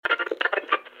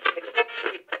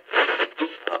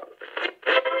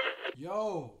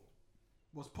Yo,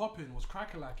 what's popping? What's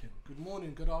crack-a-lacking? Good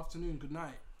morning, good afternoon, good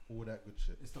night. All that good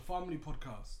shit. It's the Fhumly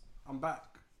podcast. I'm back.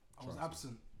 I was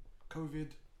absent. COVID,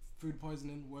 food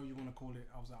poisoning, whatever you want to call it.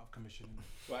 I was out of commission.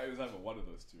 Well, it was either one of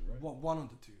those two, right? What, one of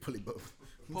the two? Probably both.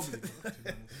 Probably both, to be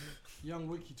honest. Young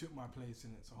Wiki took my place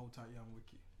in it, so hold tight, Young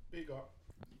Wiki. Big up.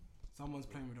 Someone's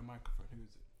playing with a microphone. Who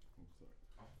is it?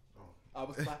 I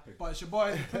was clapping. But it's your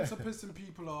boy, the Prince of Pissing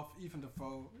People Off, Ethan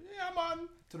Defoe. Yeah, man.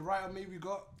 To the right of me, we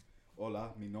got...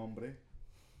 Hola, mi nombre,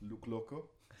 Luke Loco.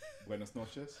 Buenas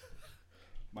noches.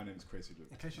 My name is Crazy Luke.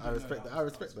 I respect that. I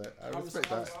respect that. I respect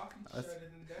that.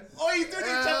 Oh, you doing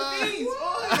it Japanese?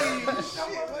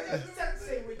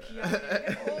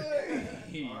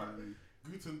 Oi!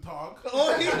 Guten Tag.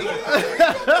 Oi!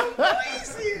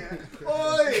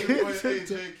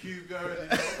 AJQ going.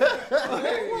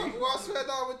 What's going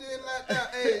on? We're doing like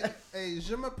that. Hey,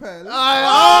 je m'appelle.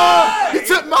 He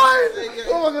took mine.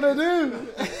 What am I gonna do?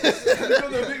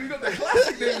 We got the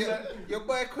classic name. Your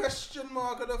boy question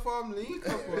mark of the family.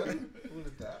 Come on. All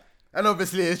of that. And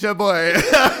obviously it's your boy.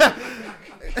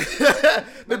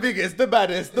 The biggest, the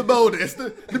baddest, the boldest,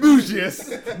 the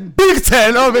bougiest. Big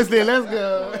 10, obviously, let's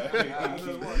go.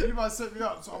 You might set me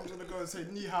up, so I'm going to go and say,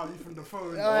 Ni hao, Ethan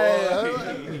Defoe.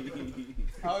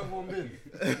 How everyone been?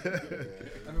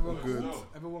 Everyone good? No.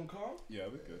 Everyone calm? Yeah,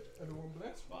 we're good. Everyone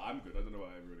blessed? Well, I'm good. I don't know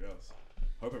about everybody else.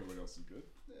 Hope everybody else is good.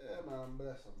 Yeah, man, I'm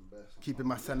blessed. Keeping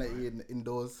my sanity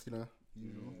indoors, you know. Yeah,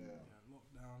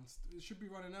 lockdowns. It should be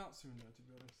running out soon, though, to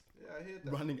be honest. Yeah, I hear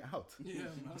that. Running out. Yeah,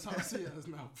 man, that's how I see it as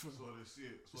now. So they see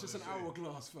it. It's just an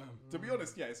hourglass, fam. To be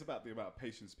honest, yeah, it's about the amount of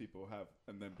patience people have,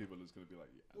 and then people are just going to be like,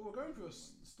 yeah. Well, we're going through a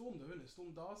storm, though, isn't it?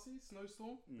 Storm Darcy,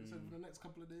 snowstorm. They said for the next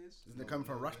couple of days. Isn't it coming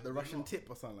from the Russian tip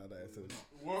or something like that? So.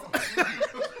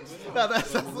 What? No,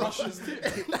 that's Russia's tip.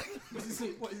 What is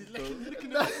it? What, is he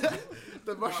licking it?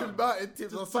 the Russian mountain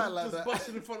tips or something like Just that.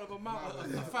 busting in front of a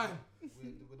mountain, a fan.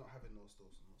 We're not having no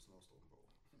snowstorm, bro.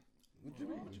 What do you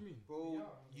mean? What do you mean? Bro,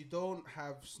 you don't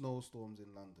have snowstorms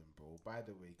in London, bro. By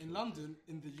the way. In London,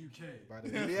 in the UK. By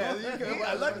the way. Yeah, you go.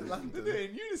 I like They do it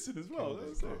in unison as well. Killed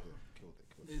That's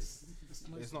it. It's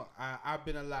It's not. I've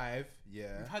been alive,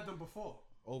 yeah, We've had them before.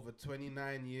 over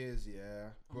 29 years, yeah,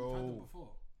 We've had them bro. before.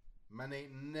 Man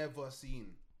ain't never seen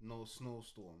no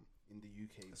snowstorm in the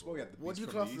UK. That's bro. why we had the What do you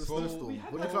beast class from as the a east. snowstorm? We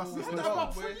had What do you that- class as we a had that snowstorm?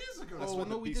 about 4 We're- years ago. That's Oh what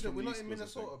no, the we beast didn't. from We're the not east in was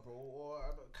Minnesota, like. bro, or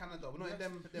Canada. We're not in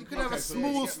them. You can have a places, small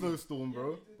you get me? snowstorm,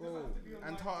 bro. Bro,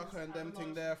 Antarctica and them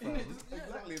thing there, fam.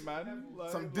 Exactly, man.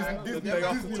 Like, Some like, Disney, the day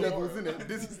after Disney tomorrow. levels,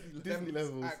 innit? Disney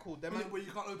levels. Alright, cool. Them man, Where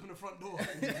you can't open the front door.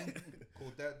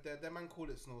 cool. Them man call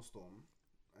it snowstorm,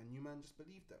 and you man just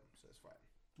believe them, so it's fine.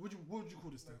 What would you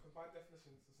call this thing? By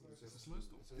definition, it's It's a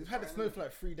snowstorm. We've had it snow for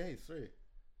like 3 days, 3.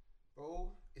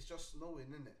 Bro, it's just snowing,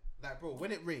 innit? Like, bro,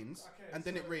 when it rains, and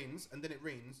then it rains, and then it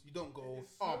rains, you don't go,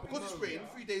 It's oh, snowing, because it's no, rained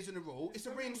yeah. 3 days in a row, it's a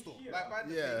snowing rainstorm. here. Like, by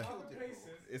the Yeah. they Other killed it, bro. places,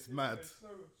 It's mad. there's snow.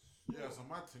 Yeah, it's a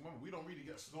mad thing, man. We don't really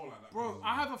get snow like that. Bro,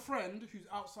 I have a friend who's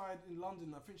outside in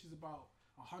London. I think she's about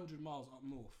 100 miles up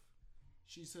north.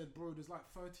 She said, bro, there's like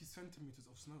 30 centimeters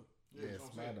of snow. Yeah, Yeah, it's it's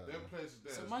what I'm saying. mad, Them though. places there,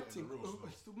 It's a it's mad getting thing. the real snow.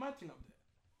 It's the mad thing up there.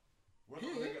 We're not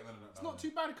gonna Here, get none of that. It's not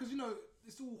too bad because, you know,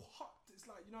 it's all hot. It's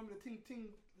like, you know, the ting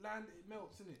land, it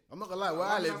melts, innit? I'm not gonna lie, where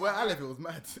I live, it was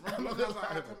mad. I'm not There's gonna like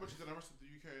high lie. temperatures than the rest of the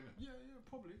UK, innit? Yeah,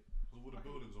 probably. Because of all the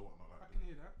buildings or whatnot. I Like, can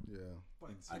hear that. Yeah. But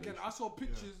Insulation. again, I saw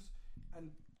pictures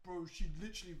and, bro, she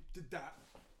literally did that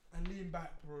and leaned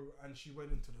back, bro, and she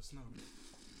went into the snow.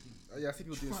 Oh, yeah, I see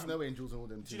people doing Fam. snow angels and all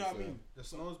them Do too. you know what I so- mean? The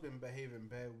snow's been behaving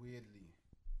bare weirdly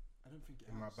I don't think it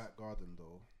in my has. back garden,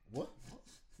 though. What?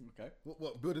 Okay.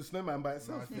 What? Build a snowman by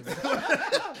itself?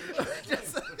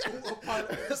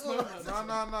 Autopilot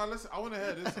snowman. no. Listen, I want to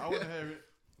hear this. I want to hear it.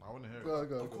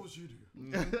 Go. Of course you do.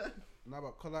 No,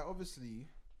 but cause like obviously,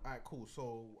 alright, cool.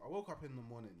 So I woke up in the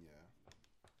morning, yeah,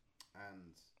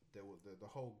 and there was the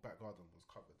whole back garden was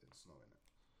covered in snow in it.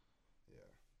 Yeah,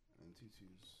 and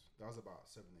tutus. That was about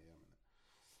 7 a.m. in it.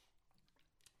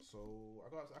 So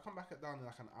I come back down in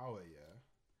like an hour, yeah.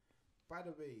 By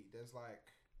the way, there's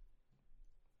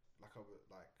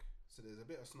so there's a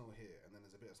bit of snow here, and then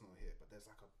there's a bit of snow here, but there's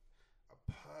like a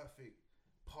perfect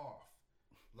path,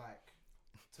 like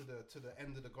to the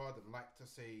end of the garden, like to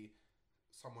say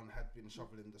someone had been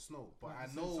shoveling the snow. But Like I you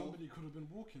said, know, somebody could have been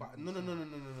walking. but no.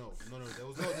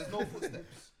 There's no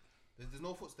footsteps. There's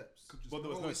no footsteps. Well, there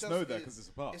was Bro, no it's snow just- there because it's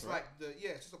a path, It's right? like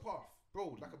it's just a path,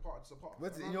 bro. Like a path, it's a path.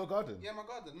 Where's it And in your garden? Yeah, my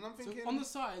garden. And I'm So thinking, on the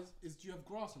sides do you have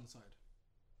grass on the side?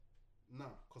 no,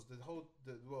 because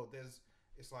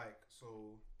it's like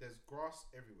so. There's grass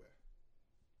everywhere.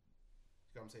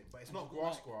 You know what I'm saying? But it's And not you've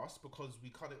got grass because we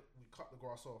cut the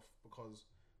grass off because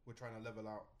we're trying to level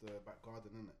out the back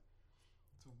garden, innit?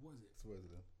 So what is it? So where's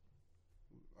it then?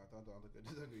 I don't know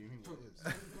what you mean what it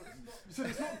is. You said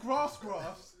it's not grass.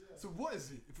 So what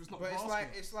is it? If it's not But grass,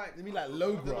 it's like. You mean like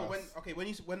low I don't know, grass? when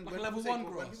you when level people say, one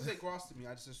when grass. people say grass to me,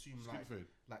 I just assume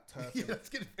like turf. Yeah, in it. let's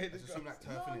get I it. just assume like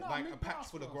turf No, in it, no, I like mean a patch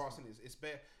grass full of grass, grass in it. It's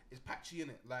bare, it's patchy in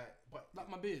it, like but like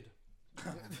my beard.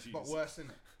 but worse in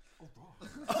it. Oh, bro.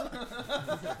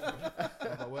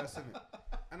 But worse in it.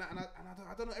 And I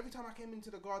don't know. Every time I came into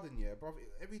the garden, yeah, bro,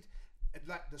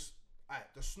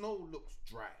 the snow looks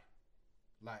dry,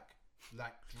 like dry,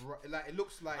 like it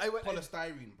looks like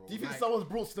polystyrene, bro. Do you think like, someone's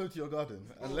brought snow to your garden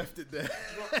and left it there?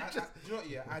 Do you know what?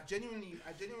 Yeah, I genuinely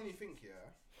think,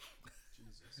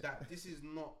 that this is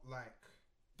not like.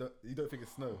 You don't think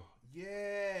it's snow?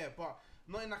 Yeah, but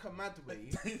not in like a mad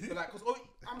way. But like, cause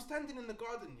I'm standing in the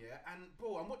garden, yeah, and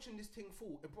bro, I'm watching this thing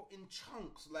fall, bro, in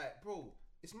chunks. Like, bro,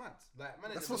 it's mad. Like,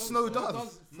 man, That's what snow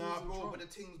does. Nah, bro, but the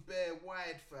thing's bare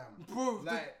wide, fam. Bro,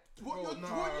 like, what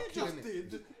bro, you just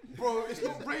did, bro, it's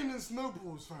not raining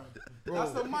snowballs, fam. Bro.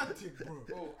 That's the mad thing,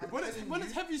 bro. When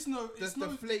it's heavy snow, it's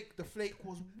the flake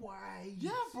was wide.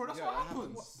 Yeah, bro, that's what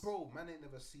happens. Bro, man ain't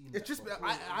never seen It's that, just bro.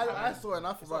 I saw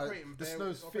enough It's about operating the bare- snow's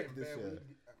it's thick operating this bare year. wind.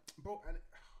 Bro, and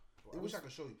I wish I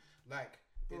could show you. Like,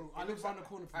 Bro, I live around the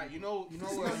corner from you know, It's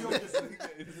not your business.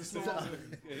 It's not.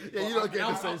 Yeah, you don't get the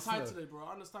I'm same outside snow. today, bro.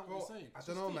 I understand what you're saying. I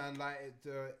don't know, man. Like,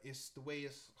 it's the way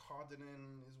it's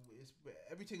hardening. It's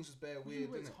everything's just bare weird,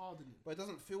 It's isn't it? hardening. But it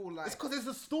doesn't feel like. It's because it's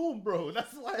a storm, bro.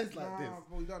 That's why it's like this.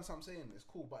 Bro, you don't understand what I'm saying. It's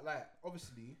cool, but like,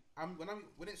 obviously,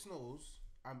 when it snows,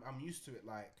 I'm used to it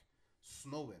like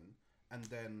snowing, and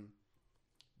then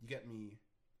you get me.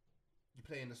 You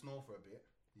play in the snow for a bit,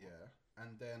 yeah,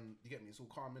 and then you get me. It's all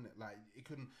calm in it. Like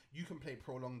you can play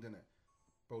prolonged in it,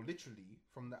 bro. Literally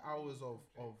from the hours of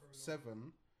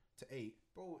 7 to 8,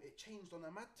 bro. It changed on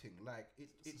a mad thing. Like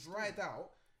it dried out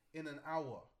in an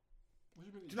hour. What do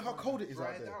you mean? Do you know how cold it is out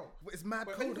Dried there? out. But it's mad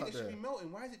But cold anything, out it should there. be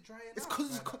melting. Why is it drying It's out?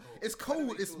 because like that, bro? it's I don't cold.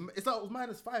 make It's sure- it's like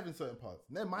 -5 in certain parts.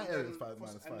 Then my And area then is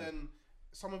 -5. and then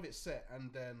some of it set,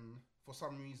 and then for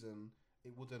some reason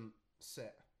it wouldn't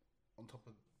set on top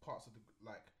of parts of the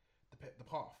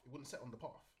path. It wouldn't set on the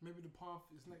path. Maybe the path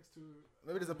is next to.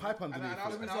 Maybe there's a pipe underneath. And I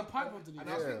was- it. Maybe there's a pipe underneath. And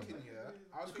I was Yeah. thinking,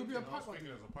 I was It could be a thinking, I was pipe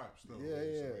thinking as a pipe still. Yeah, so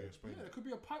yeah. explain Yeah, it. there could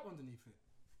be a pipe underneath it.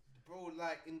 bro,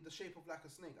 like in the shape of like a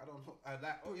snake. I don't know.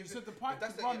 Like, Bro, you if said it- the pipe if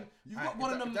that's could the- run. yeah. You've Alright, got one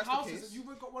if of them that's the houses. case-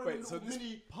 You've got one of Wait, them so little this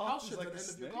mini path house is sheds like at a the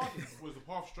end of your snake? garden. Was the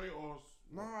path straight or?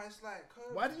 No, it's like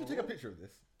curved. Why didn't you take a bro. picture of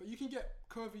this? But you can get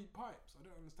curvy pipes. I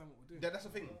don't understand what we're doing. Yeah, that's the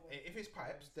thing. If it's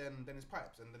pipes, then it's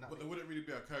pipes, and then that But there wouldn't really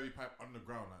be a curvy pipe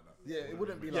underground like that. Yeah, it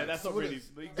wouldn't be Yeah, like. that's not would really.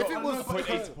 it- You If got it was point A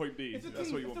to curved- point B. If the, That's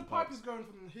thing, what you if want the for pipe pipes. is going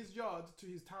from his yard to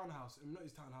his townhouse, not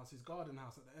his townhouse, his garden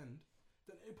house at the end,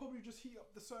 then it probably just heat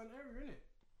up the certain area, innit?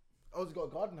 Oh, he's got a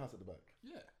garden house at the back.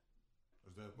 Yeah.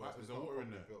 Is there It's water not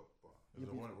in there? properly built, but- Is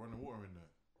there running water in there?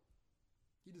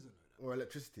 He doesn't know that. Or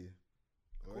electricity.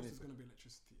 Of Or course, there's anything. going to be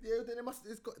electricity. Yeah, then it must.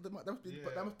 It's got. That must be. But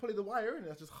Yeah. that must probably the wire in it.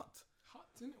 That's just hot. Hot,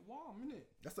 innit? Warm, innit?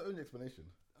 That's the only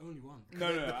explanation. Only one. No,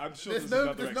 I'm sure There's there's no.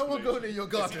 another There's no one going in your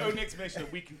It's the garden. only explanation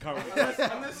that we can currently.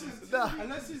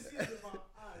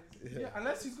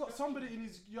 Unless he's got somebody in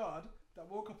his yard that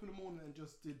woke up in the morning and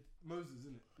just did Moses,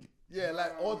 innit? Yeah,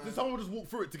 like or did someone just walk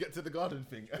through it to get to the garden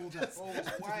thing? All that. Oh,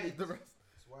 it's wide. The rest.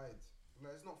 It's wide.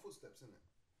 Like, it's not footsteps in it.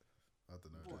 I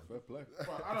don't know. Fair play.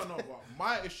 But I don't know. But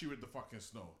my issue with the fucking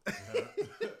snow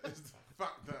is the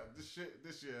fact that this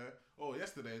year,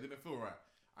 yesterday, it didn't feel right.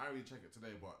 I didn't really check it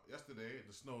today, but yesterday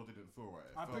the snow didn't feel right.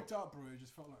 It I felt picked it up, bro. It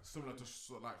just felt like similar to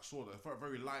sort of. It felt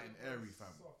very light and airy,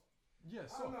 fam. Yeah, I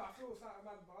so. don't know, I feel it's like a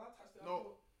man, but I touched it. No.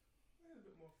 I thought, a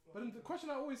bit more fun. But then the question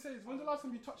I always say is, when's the last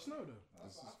time you touched snow, though?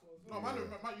 That's what I thought as No,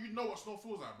 well. man, you know what snow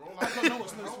feels like, bro. I Like, don't know what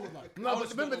snow feels like. No, but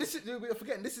remember, this is, we're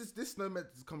forgetting, this snow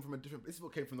meant to come from a different, this is what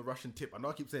came from the Russian tip. I know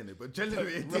I keep saying it, but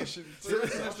generally it did. Russian. so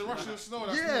it's the Russian snow.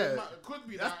 That's Yeah. it could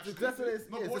be that. That's what it is.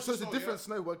 No, Yeah, but what's so it's the a snow, different yeah?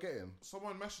 snow we're getting.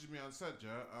 Someone messaged me and said,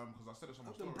 because I said it on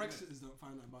my Them story. innit? Brexiters don't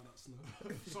find out about that snow.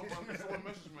 someone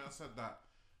messaged me and said that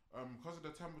because of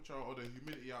the temperature or the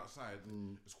humidity outside,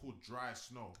 it's called dry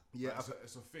snow. Yeah, Like,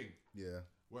 it's a thing Yeah.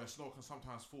 where snow can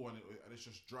sometimes fall and it's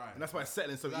just dry. And that's why it's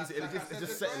settling so Like- easy. like It's I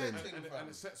just said, settling. and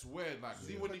it sets weird. Like,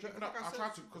 see, when Like I I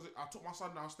tried said- to, because I took my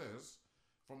son downstairs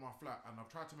from my flat and I've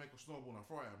tried to make a snowball and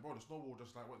throw it, and bro, the snowball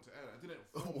just like went to air. It didn't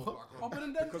fall. What? Like, Oh, but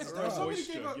then Because if there's no somebody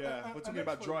moisture. gave Yeah, we're talking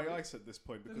about dry ice at this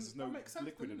point then because there's that no makes sense,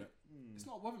 liquid in doesn't it. It's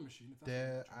not a weather machine. If that's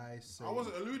Dare what I say? I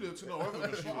wasn't alluding to no weather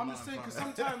machine. I'm just saying, because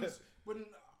sometimes when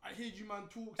I hear you man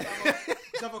talk, to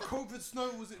have a COVID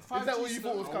snow, was it 5G Is that what you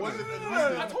thought was snow?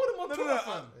 coming? I told him on Twitter,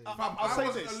 fam. I say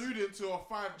wasn't this. alluding to a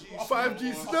 5G A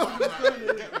 5G or snow. something like that,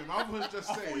 you get me? I was just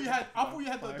I thought saying. you had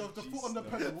the 5G foot on the snow.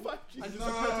 pedal, 5G and you No,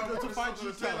 just prepared to go to no, 5G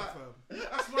no, cloud, no, fam.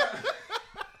 That's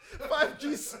right.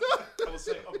 5G. I will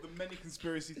say of the many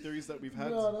conspiracy theories that we've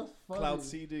had, No, that's funny. cloud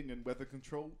seeding and weather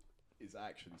control is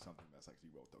actually something that's actually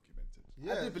well documented.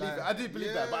 I do believe it. I do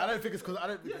believe that, but I don't think it's because I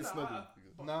don't think it's snowing.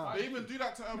 Nah. They even do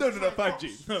that to No, certain 5G.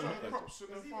 crops- No, certain no, crops in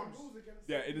the farms.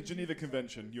 Yeah, in the Geneva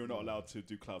Convention, you're not allowed to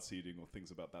do cloud seeding or things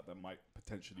about that might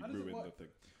potentially How does it ruin the work? thing.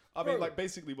 I mean, like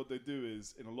basically, what they do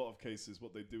is, in a lot of cases,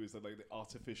 what they do is they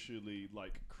artificially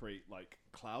create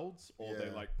clouds, or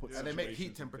they put And they make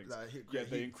heat situations and temperature. things. Yeah,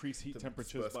 they increase heat to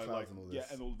temperatures disperse by clouds and all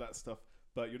this. and all that stuff.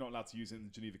 But you're not allowed to use it in the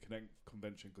Geneva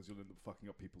Convention because you'll end up fucking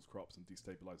up people's crops and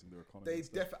destabilizing their economy. They and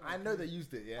stuff. I know they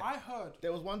used it. Yeah. I heard.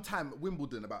 There was one time at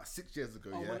Wimbledon about 6 years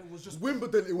ago. Oh, yeah. when it was just-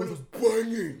 Wimbledon. It was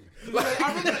banging. I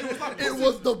remember it was like It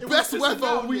was the it best pissing weather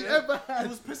down, we yeah. ever had. It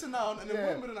was pissing down, and then Yeah.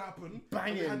 Wimbledon happened. Banging.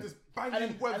 And we had this banging And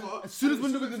then- weather. and as soon as and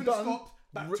Wimbledon finished done, stopped,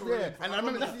 back to yeah. rain. And I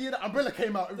remember that's the year that Umbrella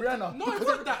came out. Rihanna. No, it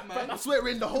wasn't that, man. I swear it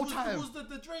rained the whole It time. was the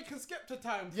Drake and Skepta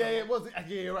time. Yeah, it was.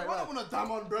 Yeah, you're right. I right. don't want a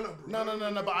damn umbrella, bro.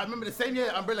 No. But I remember the same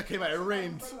year Umbrella came out. It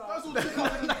rained. That's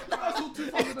all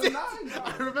 2009.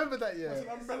 I remember that year. That's an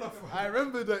umbrella for I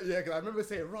remember that year because I remember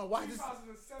saying, "Raw, why this?"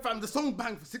 2007. Fam, the song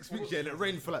banged for 6 weeks, yeah, and it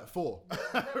rained for like 4.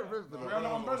 I remember that.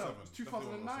 Rihanna umbrella. It It was was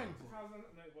 2009, bro. 2000,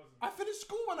 no, it wasn't. I finished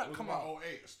school when It that was come about out.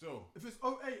 08 still. If it's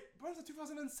 08, when's it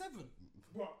 2007?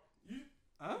 What? You?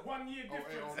 Huh? 1 year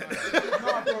 08, difference. 09.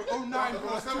 Nah, bro, 09,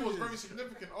 bro. 07 was very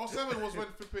significant. 07 was when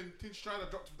flipping Tin Strider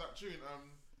dropped with that tune,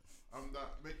 that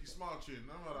Make You Smile tune.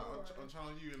 Remember that on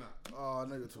Channel U and that? Oh, I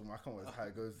know you're talking about. I can't wait how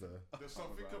it goes though. There's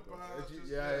something about Edgy-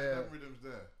 just, yeah, yeah, yeah. them rhythms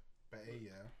there. But hey,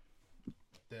 yeah.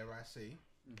 Dare I say,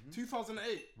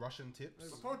 2008. Russian tips,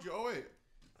 I told you, 08.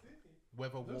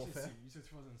 weather Don't you warfare, see? You said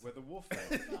 2007. Weather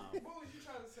warfare. What was you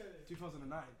trying to say?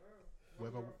 2009.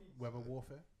 weather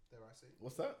warfare. Dare I say,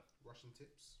 What's that? Russian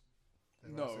tips.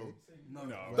 Dare I No. say? No.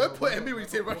 No. Don't put at me when you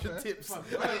say Russian tips.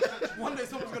 One day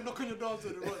someone's gonna knock on your door and say,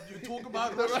 you talk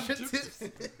about The Russian Russian tips.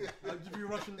 tips. I'll give you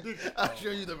Russian dick. I'll show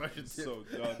you the Russian tips. So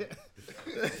done.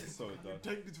 So done.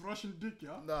 Take this Russian dick, yeah?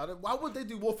 No, why would they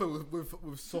do warfare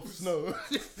with soft snow?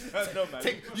 No, man.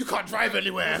 You can't drive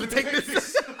anywhere. Take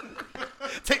this.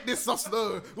 Take this soft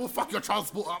snow. We'll fuck your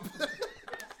transport up.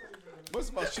 Most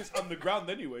of our shit's underground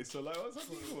anyway, so what's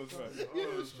happening was right.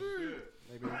 Oh, that's true.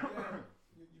 Maybe. Yeah,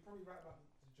 you're probably right about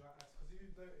the dry ice because if you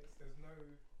notice, there's no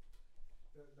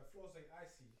the floors ain't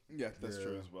icy. Yeah, that's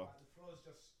true as well. Like, the floors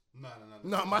just No.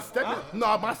 No,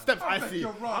 my steps icy.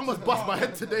 you're right. I must bust my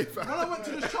head today, fam. When I went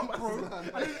to the shop, bro,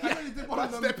 I nearly did one My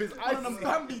of them, step is one of them icy.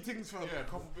 Bambi things, fam. Yeah, a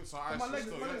couple bits of ice. my legs-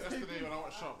 Still. my legs Yesterday came when I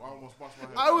went shop, I almost bust my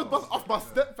head. I was bust off my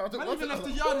step, fam. Man, even left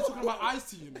the yard, he's talking about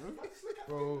icy, you know?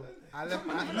 Bro, I left.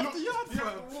 Even left the yard,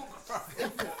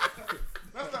 fam.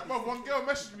 That's that, bro. One girl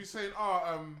messaged me saying,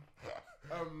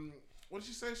 what did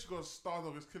she say? She goes,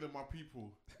 Stardog is killing my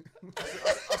people.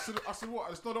 I said,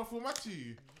 what? It's not a format to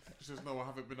you. She says, no, I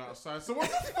haven't been outside. So what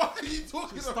the fuck are you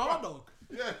talking about? Stardog.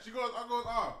 Yeah, she goes,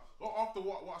 after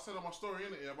what I said on my story,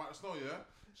 innit, yeah, about the snow, yeah?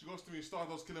 She goes to me,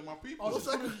 Stardog's killing my people. Oh,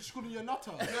 she's calling you a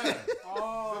nutter. Yeah.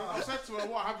 Oh. I said to her,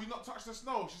 what, have you not touched the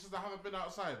snow? She said, I haven't been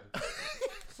outside.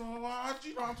 So, how do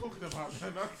you know what I'm talking about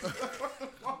then?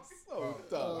 So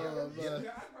dumb.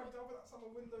 yeah, I grabbed over that summer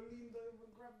window, leaned over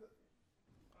and grabbed it.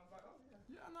 I was like, oh yeah.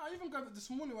 Yeah, no, I even grabbed it this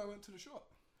morning when I went to the shop.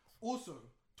 Also,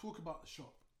 talk about the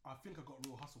shop. I think I got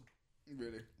real hustled.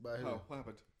 Really? By who? How? What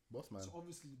happened? Boss man. So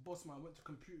obviously, boss man went to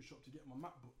computer shop to get my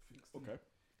MacBook fixed. innit? Okay.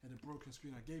 Had a broken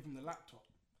screen. I gave him the laptop.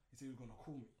 He said he was gonna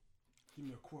call me, give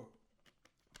me a quote.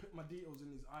 Put my details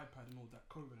in his iPad and all that,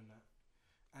 COVID and that.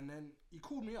 And then he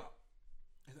called me up.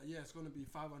 He's like, yeah, it's gonna be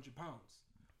 £500.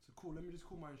 So cool. Let me just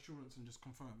call my insurance and just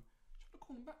confirm. Should have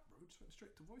called him back, bro. Just went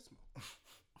straight to voicemail.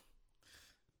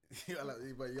 You're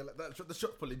like that. The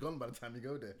shop's probably gone by the time you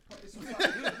go there. It's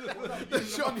The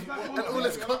shop and all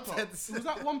its contents. It was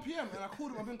at 1 p.m. and I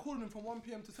called him. I've been calling him from 1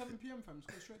 p.m. to 7 p.m. fam. It's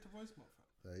going straight to voicemail,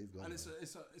 fam. Yeah, he's gone. And it's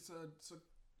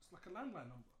like a landline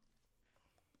number.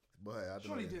 Boy, I don't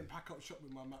Surely he know. didn't pack up shop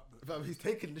with my MacBook. Fam, he's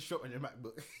taking the shot on your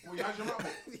MacBook. Oh, you had your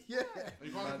MacBook? Yeah,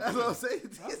 You can't that's what I'm saying.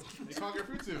 You can't get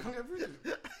through to him. Can't get through to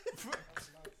it.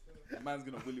 That man's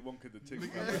gonna Willy Wonka the tick.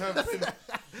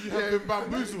 You have been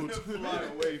bamboozled. Fly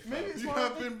away, fam. Maybe it's You my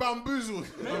have been bamboozled.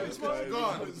 Maybe it's my Yeah,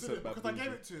 God. 100% Because I bamboozled.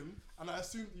 gave it to him and I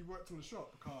assumed he worked in the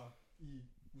shop because he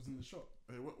was in the shop.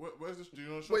 Hey, where's this? Do you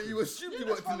know the shop? Wait, you assumed he Yeah,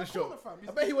 worked that's in the round the corner, shop. fam.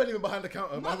 I bet he wasn't even behind the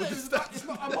counter. Man was just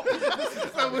standing. I'm not Peter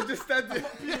Griffin. Man was just standing. I'm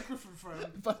not Peter Griffin,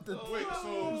 fam. But the- Wait, so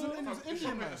It was an fam, Indian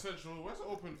shopping man. essential. Where's it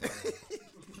open? Fam?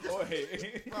 Oh,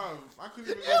 hey. I couldn't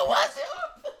even.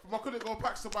 I couldn't go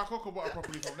pack some cocoa butter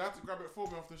properly. From they had to grab it for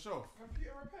me off the shelf.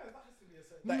 Computer repair, that has to be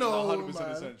essential. That No, ain't 100%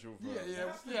 man. essential, bro. Yeah.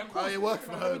 Of Oh, course. he worked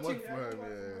from home. Everything- Worked from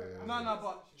home. Yeah. No,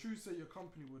 but true say your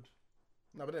company would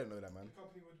No, but they don't know that, man. The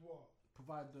company would what?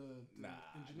 provide the Nah,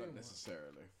 engineering not work.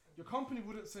 necessarily. Your company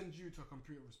wouldn't send you to a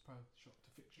computer repair shop to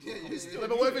fix your Yeah, computer.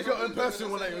 But what if it's your own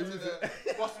personal one that you're using?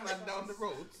 Boss man down the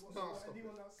road. No, stop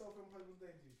Anyone that's self-employed, what they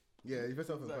do? Yeah, you're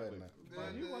self-employed in that. Buy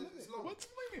a new one, It's innit? long. What do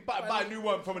you mean? Buy a new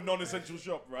one from a non-essential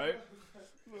shop, right?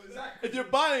 Exactly. If you're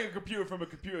buying a computer from a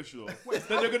computer shop,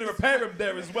 then you're going to repair them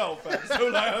there as well, fam. So,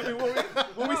 like, I mean,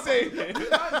 what we saying here?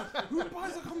 Who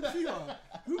buys a computer?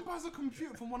 Who buys a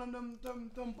computer from one of them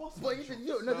boss? But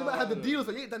you might have the deals,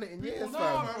 but you ain't done it in years,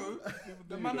 Nah, fam. bro.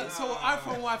 The man that sold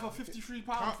iPhone Y for £53,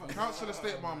 fam. Council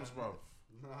estate mums, bro.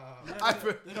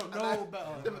 iPhone. They don't know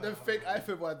better. Them fake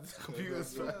iPhone ones,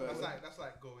 computers, fam. That's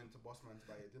like going to boss man to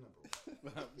buy your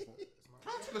dinner, bro.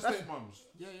 Council estate mums.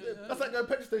 Yeah. That's like going to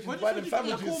petrol station When to buy you them think you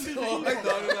get sandwiches. your corned beef,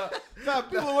 No. Fam,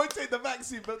 people won't take the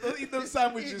vaccine, but they'll eat them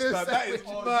sandwiches, Eat them fam. That is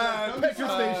sandwiches. mad. Petrol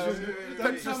fam. station. Petrol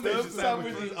Them station sandwiches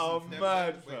sandwiches. are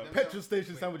mad, fam. Petrol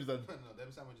station sandwiches are. No,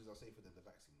 them sandwiches are safer than the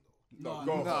vaccine, though. No, Nah,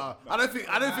 go Nah, on.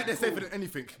 I don't think they're safer than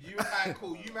anything. You alright,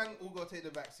 cool. You man all go take the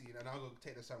vaccine, and I'll go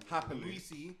take the sandwich. Happily. We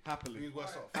see Happily. who's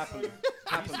worse off. Happily.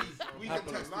 We can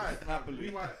Happily. test Lie. Happily. We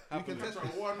might. Happily. We can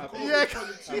test one. Happily. Yeah.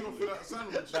 22 for that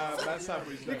sandwich. Nah, that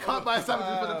sandwich. You can't buy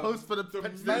sandwiches for the post for the petrol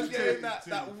Man's station. getting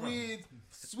that weird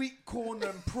sweet corn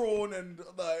and prawn and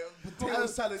potato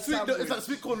salad Sweet, sandwich. it's like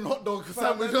sweet corn and hot dog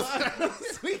Fam, sandwich.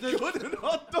 it's sweet corn and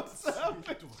hot dog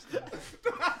sandwich.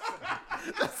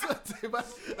 That's what they buy.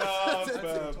 Nah, The fam.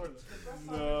 best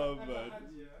No, I've ever man. had,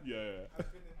 Yeah.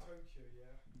 I've been in Tokyo,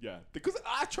 Yeah. Because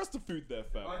I trust the food there,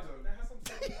 fam. I don't. There has some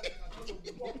sandwich I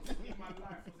don't know what in my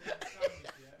life was in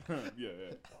that sandwich,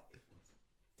 Yeah.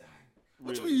 Dang.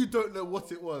 What do you Really. mean you don't know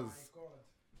what it was? Oh my god.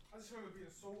 I just remember being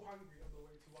so hungry on the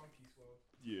way to One Piece World.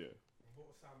 Yeah. I bought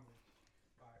a sandwich.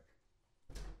 Like,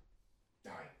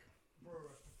 dank. Bro,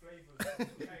 the flavours.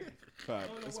 Fam,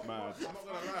 it's mad. I'm not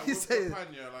gonna lie. He With said- Japan,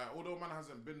 yeah, like although man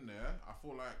hasn't been there, I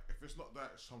feel like if it's not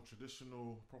that some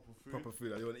traditional proper food, Proper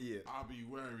food, you want to eat it. I'll be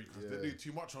wary because Yeah. they do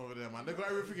too much over there, man. They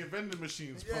got everything in vending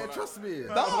machines. Yeah, bro, like- trust me.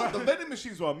 No, the vending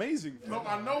machines were amazing. fam. No,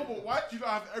 I know, but why do you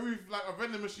not have a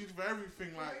vending machine for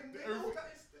everything? Like everything.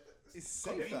 It's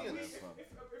safe out there, fam.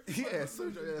 Yeah,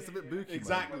 so it's a bit booky. man.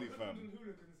 Exactly, fam.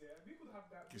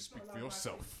 You speak for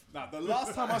yourself. Nah, the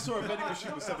last time I saw a vending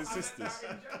machine was Seven Sisters.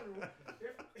 In general,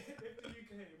 if the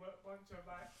UK were a bunch of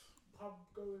like pub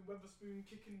going Weatherspoon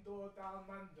kicking door down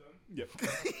Mandem, Yep. and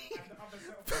the other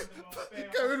set of Mandem are bare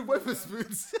Going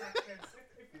Weatherspoons.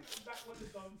 If it's that was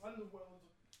the underworld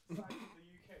side of the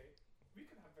UK, we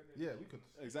could have vending. Yeah, we could.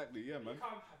 Exactly, yeah, man. We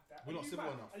can't have that. We're Are not you civil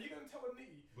mad? enough. Are you going to tell a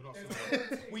nitty? We're not there's civil a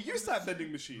whole thing We on used the to have street?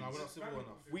 vending machines. No, we're not civil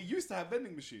enough. We used to have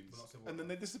vending machines. We're not civil And then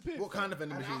enough. they disappeared. What kind of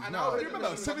vending And machines? I- and No. I- Do you remember?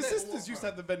 Vending Seven machines. Sisters used to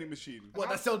have the vending machine. What,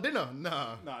 that sell dinner?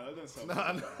 Nah. Nah, that doesn't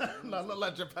sound Nah, nah, not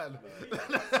like Japan. Every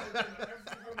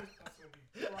homeless person will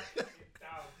be cracking it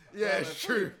down. Yeah, it's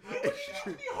true.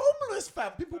 Be homeless,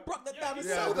 fam. People brought that down and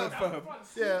Yeah, sell yeah. that, fam.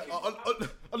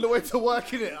 Yeah, on the way to work,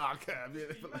 innit? Ah, okay. I mean,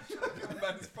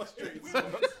 Man, it's frustrating. We'll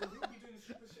be doing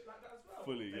stupid shit like that as well.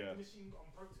 Fully, Vending yeah. machine got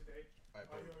on broke today. Alright,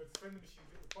 Oh, bro. yo, it's vending machine,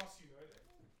 it was bus, you know.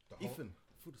 Ethan,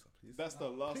 food us up, please. That's the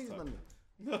last Please, time.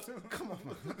 man. Come on,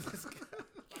 man. I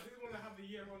didn't want to have a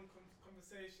year-on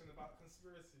conversation about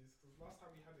conspiracies because last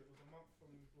time we had it was a month from,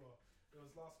 well, it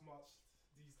was last March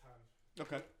these times.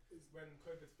 Okay. Is when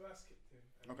COVID first kicked in.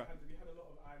 And Okay. we had a lot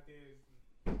of ideas.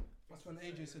 That's when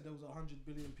AJ said there was 100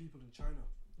 billion people in China.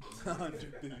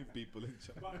 100 billion people in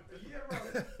China. But the year on,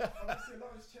 obviously a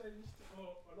lot has changed,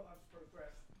 or a lot has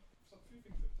progressed. So a few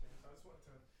things have changed. So I just wanted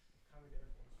to kind of get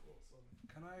everyone's thoughts on.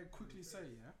 Can I quickly say,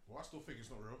 yeah? Well, I still think it's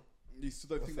not real. You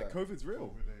still don't What's think that that? COVID's real?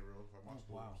 COVID ain't real. fam. I'm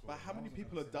still- wow. I'm still- But how many I'm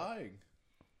people are still- dying?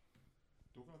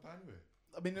 They're gonna die anyway.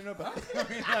 I mean, no, but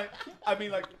I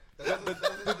mean, like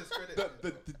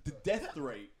the death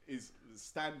rate is the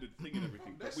standard thing and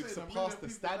everything. But we've surpassed the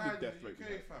standard death rate.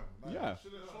 Yeah.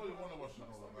 Surely one of us should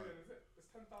know that. Is it?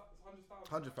 It's 10,000, it's 100,000.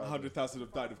 100,000. 100,000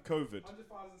 have died of COVID.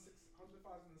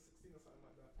 100,016 or something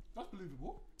like that. That's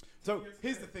believable. So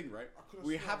here's the thing, right?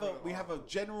 We have a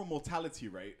general mortality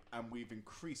rate, and we've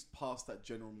increased past that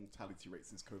general mortality rate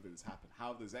since COVID has happened. How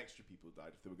have those extra people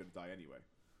died if they were going to die anyway?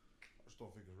 I just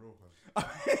don't think it's real,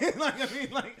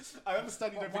 cuz. I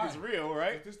understand you don't think it's real,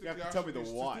 right? You have to tell me the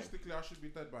why. Statistically, I should be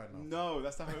dead by now. No,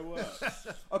 that's not how it works.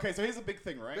 Okay, so here's a big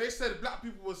thing, right? They said black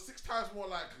people was 6 times more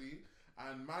likely,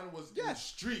 and man was in Yeah.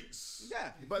 streets.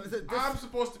 Yeah. But I'm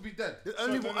supposed to be dead.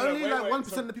 only no, only wait, like wait, 1%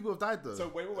 so- of the people have died though. So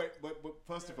wait.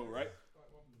 First of all, right?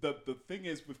 The thing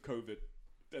is with COVID,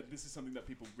 and this is something that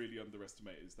people really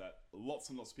underestimate, is that lots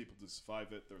and lots of people do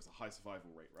survive it. There is a high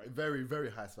survival rate, right? Very, very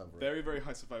high survival rate. Very, very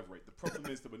high survival rate. The problem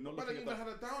is that we're not Man, looking you at even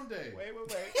the... had a down day.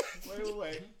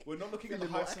 Wait. We're not looking at the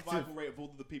Feeling high more survival active. rate of all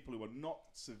of the people who are not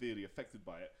severely affected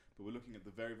by it, but we're looking at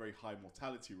the very, very high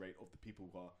mortality rate of the people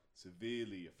who are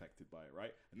severely affected by it,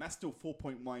 right? And that's still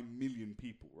 4.9 million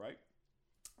people, right?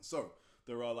 So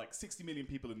there are like 60 million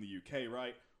people in the UK,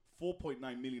 right? 4.9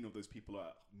 million of those people are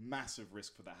at massive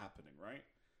risk for that happening, right?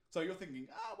 So you're thinking,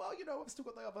 well, you know, I've still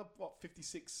got the other,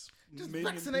 56 Just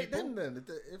million vaccinate people. them then.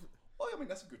 Well, I mean,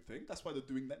 that's a good thing. That's why they're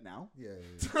doing that now. Yeah.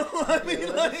 I mean,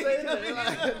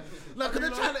 Like, they're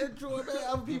trying to enjoy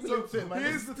other people So into it, man.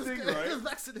 here's the thing, right? Just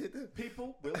vaccinate them.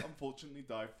 people will unfortunately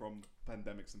die from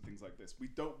pandemics and things like this. We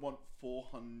don't want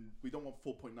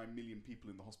 4.9 million people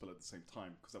in the hospital at the same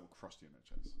time because that will crush the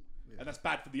NHS. Yeah. And that's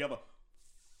bad for the other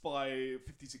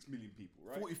 56 million people,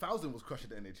 right? 40,000 was crushing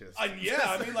the NHS. And yeah,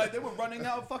 I mean, like they were running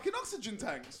out of fucking oxygen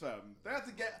tanks, fam. They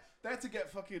had to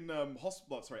get fucking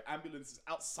ambulances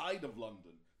outside of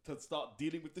London to start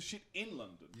dealing with the shit in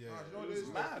London. Yeah, You know it what was it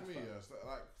is mad, for me? fam.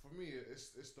 Yeah, for me,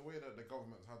 it's the way that the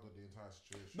government's handled the entire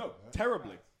situation. No, yeah?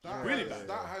 terribly, That really has, bad.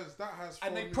 That has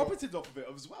And they thrown me profited off of it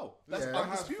as well. That's Yeah. That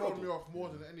has thrown me undisputable. off more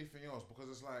than anything else because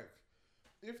it's like,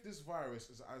 if this virus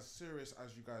is as serious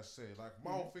as you guys say, like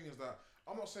my whole thing is that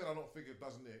I'm not saying I don't think it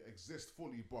doesn't exist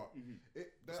fully, but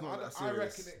I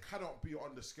reckon it cannot be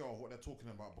on the scale of what they're talking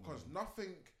about because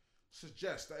nothing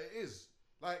suggests that it is.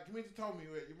 Like, you mean to tell me,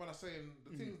 you man are saying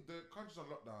the country's on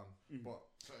lockdown, but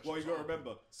Well, you got to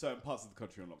remember, certain parts of the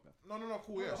country are on lockdown. No,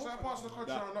 cool, yeah. Certain parts of the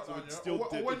country That- are on so lockdown, it's yeah. still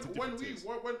di- When it's different tiers.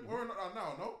 we're in lockdown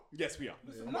now, no? Yes, we are.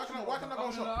 Why can I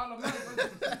go shop?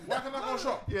 Why can I go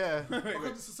shop? Yeah.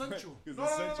 Because it's essential.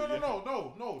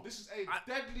 No. This is a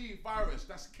deadly virus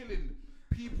that's killing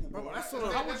people, bro. But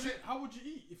Like, how would you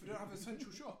eat if you don't have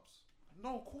essential shops?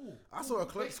 No, cool. I saw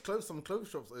some clothes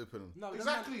shops open. No,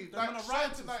 Exactly, Them man like, are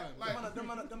rioters, like- fam. like- Them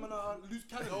man are loose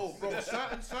cannons. No, bro.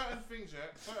 certain things,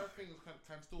 certain things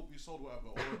can still be sold, whatever.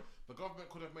 Or the government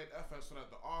could have made efforts so that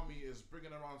the army is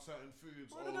bringing around certain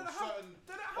foods or certain.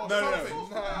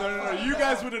 No. You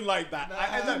guys wouldn't like that.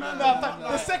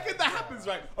 The second that happens,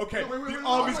 right? Okay, the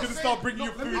army's gonna start bringing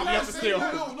you food. You have to stay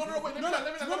off. No,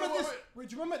 wait.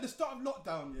 Do you remember at the start of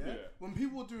lockdown, yeah? Yeah. When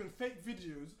people were doing fake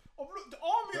videos of, look, the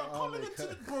army are coming into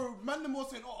the, bro, man, them all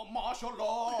saying, oh, martial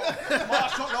law.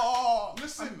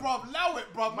 Listen, and, bruv, allow it,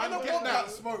 bruv. Man, don't want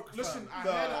that smoke, Listen, fam. I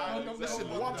hear that. No, Listen,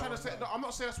 no, what I'm no, trying to say, no. I'm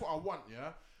not saying that's what I want, yeah?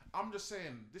 I'm just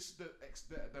saying this is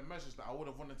the measures that I would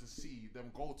have wanted to see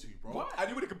them go to, bro. And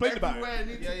you would have complained about it. Everywhere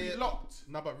needs to be locked.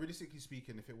 No, but realistically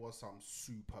speaking, if it was some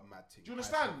super mad thing, Do you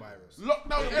understand? virus, Lock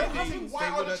down They- everything. they Why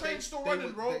are the would've- trains still they running,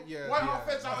 would- bro? they- yeah, Why yeah. are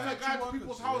feds out there going to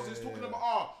people's houses Yeah, talking yeah.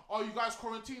 about, are you guys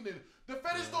quarantining? The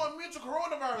Fed is not immune to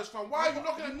coronavirus, fam. Why are you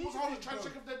knocking at people's houses trying to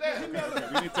check if they're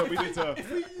there? We need to.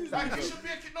 Like, it should be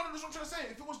a kid. No, that's what I'm trying to say.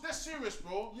 If it was this serious,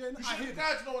 bro, Yeah, no, you I should hear be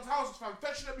guys in no one's houses, fam.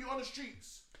 Feds shouldn't be on the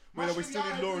streets. Wait, no, we still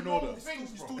need law and order.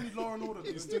 You still need law and order.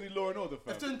 You still need law and order,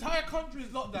 If the fam. entire country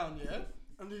is locked down, yeah,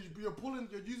 and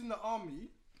you're using the army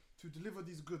to deliver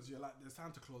these goods, you're like there's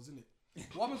Santa Claus in it.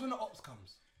 What happens when the ops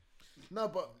comes? No,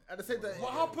 but at the same time,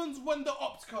 What happens when the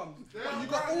ops comes? Yeah, you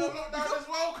got all lockdown as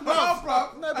well. No,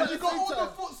 bruv. No, but And at you the got same all the time-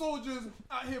 foot soldiers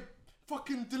out here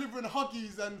fucking delivering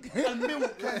huggies and milk. and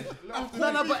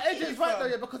no, but coffee, AJ's right though,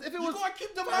 fam. yeah, because if it You was, gotta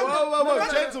keep the man. Whoa,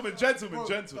 the man- gentlemen.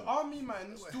 The army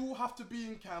man still have to be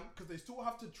in camp because they still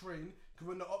have to train. Because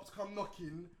when the ops come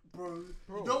knocking, bro,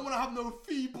 you don't want to have no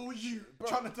feeble youth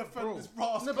trying to defend this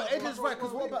rascal. no, but AJ's right,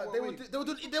 because what about they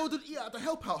would do eat out to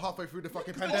help out halfway through the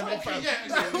fucking pandemic. Okay, fam. yeah,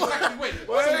 exactly. Wait.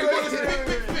 So you got this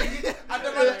big thing, and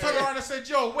then man turned around and said,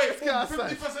 "Yo, wait, Let's get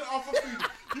outside. 50% off of food.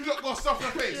 You lot got stuff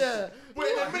in the face." Yeah.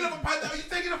 Wait, in the middle of a pandemic, you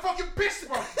taking a fucking piss,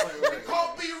 bro? It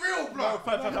can't be real, bro.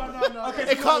 No.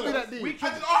 Okay, It can't be that deep.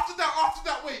 And then after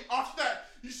that,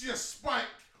 you see a spike.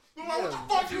 No, man, what the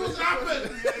fuck was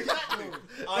happen? Exactly.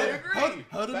 I agree.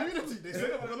 Herd immunity. They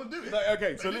said they were gonna do it. Like,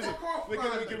 okay, so listen, Fuck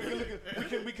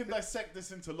off, we can dissect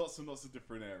this into lots and lots of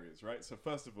different areas, right? So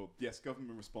first of all, yes,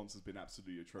 government response has been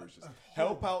absolutely atrocious.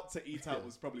 Help out to eat out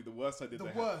was probably the worst idea. The they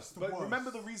had. worst, the But worst.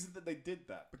 remember the reason that they did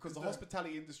that because the that-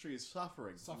 hospitality industry is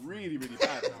suffering really, really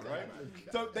bad now, right?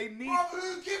 So they need. Bro,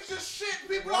 who gives a shit?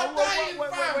 People Whoa, are whoa, dying,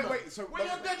 wait. fam. So when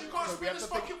you're dead, you can't so we spend have this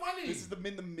to think- fucking money.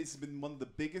 This has been one of the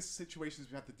biggest situations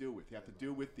we have to deal deal with. You have to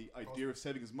deal with the idea of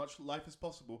saving as much life as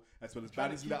possible, as well as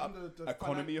Trying to balancing keep that up, the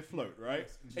economy afloat, right?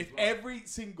 Yes, If every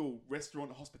single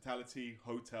restaurant, hospitality,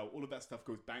 hotel, all of that stuff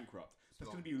goes bankrupt, that's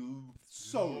going to be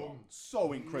so long, so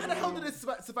How incredible. the hell did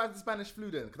they survive the Spanish flu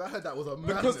then? Because I heard that was a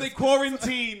Because they madness.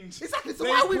 quarantined. Exactly. So They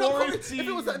why are we not quarantined. If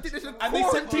it was that, they should And they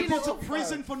sent quarantine people it to off,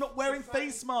 prison man. for not wearing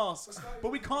face masks.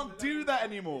 But we can't do that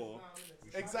anymore.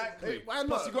 Exactly. Hey, why Plus,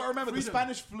 not? you got to remember the Freedom.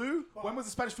 Spanish flu. When was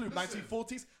the Spanish flu?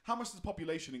 1940s. How much has the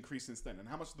population increased since then? And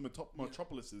how much have the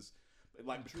metropolises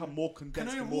become more condensed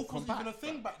Canary and more Wharf wasn't compact? even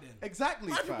a thing back then.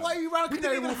 Exactly. Why- fam. why are you around We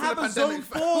Canary didn't even Wharf in have the a zone pandemic,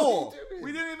 fam? What are 4. you doing?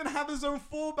 We didn't even have a zone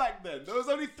 4 back then. There was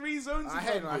only 3 zones. I of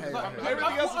hate zone it, I four. hate it, I hate it.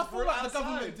 Everything else I was feel brought like the outside,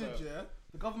 government bro. did, yeah.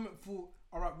 The government thought,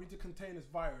 all right, we need to contain this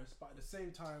virus, but at the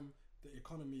same time, the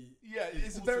economy. Yeah, is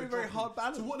it's a also very, very dropping. hard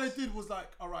balance. So what they did was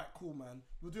like, all right, cool, man.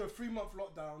 We'll do a 3-month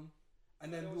lockdown,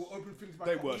 and then we'll open things back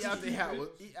They up. were which Eat is out the stupid, house.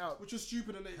 Eat out. Which is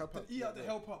stupid, and they Help out. eat out the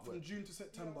help up from June to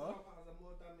September.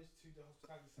 More damage to the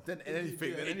hospitality sector. Then anything.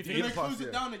 Then Yeah. anything Then in they the past closed it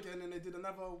year. down again, and they did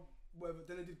another. Whatever.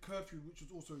 Then they did curfew, which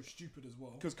was also stupid as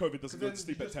well. Because COVID doesn't go Then to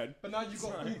sleep you at just- 10. But now you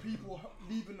got all people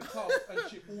leaving the club and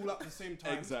shit all at the same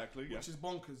time. Exactly, yeah. Which is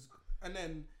bonkers. And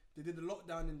then they did the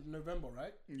lockdown in November,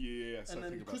 right? Yeah, so And I then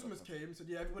think about Christmas that. came, said,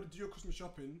 yeah, everybody do your Christmas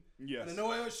shopping. Yes. And then,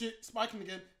 oh, shit, spiking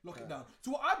again, lock it down.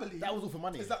 So what I believe That was all for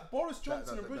money. is that Boris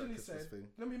Johnson that originally Christmas said, thing.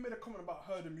 let me make a comment about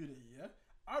herd immunity, yeah?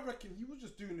 I reckon he was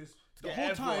just doing this the get whole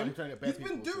everyone, time. he's trying to get He's bare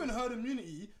been people doing to- herd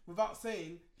immunity without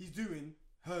saying he's doing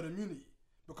herd immunity.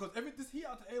 Because this heat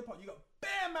out the airport, you got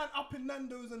bare man up in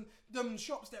Nando's and them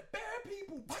shops there, bare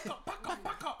people, back up.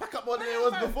 Back up what Bare it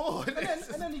was man. before.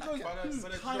 And then he goes,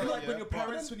 Kind of like when your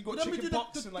parents, when you got then we chicken do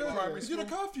pox in like primary we do the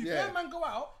school. curfew. Yeah. Bare man go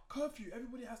out, curfew.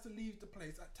 Everybody has to leave the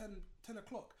place at 10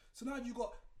 o'clock. So now you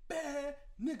got bare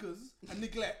niggers and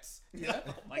neglects, yeah,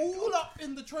 all up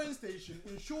in the train station,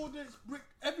 in Shoreditch, Brick,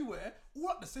 everywhere,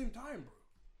 all at the same time,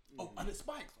 bro. Oh, and it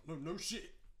spikes. No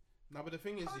shit. No, but the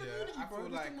thing is, Herd yeah, immunity, I bro. feel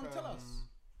This like thing won't tell us.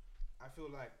 I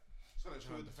feel like So they're to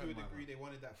trying a to defend my degree man. they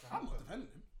wanted that to I'm happen. not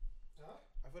defending him.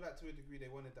 I feel like to a degree they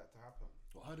wanted that to happen.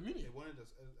 What herd immunity? They wanted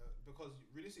us because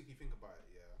realistically, think about it.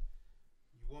 Yeah,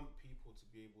 you want people to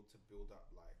be able to build up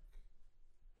like,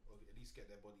 or at least get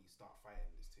their body start fighting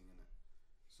this thing, innit?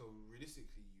 So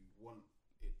realistically, you want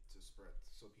it to spread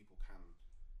so people can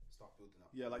start building up.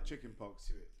 Yeah, like chicken pox.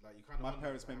 To it, like you kind of. My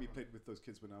parents made me play with those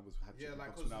kids when I had Yeah, chicken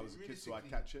like, pox when I 'cause was a kid, so I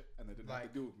realistically, catch it and they didn't have to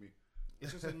like, deal with me.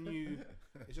 It's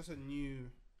just a new,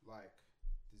 like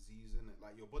disease, innit?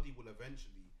 Like your body will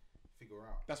eventually figure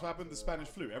out. That's what happened with the Spanish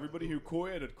flu. Everybody who caught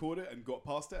it had caught it and got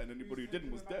past it, and anybody who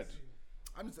didn't was dead.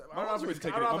 I'm just, My mom's already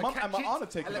taken it. My mum and my aunt have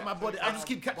taken I let it. my body. I just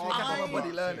keep catching it. My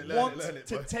body learn it. want Learn it.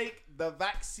 to bro. take the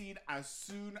vaccine as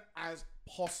soon as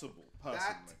possible, That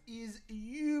personally. is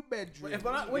you, bedroom.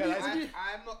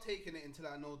 I'm not taking it until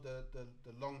I know the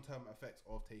long term effects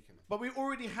of taking it. But we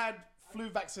already had flu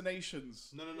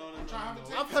vaccinations. No.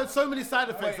 I've heard so many side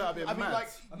effects that have been I mean, mad. like,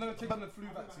 I've never taken the flu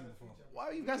vaccine before.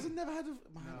 why you guys have never had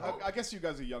a... I guess you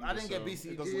guys are younger, I didn't get so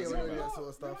BCG it doesn't or seem whatever bad. that sort of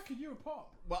You're stuff. like a year apart.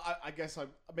 Well, I guess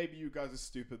maybe you guys are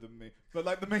stupider than me. But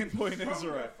like the main point is,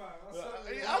 right?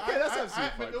 Okay, that's I absolutely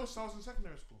had been fine. ill since I was in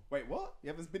secondary school. Wait, what? You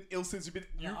haven't been ill since you've been...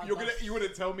 I- You want to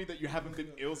tell me that you haven't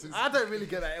been ill since... I don't really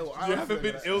get that ill. I You honestly haven't don't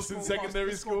been get that ill since secondary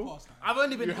Let's go school? past that. I've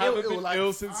only been You haven't ill been like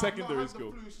ill since I've secondary not had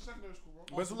school. the flu since secondary school,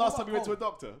 bro. When's the So last what time you went to a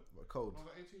about doctor? cold. I was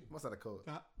like 18. What's that a cold?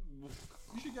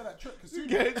 You should get that check because soon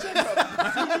Get it checked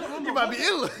out. You might be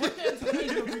ill.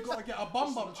 we gotta get a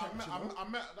bum check. I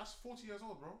met, that's 40 years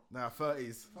old, bro. Nah,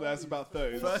 30s. That's about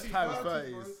 30. First time is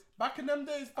 30s. Back in them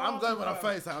days, I'm going when I'm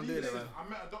 30s, 30s. I'm doing it, man. I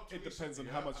met a doctor. It depends on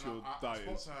recently, how much and your I diet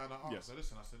spoke is. to her and I asked Yes. her,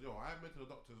 listen, I said, yo, I haven't been to the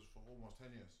doctors for almost 10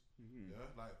 years. Yeah,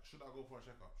 like, should I go for a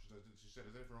checkup? She said,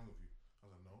 is anything wrong with you? I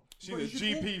was like, no. She's But a you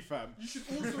should GP, fam. You should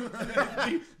also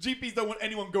GPs don't want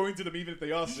anyone going to them even if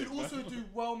they are you sick. should man. also do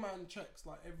well-man checks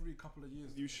like every couple of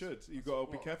years. You should. You got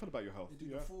to be careful about your health. They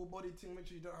do Yeah. the full body thing. Make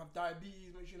sure you don't have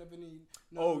diabetes. Make sure you don't have any.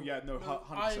 Oh, yeah, no,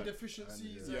 100%. iron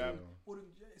deficiencies. Yeah. And all the,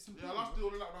 it's Yeah, I important. last did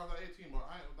all of that when I was like 18, but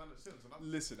I ain't done it since. And that's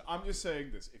Listen, I'm just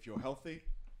saying this. If you're healthy,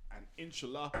 and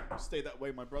inshallah, stay that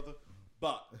way, my brother.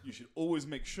 But you should always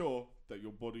make sure that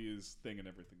your body is thing and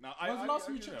everything. Now, When's the last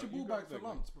time you checked your you ball guys bag for agree.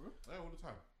 lumps, bro? yeah, all the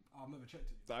time. I've never checked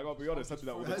it. I gotta be honest, I do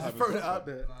that all the Just time. throw it out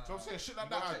there. So I'm saying shit like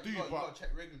that I do, you but gotta check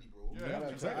regularly, bro. yeah,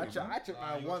 exactly. I check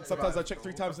mine once. Sometimes I check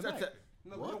 3 times a night.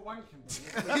 No, What? you're wanking,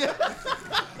 bro.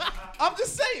 I'm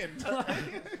just saying.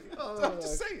 I'm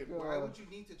just saying. Why would you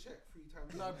need to check 3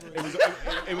 times? No, bro.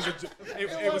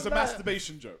 It was a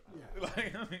masturbation joke. Yeah.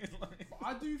 Like, I mean, like, But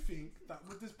I do think that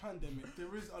with this pandemic,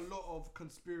 there is a lot of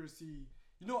conspiracy.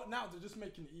 You know what? Now they're just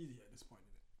making it easy at this point.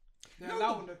 They're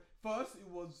allowing it. First, it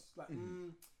was like,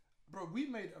 bro, we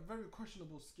made a very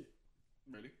questionable skit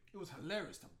Really? It was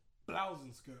hilarious. The blouse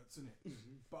and skirts, innit?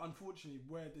 But unfortunately,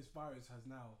 where this virus has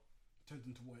now turned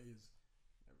into what it is,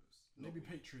 maybe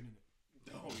Patreon, innit?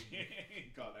 No,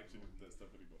 you can't actually do that stuff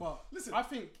anymore. But Listen, I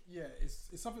think it's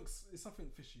something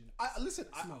fishy. Listen.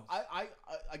 It smells. I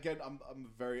again, I'm a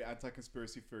very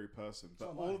anti-conspiracy theory person, but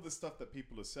So am all I. of the stuff that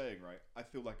people are saying, right, I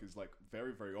feel like is like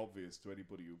very, very obvious to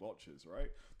anybody who watches, right?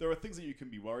 There are things that you can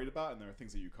be worried about, and there are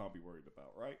things that you can't be worried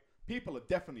about, right? People are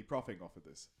definitely profiting off of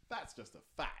this. That's just a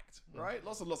fact, right?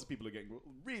 Lots and lots of people are getting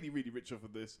really, really rich off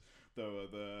of this. There are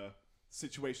the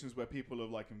situations where people have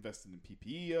like invested in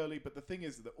PPE early, but the thing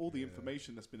is that all the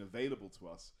information that's been available to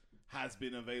us has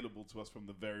been available to us from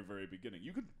the very, very beginning.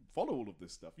 You can follow all of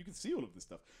this stuff. You can see all of this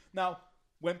stuff. Now,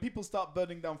 when people start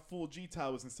burning down 4G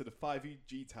towers instead of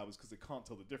 5G towers because they can't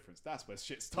tell the difference, that's where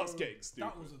shit starts getting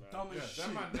stupid. That was the man. dumbest Yeah,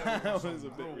 shit. That was a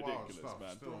bit ridiculous,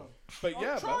 man. But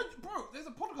yeah, man. Bro, there's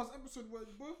a podcast episode where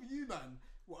both of you, man,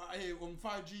 were out here on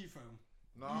 5G, fam.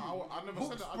 No, I never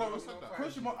said that. I never said that.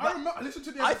 Question mark. I remember. I listened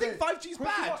to the I other think day. 5G's Question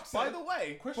bad, mark by said- the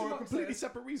way, question for a mark completely said,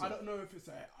 separate reason. I don't know if it's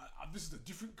this is a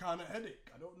different kind of headache.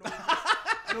 I don't know.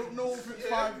 I don't know if it's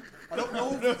five. I don't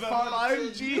know if it's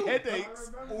 5G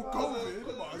headaches. or COVID,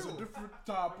 but it's a different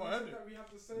type of headache. That we have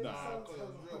the same Nah. sound Because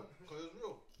it's real. Because it's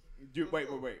real.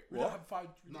 Wait. We don't What? have 5G.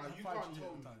 We No, don't you have can't 5G tell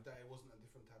at me the time. that it wasn't a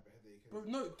different type of headache. Bro,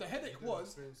 no, the headache You didn't was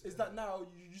experience is it. that now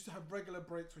you used to have regular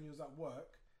breaks when you was at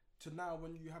work, to now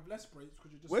when you have less breaks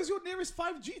because you're just Where's your nearest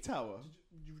 5G tower?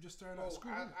 you were just staring Bro, at a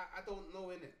screen. I don't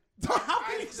know, innit? How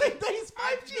can you say that it's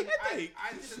 5G headache?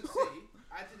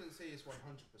 I didn't say it's 100%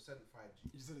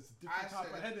 5G. You said it's a I different type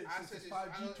said, of headache I since said it's it's,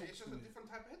 5G. it's just a different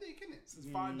type of headache, innit? Since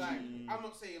 5G. Like, I'm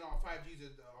not saying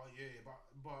 5G's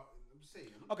but I'm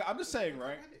saying. Okay, I'm just saying, it's a right?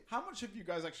 different headache. How much have you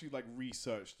guys actually like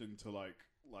researched into like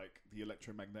the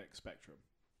electromagnetic spectrum?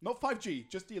 Not 5G,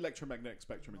 just the electromagnetic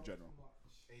spectrum in general.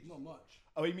 Not much.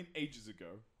 Oh, you mean ages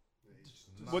ago?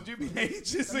 Yeah, What do you mean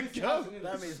ages That means you ago? haven't, innit?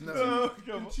 That means No, nothing.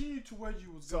 come on. Continue to where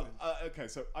you was So, going. okay,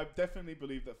 so I definitely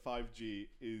believe that 5G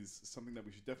is something that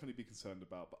we should definitely be concerned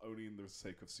about, but only in the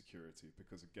sake of security.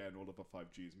 Because again, all of our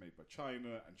 5G is made by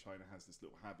China, and China has this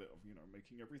little habit of,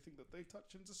 making everything that they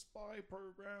touch into spy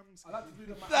programs. I like to believe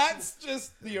that my That's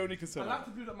just the only Apple, concern. I like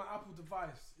to believe that my Apple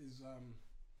device is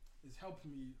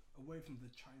helping me away from the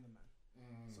Chinaman.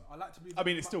 So I like to believe. I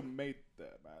mean, that it's still made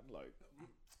there, man. Like,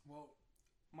 well.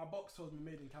 My box tells me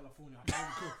made in California. I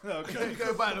can okay. Can you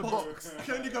go buy the box? I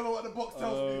can only go by what the box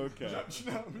tells me. Okay. You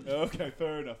know what I mean? Okay,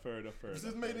 fair enough. If it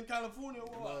says made in California,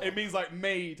 what? It means like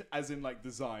made, as in like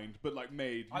designed, but like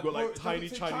made. I You've got bro, like it tiny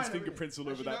doesn't say Chinese China, fingerprints all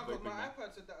over Actually, that no, thing. but my man.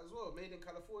 iPad said that as well, made in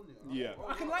California. Yeah.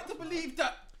 I can like to believe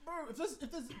that, bro. If there's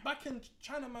back end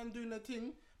Chinaman doing their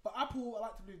thing, but Apple, I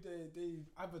like to believe they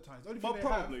advertise. Only thing Well, they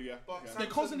probably, have, yeah. But yeah. They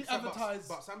constantly advertise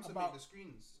But Samsung about- made the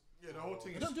screens. Yeah, the whole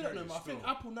thing they is don't do that no scary more. I think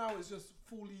still. Apple now is just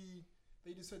fully.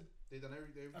 They just said. They done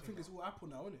everything. I think it's all Apple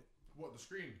now, isn't it? What, the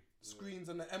screen? Screens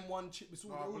and the M1 chip. It's all.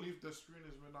 No, I all believe the screen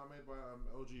is now made by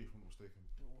LG, if I'm not mistaken.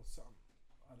 or something.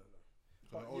 I don't know. So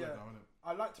But they're OLED yeah. now, innit?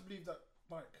 I like to believe that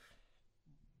like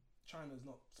China's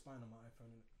not spying on my iPhone.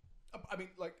 Innit? I mean,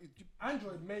 like,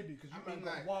 Android maybe because you I mean,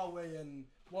 got like- Huawei and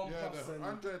OnePlus the and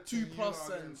Android 2 thing, Plus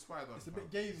are getting and spied on, it's a fam.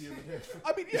 bit gazy over there.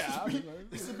 I mean, yeah. I mean,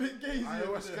 It's a bit gazy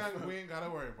over iOS there. gang, fam. we ain't gotta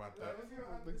worry about that.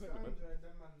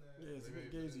 Yeah, it's a bit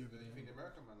gazy over You there. think the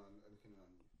American man are looking at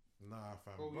Nah,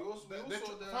 fam. Well, we But also- they- we they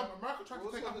also tr- the- fam, America tried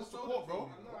we to take also Apple the to soda court, bro.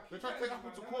 thing. They tried to take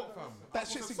Apple to court, fam. that Apple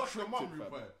shit's said, "Suck your mum, encrypted, you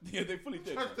fam." boy." Yeah, they fully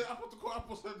did. Tried to man. take Apple to court.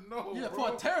 Apple said no. Yeah, bro.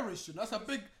 for a terrorist, that's a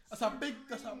big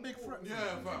threat.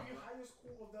 Yeah, fam. Highest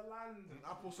court of the land. And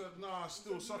Apple said, nah,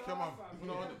 still suck your mum. You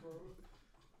know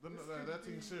what? That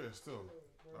thing's serious still.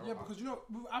 Yeah, because you know,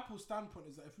 with Apple's standpoint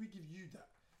is that if we give you that,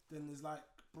 then there's like,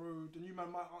 bro, the new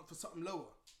man might ask for something lower,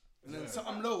 and then Yeah.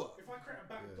 something lower. If I create a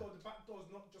back door, the back door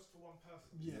is not just for one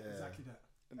person. Yeah, Yeah. exactly that.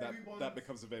 And Everyone- that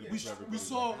becomes available We, to s- everybody. we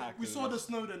saw like hackers. we saw the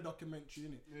Snowden documentary,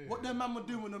 innit? Yeah. What their man were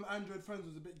doing with them Android phones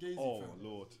was a bit gazy, Oh fam.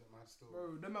 lord.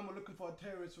 Bro, them man were looking for a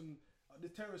terrorist when the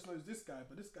terrorist knows this guy,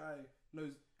 but this guy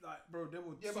knows, like, bro, they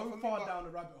were Yeah, but so for me, far but- down the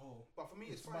rabbit hole. But for me,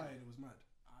 it's Inspired, fine. it was mad.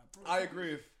 Bro, I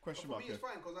agree with But question for mark. me, here. it's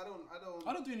fine because I don't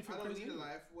I don't do anything I don't crazy need a anyway.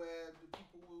 life where the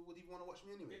people would even want to watch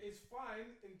me anyway. It is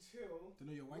fine until To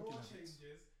know your wanking law habits.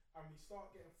 changes and we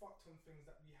start getting fucked on things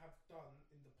that we have done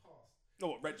in the past.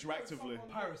 Oh, what, retroactively? Someone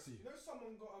Piracy. You know,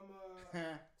 someone got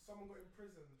someone got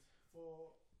imprisoned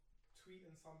for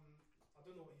tweeting some. I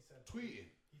don't know what he said. Tweeting.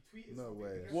 He tweeted. No something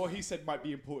way. against What some- he said might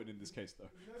be important in this case, though.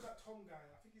 You know that Tom guy?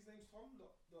 I think his name's Tom.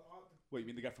 Wait, you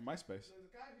mean the guy from MySpace? No,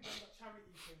 the guy who does that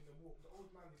charity thing, the walk, the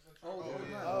old man. He's Oh, charity.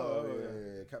 yeah. Oh,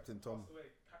 yeah. yeah, Captain Tom. Passed away,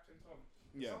 Captain Tom.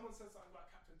 Yeah. Someone said something about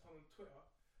Captain Tom on Twitter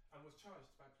and was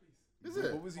charged by police. Is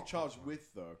it? What was he charged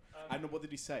with though? And what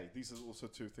did he say? These are also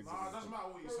two things. Nah, it doesn't matter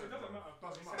what you Bro, say. it doesn't bro. matter.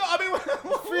 Doesn't What matter. No, I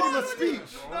mean, Freedom of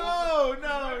speech. No.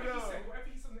 Whatever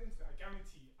he said on the internet, I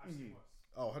guarantee I've seen worse.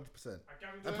 Oh, 100%. I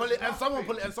guarantee. And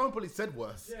someone probably said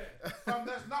worse. Yeah. Fam,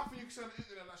 there's nothing you can say on the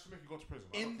internet that should make you go to prison.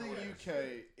 I In don't the care what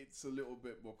it is. UK, it's a little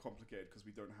bit more complicated because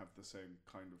we don't have the same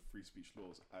kind of free speech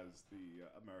laws as the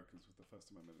Americans with the First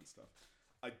Amendment and stuff.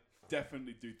 I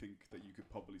definitely do think that you could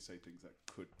probably say things that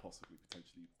could possibly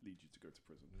potentially lead you to go to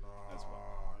prison as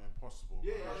well. Impossible.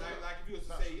 Yeah, like if you was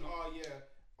to say,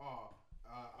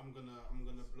 I'm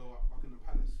gonna blow up Buckingham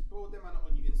Palace, bro, them are not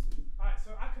on you instantly. Alright,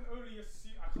 so I can only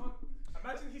assume. I can't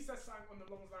imagine he says something on the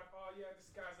long line. Oh yeah,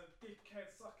 this guy's a dickhead.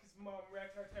 Suck his mum.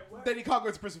 Then he can't go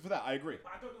to prison for that. I agree.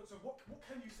 But I don't know. So what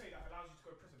can you say that allows you to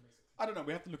go to prison, basically? I don't know.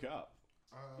 We have to look it up.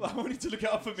 I want you to look it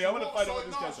up for me. I want to find out what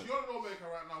this guy said. You're a lawmaker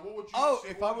right now. What would you? Oh, say-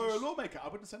 if what I would were you a lawmaker, I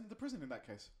wouldn't send him to prison in that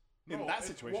case. In No, that if-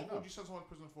 situation, What would you send someone to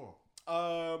prison for?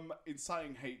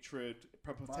 inciting hatred,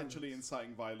 potentially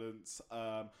inciting violence.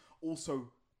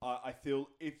 Also, I feel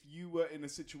if you were in a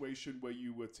situation where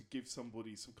you were to give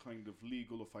somebody some kind of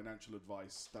legal or financial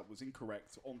advice that was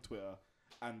incorrect on Twitter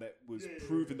and that was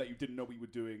proven that you didn't know what you were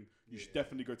doing, you should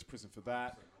definitely go to prison for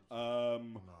that.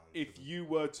 If you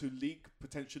were to leak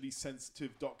potentially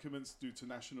sensitive documents due to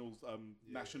national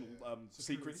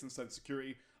secrets and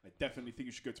security, I definitely think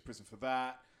you should go to prison for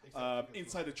that.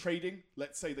 Insider trading,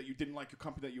 let's say that you didn't like your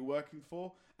company that you're working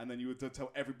for, and then you were to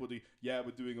tell everybody, yeah,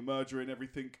 we're doing a merger and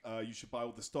everything, you should buy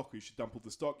all the stock, or you should dump all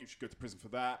the stock, you should go to prison for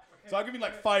that. So I'll give you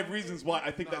like 5 reasons why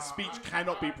I think that speech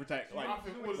cannot be protected. Like,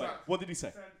 what did he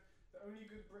say? Said the only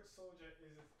good Brit soldier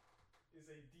is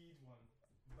a deed one.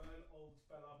 Burn, old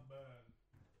fella, burn.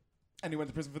 And he went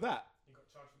to prison for that. He got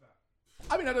charged for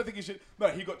that. I mean, I don't think he should. No,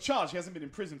 he got charged. He hasn't been in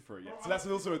prison for it yet. So that's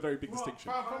also a very big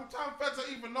distinction. Fam, from time feds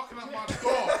are even knocking at my door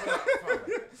for that,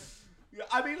 fam. Yeah,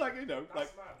 I mean, like, you know,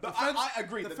 like, mad. I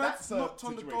agree The that feds that's a knocked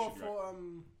on the door situation, right? for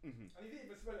And he didn't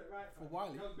even spell it right. For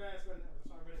Wiley. That was bare spelling it. That's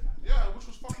why I read it like that. Yeah, which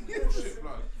was fucking bullshit,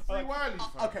 blood. Free Like, Wiley,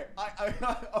 fam. Okay,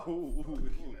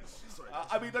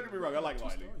 I mean, don't get me wrong, I like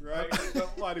Wiley, right?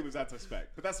 Wiley was anti-spec,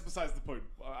 but that's besides the point.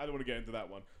 I don't want to get into that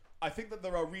one. I think that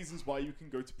there are reasons why you can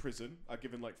go to prison. I've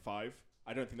given like 5.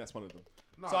 I don't think that's one of them.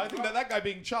 No, So I think that guy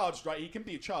being charged, right, he can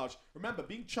be charged. Remember,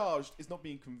 being charged is not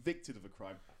being convicted of a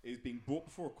crime. It is being brought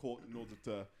before a court in order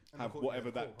to have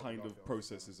whatever that kind of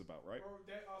process is about, right? Bro,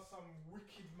 there are some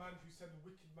wicked man who said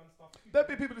wicked man stuff. There'll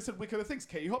be people who said wickeder things.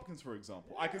 Katie Hopkins, for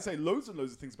example. I can say loads and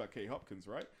loads of things about Katie Hopkins,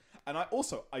 right? And I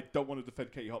don't want to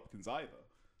defend Katie Hopkins either.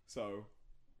 So,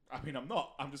 I mean, I'm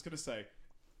not. I'm just going to say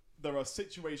there are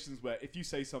situations where if you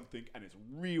say something and it's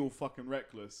real fucking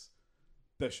reckless,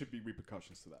 there should be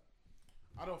repercussions to that.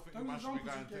 I don't think Don't man get should be wrong,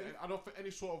 going 'cause you to. I don't think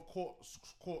any sort of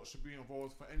court should be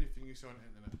involved for anything you say on the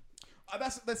internet.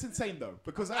 That's insane though,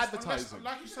 because Unless, advertising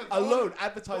like you said,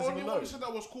 advertising the only one alone. you said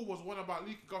that was cool was one about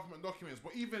leaking government documents.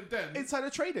 But even then, Insider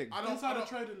trading, Insider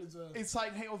trading is a.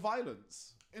 inciting hate or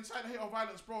violence. inside hate or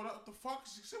violence, bro. What the fuck?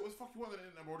 You say what the fuck you want on the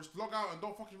internet, bro. Just log out and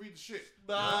don't fucking read the shit.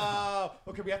 No.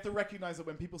 Okay, we have to recognize that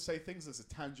when people say things, there's a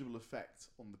tangible effect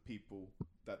on the people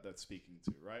that they're speaking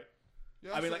to, right?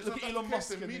 Yeah, I mean, so- like, so look at that's Elon the case, Musk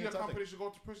then and the media entire companies should go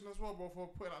to prison as well, bro, for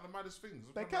putting out the maddest things.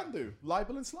 They can do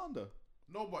libel and slander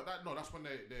No, but that's when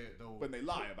they'll when they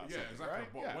lie about yeah, something, exactly.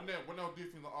 right? But Yeah. when they'll do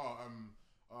things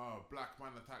like black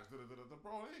man attacks, bro,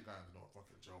 they ain't going to no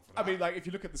fucking jail for I that. mean, like, if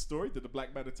you look at the story, did the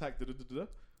black man attack? Yeah.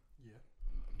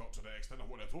 Not to the extent of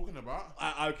what they're talking about.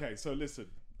 Okay, so listen,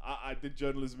 I did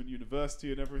journalism in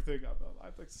university and everything.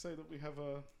 I'd like to say that we have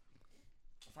a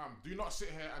Fam, do not sit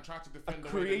here and try to defend the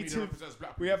way the creative. media represents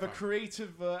black people. We have a fam.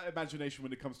 creative imagination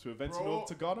when it comes to events in Bro, order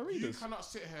to garner You readers. cannot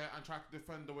sit here and try to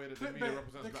defend the way that the Clickbait- media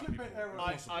represents the black clickbait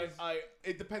people. era I,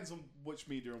 it depends on which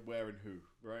media and where and who,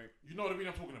 right? You know the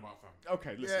media I'm talking about, fam.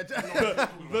 Okay, listen. You know what I'm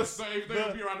talking about. So if they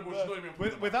would be around the bush, you know what I'm talking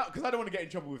about. Without, because I don't want to get in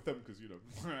trouble with them, because you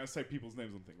know, I say people's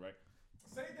names on thing, right?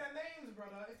 Say their names,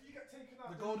 brother. If you get taken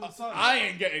out, The Golden Sun. I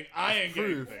ain't getting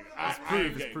proof. things. It's I ain't proof,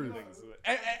 it's getting proof. things.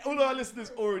 All our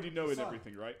listeners already know and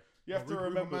everything, right? You have to Rupert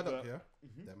remember Murdoch, that. yeah?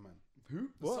 That man. Who? The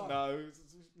What? Sun. No.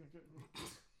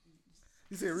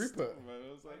 You say Rupert? Man,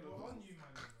 I was like, We're on you,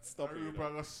 man. stop it. you know. Rude,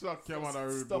 bro, suck your man,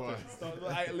 rude Stop boy. it. Stop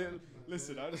it.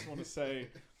 Listen, I just want to say,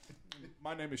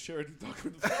 my name is Sheridan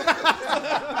Dockman.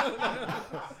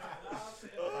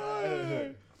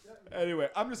 Anyway,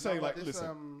 I'm just saying, No, like, but this,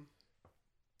 listen.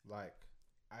 like,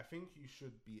 I think you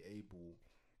should be able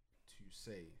to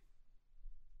say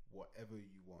whatever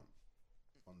you want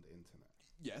on the internet.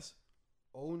 Yes.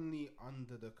 Only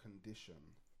under the condition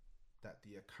that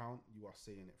the account you are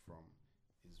saying it from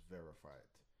is verified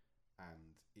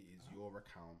and it is your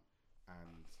account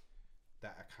and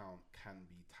that account can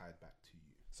be tied back to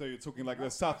you. So you're talking like the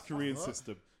South Korean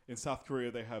system. In South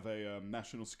Korea, they have a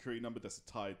national security number that's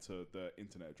tied to the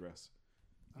internet address.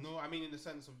 No, I mean in the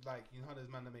sense of like, you know how there's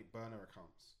men that make burner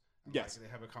accounts? And Yes. Like,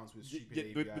 they have accounts with stupid Yeah,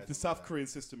 APIs. with the South Korean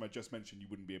system I just mentioned, you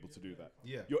wouldn't be able to do that.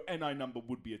 Yeah. Your NI number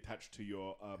would be attached to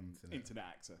your internet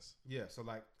access. Yeah, so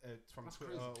like from That's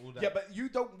Twitter, crazy. all that. Yeah, but you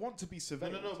don't want to be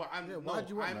surveilled. No, but why do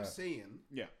you want I'm that? saying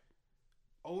Yeah.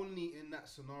 only in that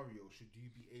scenario should you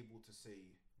be able to say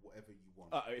whatever you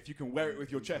want. If you can wear it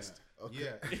with your chest. Okay.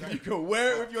 Yeah, If exactly. you can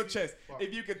wear it with your chest. But-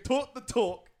 If you can talk the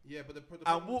talk Yeah, but the and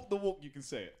problem, walk the walk, you can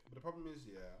say it. but the problem is,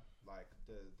 like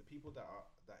the people that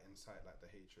incite like the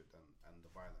hatred and the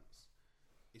violence,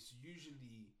 it's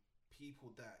usually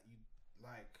people that you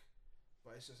like,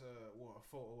 but it's just a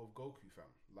photo of Goku, fam.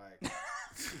 Like,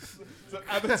 Some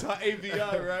Avatar AVI,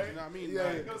 right? you know what I mean? Yeah,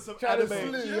 Like, yeah. Got some Trying to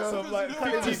anime, sleep, yo. some like You know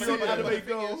what 50 it is? some Yeah, but anime the thing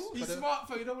girls. is- He's But the- smart,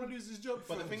 fam. You don't want to lose his job.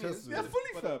 But the fam. thing Trust is, me. Yeah,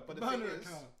 fully fair. But the Burner thing is,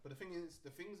 account. but the thing is, the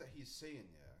things that he's saying,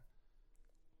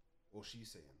 or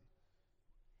she's saying,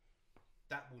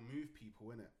 that will move people,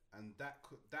 innit? And that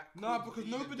could Nah, could because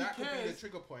be the- nobody that could be the cares.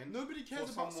 trigger point Nobody cares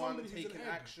for about someone somebody who's taking an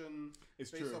egg. action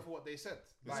It's based true. off of what they said.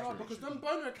 It's Nah, true. because them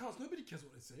burner accounts, nobody cares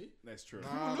what they say. That's true.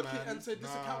 Nah. People look at it man. and say this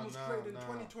Nah, account was nah, created in nah.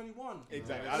 2021.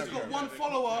 Exactly. Nah, I It's don't got care. one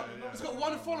follower. yeah, It's got yeah,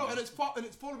 one yeah, follower, yeah. and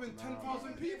it's following Nah,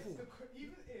 10,000 people.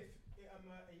 Even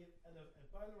if a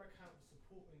burner account was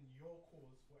supporting your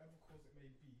cause, whatever cause it may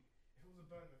be, if it was a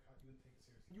burner account, you wouldn't take it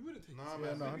seriously. You wouldn't take Nah, it.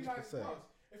 man. no, It'd be like, 100%. bro,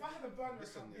 if I had a burner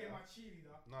Listen, account being yeah. my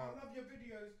cheerleader, Nah. I love your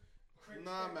videos. Create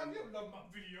Nah, stuff. man. You don't love my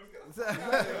videos. Get the Yeah,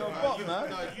 fuck out of here, man. what, man?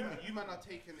 No, you man are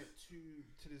taking it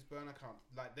to this burn account.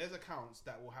 Like, there's accounts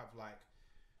that will have like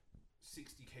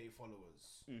 60k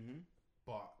followers, Mm-hmm.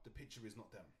 but the picture is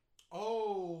not them.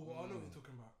 Oh, I know what you're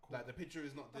talking about. Cool. Like, the picture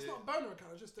is not. That's the, not a burner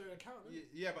account. It's just their account. Isn't it?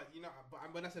 Yeah, but you know,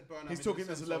 when I said burn, He's I mean talking in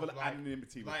the there's a sense level of, of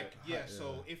anonymity with Like, it. yeah,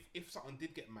 so if something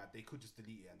did get mad, they could just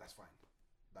delete it and that's fine.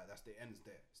 Like, that's the ends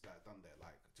there. It's like done there.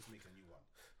 Like, just make a new one.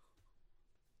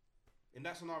 In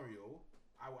that scenario,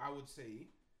 I would say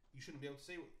you shouldn't be able to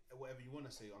say whatever you want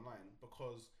to say online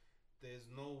because there's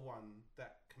no one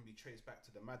that can be traced back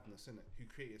to the madness, innit? Who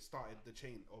started the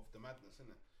chain of the madness,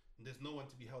 innit? And there's no one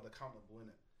to be held accountable,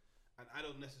 innit? And I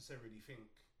don't necessarily think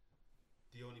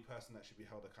the only person that should be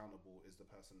held accountable is the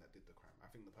person that did the crime. I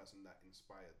think the person that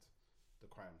inspired the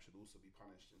crime should also be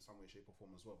punished in some way, shape, or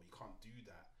form as well. But you can't do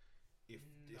that if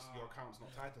your account's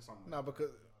not tied to someone. No,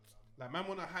 because Like, man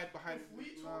wanna hide behind. If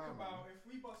we talk about, if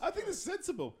we bust, I think joke, it's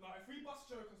sensible. like if we bust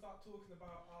joke and start talking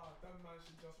about, that man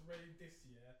should just raid this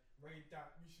year, raid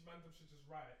that, man should just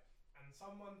riot, and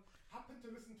someone happened to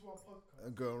listen to our podcast,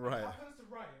 and go and and riot. happens to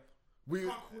riot, We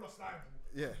can't call us liable.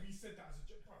 Yeah. We said that as a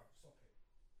joke, bro. Stop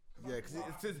it. yeah, because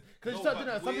No, you start but doing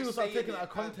that. Some we're people start saying taking it out of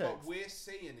context. But we're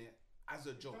saying it as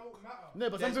a joke. Don't matter. No,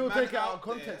 but some There's people man take it out out of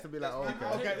context there- and be like, there's oh, man okay.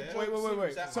 out Okay, there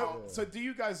wait. that So, are- so do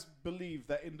you guys believe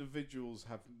that individuals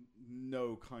have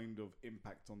no kind of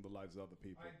impact on the lives of other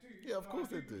people? I do. Yeah, of course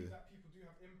I they do. believe that people do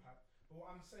have impact, but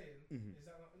what I'm saying Mhm. is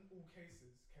that not in all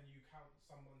cases can you count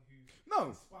someone who No,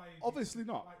 inspired you. obviously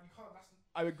not. Like you can't. That's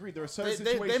I agree. There are certain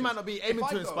They situations. might not be aiming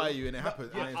If I to inspire go- you, and it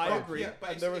happens. yeah, and it I inspires agree. you. but And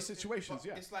it's- there are it's- situations, but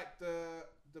yeah. It's like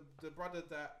the brother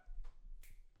that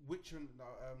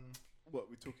What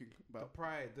we're talking the about?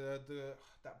 Pride,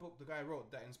 that book the guy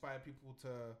wrote that inspired people to.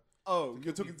 Oh, to you're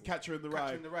kill talking people. Catcher in the Catcher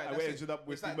Rye, in the Rye, and that's we it. ended up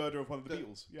with It's the like murder of one of the the-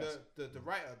 Beatles. Yes, The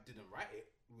writer didn't write it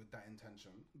with that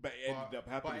intention, but it ended up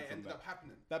but happening it from ended that. up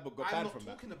happening. That book got I'm banned not from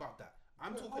that. talking about that.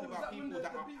 I'm Oh, talking was about when people the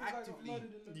that are Beatles guy got actively.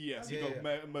 murdered in the- Yes, he Yeah,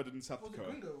 got murdered in South Was it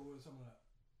Dakota. Gringo or something like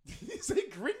that? Did you say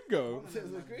Gringo? One of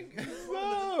them, man. I don't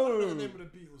No. know the name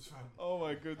of the Beatles, fam. Oh my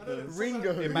I don't know, goodness. it's Ringo.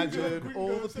 something like Imagine Ringo,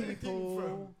 all the say anything, people.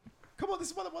 fam. Come on, this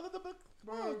is one of the book.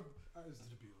 Bro, that is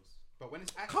the Beatles. But when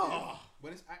it's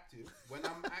active, when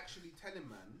I'm actually telling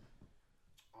man,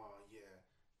 oh yeah,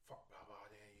 fuck blah blah,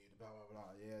 blah blah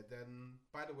blah, yeah, then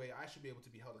by the way, I should be able to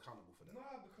be held accountable for that.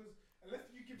 Nah, because unless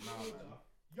you give Nah, the order, man.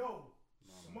 yo,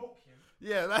 Nah, man. smoke him.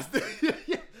 Yeah, that's the.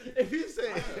 Yeah. If you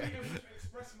say. I should be able to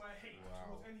express my hate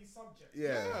towards any subject.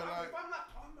 Yeah. If I'm like,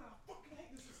 oh man, I fucking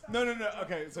hate this. No.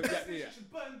 Okay, so This yeah.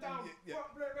 should burn down. Yeah.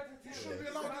 You shouldn't be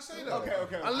allowed to say that.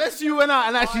 Okay. Unless you went out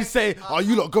and actually say, "Oh,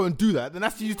 you lot go and do that," then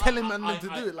that's you telling man to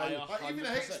do it. Like, Like even the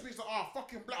hate speech, like,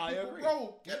 fucking black I people, agree.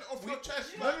 bro, get it off your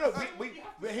chest. No. like,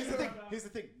 Here's the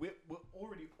thing. We're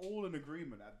already all in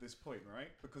agreement at this point, right?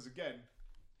 Because again,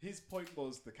 his point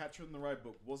was the Catcher in the Rye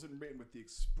book wasn't written with the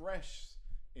express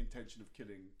intention of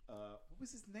killing. What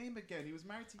was his name again? He was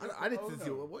married to. I need Yoko to see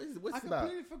Ono. what's I that.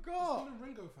 completely forgot. Calling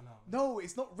Ringo for now. No,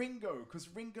 it's not Ringo, because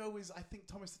Ringo is, I think,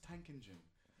 Thomas the Tank Engine.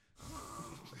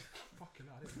 Fucking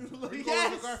hell. I didn't know. Ringo was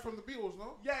Yes! the guy guy from the Beatles,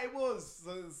 no? Yeah, it was.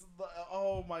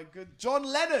 Oh my god, John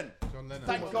Lennon. John Lennon.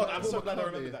 Thank God, I'm so glad I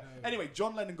remember Yeah. that. Anyway,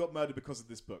 John Lennon got murdered because of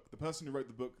this book. The person who wrote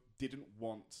the book didn't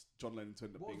want John Lennon to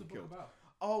end up What was being the book killed. about?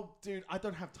 Oh, dude, I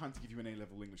don't have time to give you an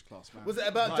A-level English class, man. Was it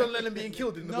about Like- John Lennon being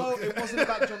killed in the No, book? it wasn't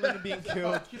about John Lennon being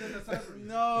killed. Killing the celebrity.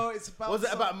 No, it's about. Was it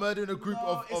some- about murdering a group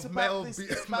No, it's of about male? this,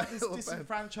 it's about this male fans?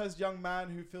 disenfranchised young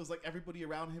man who feels like everybody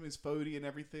around him is phony and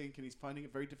everything, and he's finding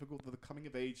it very difficult for the coming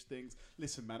of age things.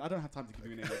 Listen, man, I don't have time to give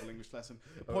you an A-level English lesson.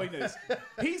 The point is,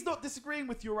 he's not disagreeing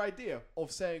with your idea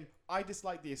of saying, I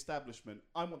dislike the establishment,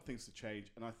 I want things to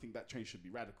change, and I think that change should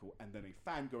be radical, and then a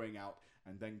fan going out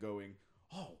and then going,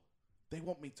 oh, they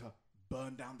want me to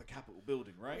burn down the Capitol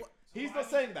building, right? He's not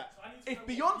saying that. If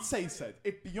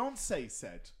Beyonce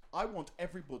said, I want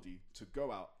everybody to go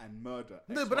out and murder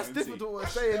No, X, but that's Y, and different Z." to what we're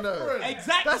saying, though. different.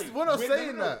 Exactly. That's we're not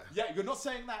saying that. Yeah, you're not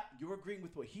saying that. You're agreeing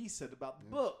with what he said about the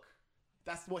book.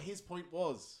 That's what his point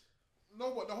was.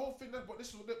 No, but the whole thing, but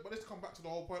this come back to the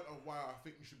whole point of why I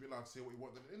think you should be allowed to say what you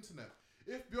want on the internet.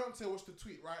 If Beyonce was to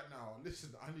tweet right now, listen,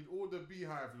 I need all the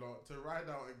Beehive lot to ride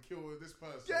out and kill this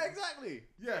person. Yeah, exactly.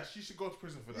 Yeah, she should go to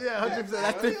prison for that. Yeah, 100%.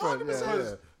 That's different.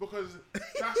 Yeah. Because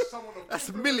that's someone of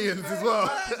That's millions as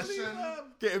well. Listen,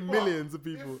 Getting but millions of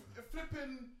people.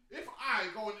 If I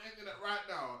go on the internet right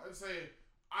now and say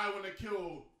I want to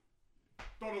kill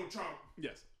Donald Trump,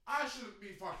 Yes. I shouldn't be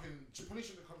fucking. Police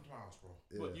shouldn't come to my house, bro.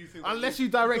 But you think Unless that you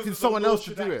directed because the someone law else to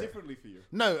should do act it. differently for you.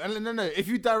 No. If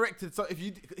you directed,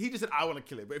 he just said I want to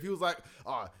kill it, but if he was like,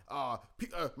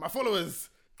 my followers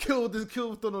kill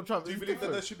Donald Trump. Do you it's believe that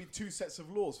there different. should be two sets of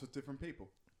laws for different people?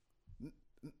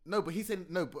 No, but he said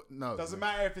no, but no. Doesn't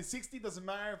matter if it's 60, doesn't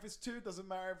matter if it's 2, doesn't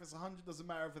matter if it's 100, doesn't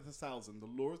matter if it's 1,000. The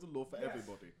law is the law for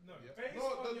everybody. No,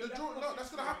 That's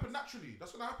gonna happen naturally.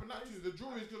 That's gonna happen naturally. The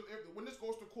jury's gonna, when this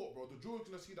goes to court, bro. The jury's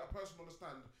gonna see that person on the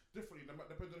stand differently,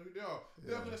 depending on who they are.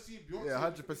 They're gonna see Beyonce. Yeah,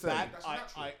 100%. That That's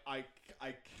natural.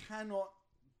 I cannot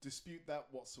dispute that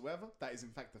whatsoever. That is in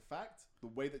fact a fact. The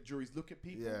way that juries look at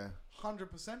people, Yeah.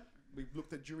 100%. We've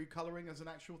looked at jury colouring as an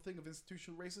actual thing of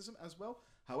institutional racism as well.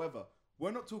 However,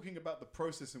 we're not talking about the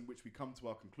process in which we come to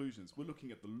our conclusions. We're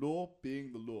looking at the law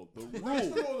being the law. The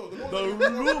rule. The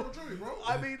rule. Jury, bro.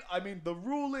 I mean, the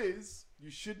rule is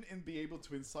you shouldn't be able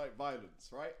to incite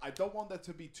violence, right? I don't want there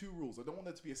to be two rules. I don't want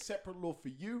there to be a separate law for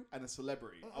you and a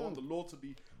celebrity. I want the law to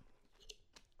be.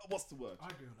 What's the word? I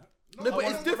agree on that. No, but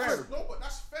it's different. No, but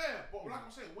that's fair. But like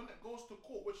I'm saying, when it goes to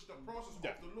court, which is the process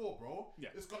Yeah. of the law, bro, Yeah.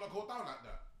 it's gonna go down like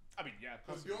that. I mean, yeah,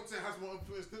 Because Beyonce has more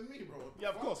influence than me, bro. yeah,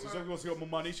 of course. She's Like, also got more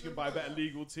money. She can buy a better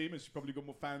legal team, and she's probably got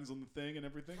more fans on the thing and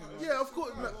everything. And Yeah, of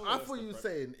course. all No, that I thought you were stuff,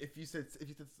 right? saying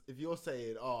if you're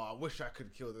saying, I wish I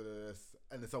could kill this,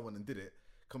 and then someone did it,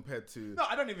 compared to No,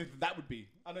 I don't even think that would be.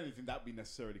 I don't even think that would be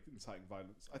necessarily inciting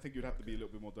violence. I think you'd have to be a little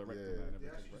bit more direct on that and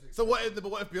everything. Right? So what if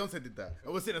Beyonce did that?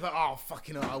 And we're sitting there like,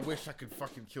 fucking hell, I wish I could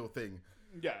fucking kill thing.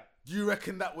 Yeah. Do you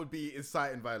reckon that would be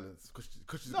inciting violence?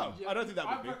 Because she's No, I don't think that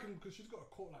would I be. reckon because she's got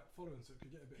a cult like following, so it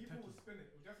could get a bit People techy. will spin it.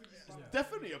 It'll definitely be fun.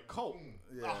 Definitely a cult.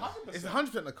 Yeah. 100%. It's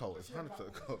 100% a cult. It's 100%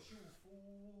 a cult.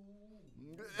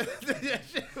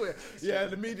 Yeah,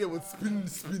 the media would spin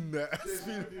that.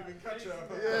 Spin.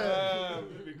 Yeah.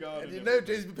 And you know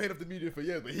Jay's been paying off the media for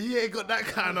years, but he ain't got that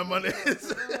kind of money.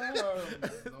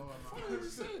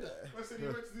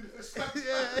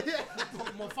 yeah.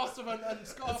 More faster and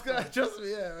scarf. Trust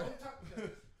me, yeah.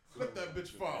 Let that bitch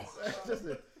fall. Trust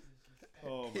me.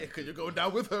 Oh, Yeah, because you're going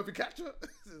down with her if you catch her.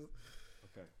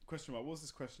 okay. Question mark. What was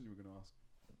this question you were going to ask?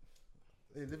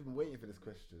 Hey, they've been waiting for this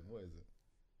question. What is it?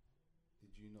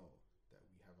 Did you know that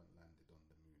we haven't landed on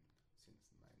the moon since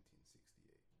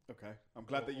 1968? Okay. I'm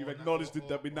glad that you've Or- acknowledged or-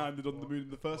 that we or- landed on the or- moon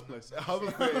in the first or- place. Yeah,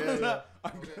 yeah.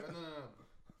 Okay, no.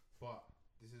 But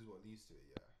this is what leads to it,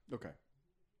 yeah. Okay.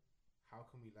 How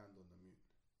can we land on the moon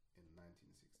in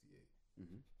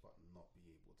 1968, but not be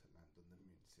able to land on the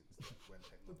moon since when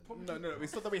technology? No.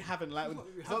 It's not that we haven't landed.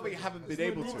 It's not that we haven't been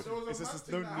able to. It's just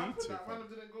there's no need to. That man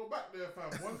didn't go back there,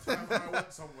 fam. One time when I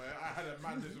went somewhere, I had a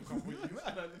man that come with you.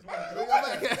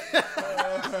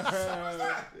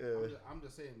 I'm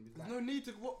just saying. There's no need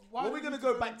to. Why What are we going to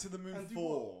go back to the moon and do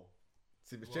for?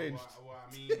 See if it's changed. What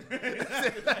I mean,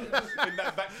 In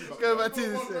that vacuum. Go back to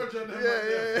One this. virgin and Yeah. one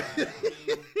there.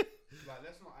 like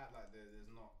let's not act like there's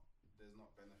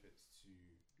not benefits to.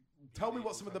 Tell me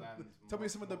what some of the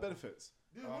benefits.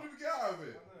 Dude, what did we get out of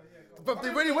it? But they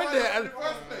already went there and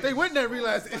they went there and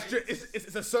realised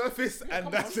it's a surface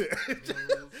and that's it.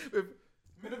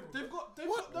 They've got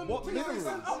them What things minerals?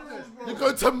 sent up there. You're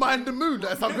going to mine the moon.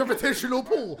 That's our gravitational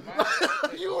pull.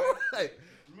 You alright?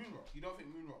 Moon rock. You don't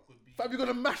think moon rock would be? Fam, you're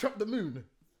gonna mash up the moon.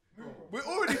 We're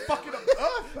already fucking up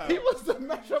Earth, fam. He wants to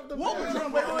mash up the What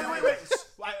moon. we're trying? Wait.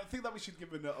 Well, I think that we should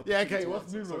give an Yeah, okay,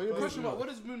 what's moonwalk? first Question of all- mark. What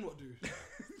does moonwalk do?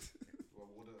 Well,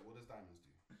 what does diamonds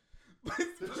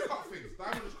do? They just cut things.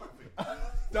 Diamond just cut things.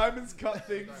 Diamonds cut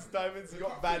things. Diamonds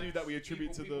got value that we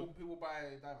attribute to them. People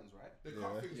buy diamonds, right? They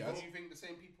cut things. Do bro. you think the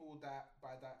same people that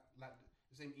buy that, like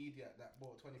the same idiot that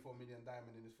bought 24 million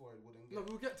diamond in his forehead wouldn't get? No,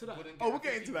 we'll get to that. wouldn't Oh, get we'll a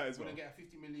get 50 into that as well. Wouldn't get a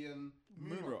 50 million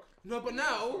Moon rock. No, but in his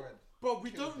now, forehead. bro, we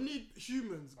Killed don't it. need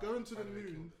humans going to the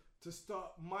moon to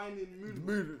start mining moon.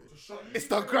 Moon. To shut It's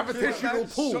the gravitational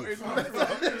pull. Shot in- It's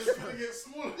gonna get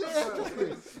smaller.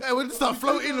 Yeah, we'll start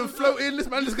floating and floating. This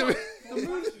man is gonna.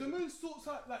 The moon sorts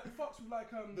out like it fucks with like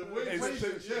The It's-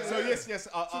 waves. so yes,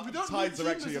 So we don't tides need are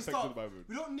actually humans to affected start- by moon.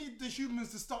 We don't need the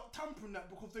humans to start tampering that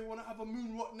because they want to have a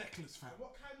moon rock necklace, fam.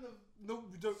 What kind of No,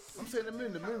 we don't. I'm saying the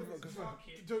moon. market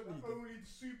don't need it. only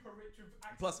super rich with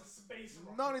access Plus, to space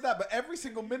rockets? Not only that, but every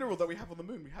single mineral that we have on the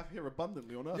moon, we have here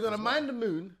abundantly on Earth. You're gonna as well. mine the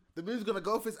moon. The moon's gonna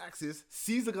go off its axis.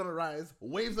 Seas are gonna rise.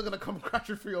 Waves are gonna come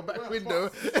crashing through your back window.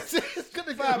 It's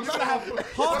gonna Fam, get you're gonna have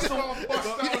half the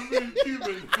Bust down moon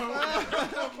Cuban.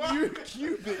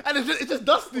 cubic and it's just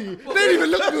dusty. They don't even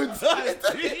look good.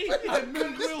 Like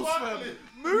moon grills, fam.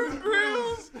 moon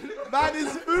grills. Man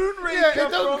is moon ring. Yeah,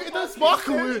 it don't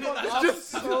sparkle. It's I'm just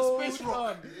so space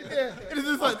rock. yeah. It's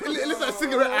just like it looks like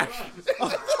cigarette ash.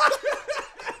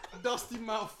 Dusty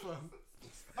mouth, fam.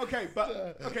 Okay,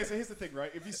 but okay. So here's the thing,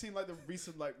 right? If you've seen like the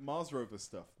recent like Mars rover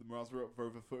stuff, the Mars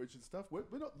rover footage and stuff, we're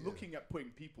not looking at putting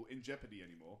people in jeopardy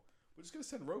anymore. We're just gonna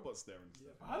send robots there and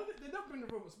stuff. How did they don't bring the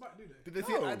robots back, do they? Did they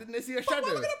see? No. Didn't they see a But why shadow? are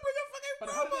we gonna bring a fucking But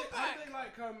how do robot they, how back? do they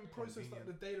like process like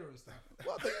the data and stuff?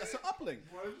 What? That's an uplink.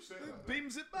 Why did you say that?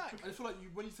 Beams it back. I just feel like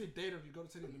when you say data, you got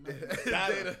to say it in the middle.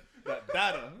 Data. That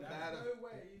data. There's no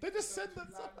way They just for send them that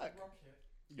to stuff land back. a rocket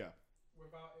Yeah.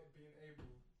 without it being able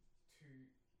to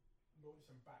launch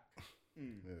them back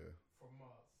Yeah. from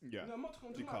Mars. Yeah. No, I'm not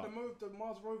talking You about can't. the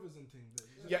Mars rovers and things.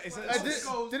 Yeah, it's That's a- why it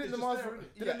goes, Didn't it's the just Mars there,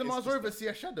 innit? didn't the Yeah, Mars it's just rover see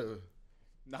a shadow?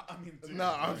 No, I mean, dude. No,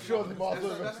 I'm sure the Mars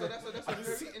rover. That's a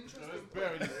very interesting.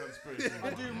 Very conspiracy. I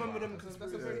do remember them That's a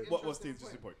conspiracies. very What's the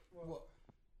interesting interesting point? What?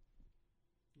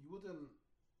 You wouldn't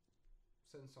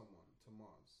send someone to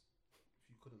Mars if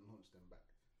you couldn't launch them back.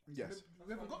 Yes.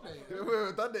 We haven't got there yet.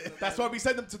 We've done it. That's why we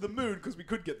sent them to the moon because we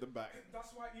could get them back.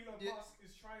 That's why Elon Yeah. Musk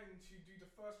is trying to do the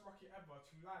first rocket ever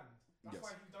to land. That's Yes.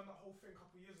 why he done that whole thing a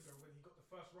couple of years ago when he got the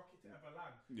first rocket to ever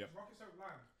land. Yep. Rockets don't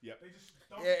land. Yep. They just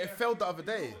dump Yeah, it their failed the fuel, other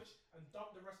they day. launch and dump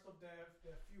the rest of their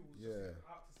fuels Yeah. just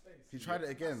out to space. He tried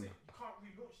it That's again. it. You can't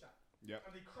relaunch that. Yep.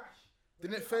 And they crash.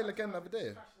 Didn't it fail again the other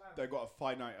day? They've got a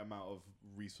finite amount of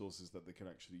resources that they can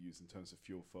actually use in terms of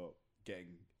fuel for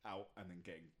getting out and then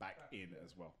getting back in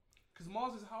as well. Because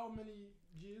Mars is how many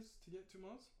years to get to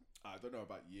Mars? I don't know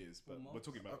about years, but Or we're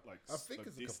talking about like I think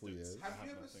it's a couple distance. years. I Have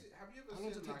you no ever thing. seen? Have you ever How long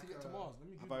does seen it take like to get to Mars? Let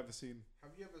me Have Google I it. ever seen?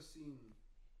 Have you ever seen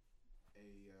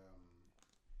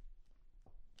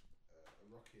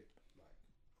a rocket like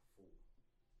fall?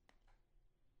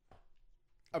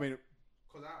 I mean,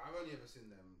 Because I've only ever seen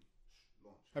them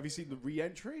launch. have you seen the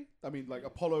re-entry? I mean, like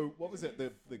Apollo. What was it?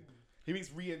 The he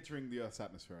means re-entering the Earth's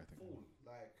atmosphere. I think. Fall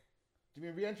like. Do you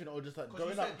mean re-entering or just like 'cause going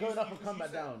you said- up, going you- up and because come you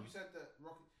back said- down? You said that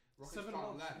rockets 7 can't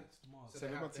months to land. get to Mars. So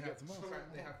 7 months to they get to Mars.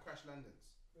 They have crash landings.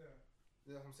 Yeah.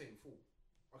 That's what I'm saying. Fall.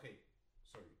 Okay.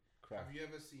 Sorry. Crash. Have you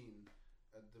ever seen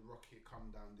the rocket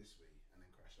come down this way and then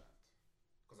crash land?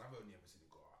 Because I've only ever seen it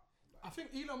go up. I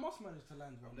think Elon Musk managed to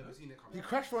land I've one. never no? seen it come He down.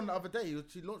 crashed one the other day.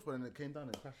 He launched one and it came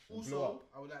down and crashed and blew Also, up.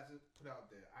 I would like to put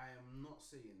out there, I am not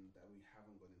saying that we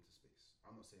haven't gone into space.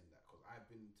 I'm not saying that because I've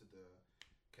been to the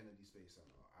Kennedy Space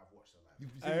Center. I've watched a live.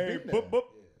 You've Hey, been there? boop, boop.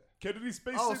 Yeah. Kennedy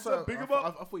Space Oh, Center, so big I, em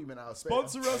up. I thought you meant out of space.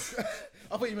 Sponsor us.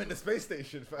 I thought you meant the space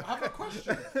station. Fam. I have a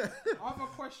question. I have a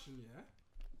question, yeah?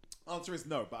 Answer is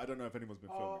no, but I don't know if anyone's been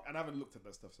filming, and I haven't looked at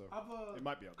that stuff, so Other it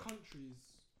might be out there.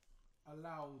 countries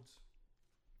allowed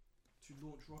to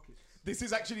launch rockets? This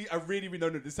is actually a really, no,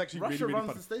 this is actually Russia really, really runs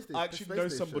fun. the space station. I actually know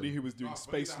somebody who was doing but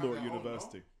space they law have at their own,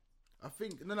 university. I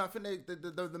think I think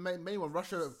the main one.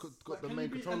 Russia got Like, the can main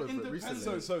you be control an over it recently.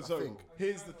 independent- So I think.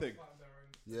 here's the thing.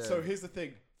 Yeah. So here's the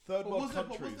thing. Third But world was, there,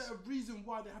 but countries. was there a reason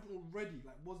why they haven't already?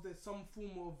 Like, was there some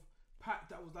form of pact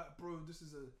that was like, bro, this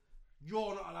is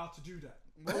you're not allowed to do that.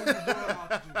 Only you're allowed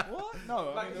to do that. What? No,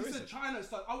 I Like mean he there said, isn't. China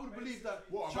started. I would believe that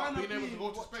What, about China being able to being go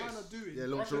to what space? China doing. Yeah,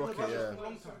 launch a Russia- rocket. Russia Yeah. for a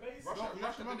long time.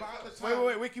 Russia, remember at the time.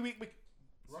 Wait, wiki.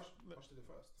 Russia did it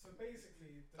first. So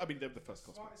basically, I mean, they're the first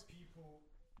smartest people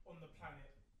on the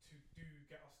planet to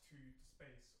get us to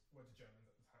space were the Germans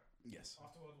at the time. Yes.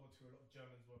 After World War II, a lot of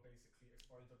Germans were basically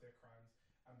expunged of their crimes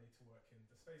and made to work in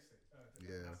the space station.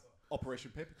 Yeah. NASA.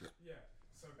 Operation Paperclip Yeah.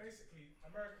 So basically,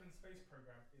 American space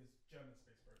program is German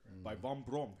space program. by von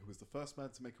Braun, who was the first man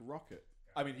to make a rocket.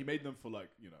 I mean, he made them for like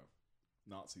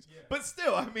Nazis. Yeah. But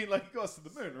still, I mean, like, he got us to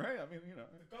the moon, right? I mean, you know.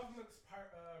 The government's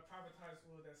privatized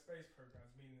all of their space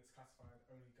programs, meaning it's classified.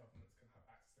 Only governments can have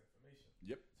access to information.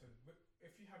 Yep. So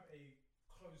if you have a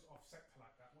closed-off sector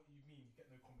like that, what do you mean? You get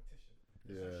no competition.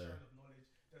 There's no sharing of knowledge.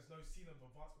 There's no scene of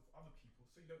advancement for other people,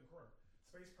 so you don't grow.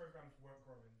 Space programs weren't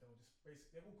growing.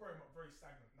 They will grow, but very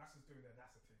stagnant. NASA's doing their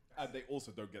NASA thing. And they also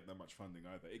don't get that much funding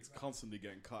either. It's constantly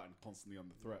getting cut and constantly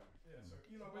under threat. Yeah, so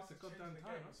Elon Waste Musk of is goddamn changing the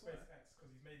time, game with that's right. SpaceX because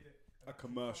he's made it A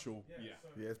commercial, yeah. So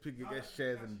Yeah, people now get that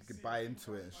shares you and can can actually buy see, into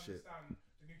it and shit. understand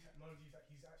the new technologies that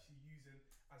he's actually using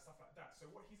and stuff like that. So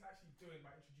what he's actually doing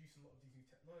by introducing a lot of these new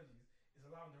technologies is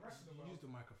allowing the rest of the world, Use the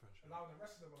microphone. Sean. allowing the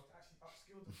rest of the world to actually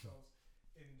upskill themselves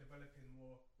in developing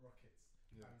more rockets.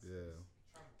 Yeah. And Yeah.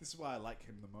 travel. This is why I like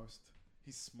him the most.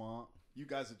 He's smart. You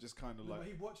guys are just kind of No, like... but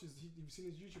he watches. You've seen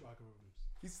his YouTube algorithms.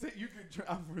 You can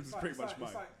algorithms is pretty much It's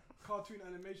mine. like cartoon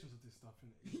animations of this stuff,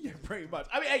 innit? Yeah, pretty much.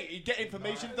 I mean, hey, you get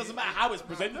information. Doesn't matter how it's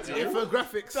presented to you.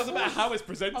 Infographics. Doesn't matter how it's I've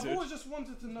presented. always just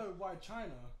wanted to know why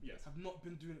China Yes. have not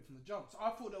been doing it from the jump. So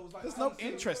I thought there was like There's no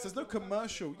interest. There's no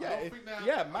commercial. I Yeah, don't think they had,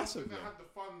 yeah, I don't think massively. they had the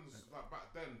funds like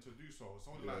back then to do so. It's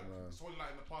only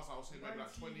like in the past, I would say maybe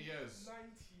like 20 years.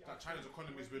 90, That China's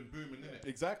economy's been booming, innit?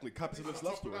 Exactly. And Capitalist on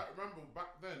love top of story. that, remember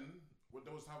back then when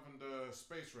they was having the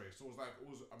space race, so it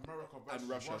was America versus And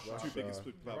Russia, two biggest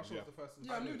Russia powers. Yeah. was the first. in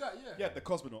Yeah, I knew China. that. Yeah. Yeah, the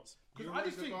cosmonauts. Because Yuri I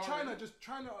just think Gagarin.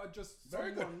 China are just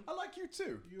Very good. someone. I like you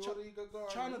too. Yuri Gagarin.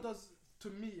 China does to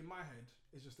me in my head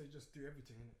is just they just do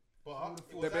everything in it. But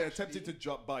it was They've been actually- attempting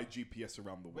to buy GPS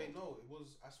around the world. Wait, no, it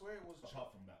was. I swear it was.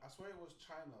 Apart from that. I swear it was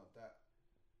China that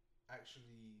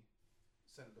actually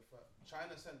sent the first.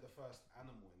 China sent the first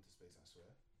animal into space. I swear.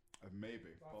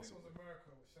 Maybe. I think it Possibly. was America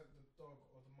which sent the dog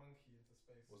or the monkey into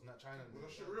space. Wasn't that China? Was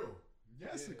that shit real?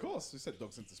 Yes, of course. We sent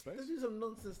dogs into space. Let's do some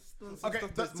nonsense Okay, stuff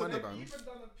that's that's money, the- man. They've even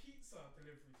done a pizza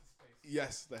delivery to space.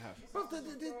 Yes, they have. Bro,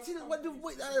 you know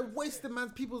what? Wasting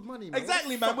man's people's money, man.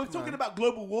 Exactly, What man. the We're fuck, talking man? about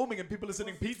global warming and people are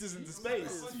sending pizzas into It was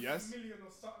space. like Yes. $100 million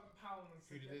or something pounds to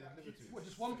Who did get they that deliver pizza. to? What,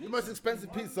 just one The pizza? most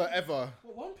expensive pizza ever.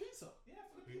 What, one pizza? Yeah,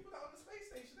 for the people that are on the space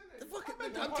station, isn't it? Fuck it, bet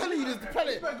I'm they telling you, this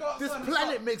planet, You better go outside this and planet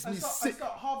start- makes me and start- sick. and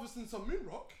start harvesting some moon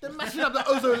rock. They're mashing up the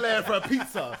ozone layer for a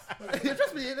pizza. Yeah,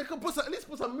 trust me, they could at least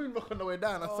put some moon rock on the way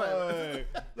down. That's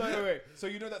Oh, wait. So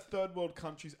you know that third world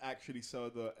countries actually sell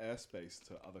the airspace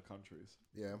to other countries?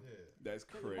 Yeah. That's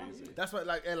crazy. That's why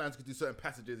like airlines could do certain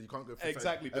passages you can't go for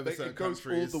Exactly, but over certain it goes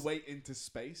countries. all the way into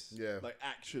space. Yeah. Like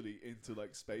actually into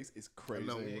like space. It's crazy.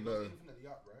 know. Yeah, it No. goes infinitely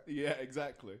up, right? Yeah,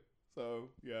 exactly. So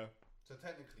yeah. So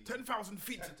technically, 10,000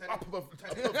 feet Ten-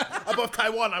 above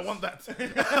Taiwan. I want that.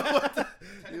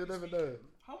 You'll never know.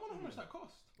 I wonder how much that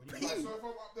cost. when you Like, so if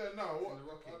I'm up there now, what? On the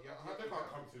rocket, you have How to they get can't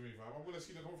the come to me, fam? I'm gonna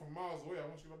see them come from miles away.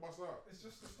 I'm just gonna bust out. It's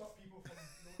just to stop people from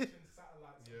launching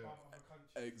satellites above other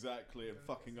countries. Exactly, and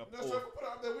fucking up No, all. so if I put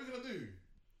it up there, what are you gonna do?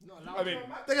 Not I mean,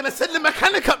 They're gonna send the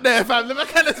mechanic up there, fam. The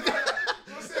mechanic's gonna...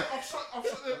 Let's say I've shot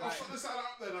the satellite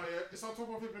up there now, yeah? It's on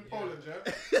top of him in Poland,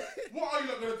 yeah? What are you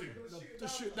not gonna do?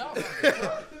 just shoot down. You're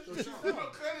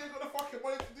not clearly ain't got the fucking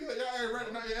money to do that. You're out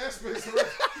renting out your airspace already.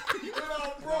 You know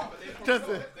that, bro. Just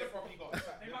it. They probably got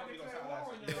They might declare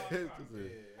war on your life,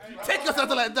 fam. Take your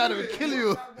satellite down and we'll kill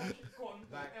you. That rocket gone,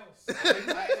 what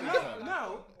else?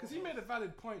 Now, because he made a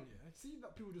valid point, yeah. See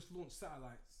that people just launch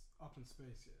satellites up in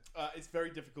space, yeah. it's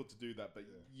very difficult to do that, but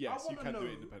yes, you can do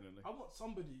it independently. I want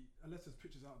somebody, unless there's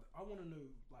pictures out there, I want to know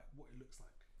like what it looks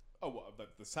like. Oh, what?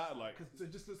 The satellite? Because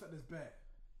it just looks like there's bear.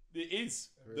 It is.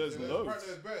 There's There's loads.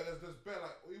 better.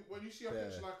 Like when you see a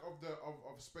picture like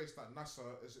of space that NASA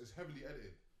is heavily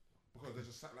edited because there's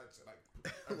just satellites like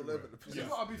everywhere. This is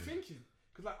what I'll be thinking.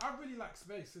 Because like I really like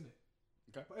space, innit?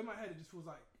 Okay. But in my head it just feels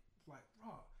like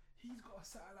rah, he's got a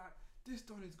satellite. This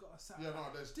Donny's got a satellite. Yeah, no,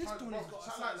 there's this Donny's got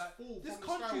a satellite. This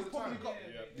country's probably got.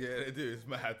 Yeah, they do. It's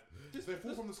mad. They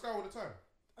fall from the sky all the time.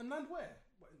 And land where?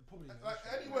 Probably. Like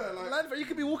anywhere, like. Land, you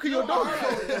could be walking your dog.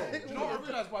 Do you know what I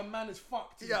realised? Why man is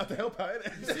fucked. Yeah, to help out,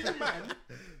 innit? You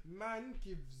see, man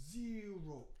gives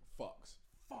zero Fucks.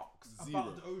 fucks Zero.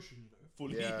 about the ocean. You know.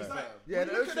 Fully. Yeah. It's like, Yeah, when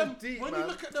the you look at them, ocean's deep, when man. you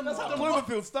look at them, That's how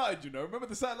Cloverfield started, you know. Remember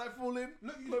the satellite falling?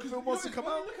 Cloverfield wants to come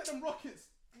when out. you look at them rockets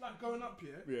like going up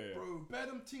here, Yeah. bro, bear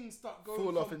them things start going Fall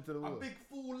from off into the a water. big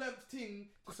full length thing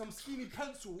to some skinny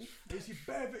pencil, and you see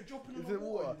bare of it dropping in Into the the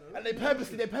water. water. You know? And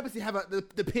they purposely have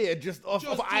the pier just off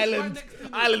Just right island, next to you.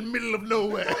 island middle of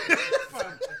nowhere.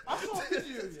 Fam, I saw a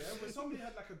video, yeah, where somebody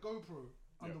had like a GoPro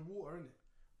underwater, innit?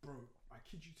 Bro, I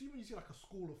kid you. See when you see like a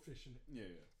school of fish, innit? Yeah.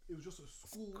 It was just a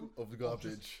school of the just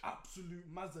garbage.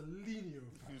 absolute Mazzolinio.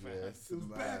 fam. Yes, It was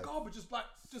bare mad. garbage,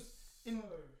 just in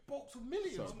bulks of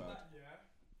millions. So On bad. that,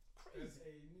 there's Crazy.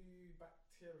 a new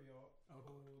bacteria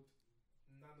called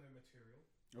nanomaterial.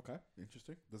 Okay,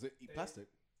 interesting. Does it eat They- plastic?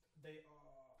 They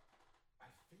are, I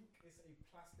think it's a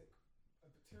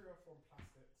bacteria from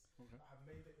plastics Okay. that have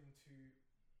made it into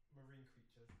marine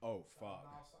creatures. Oh, That fuck. are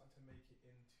now starting to make it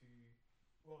into.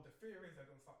 Well, the fear is they're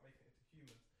going to start making it into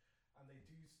humans, and they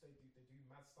do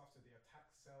mad stuff. So they attack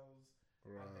cells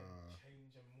and then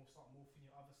change and start morphing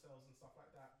your other cells and stuff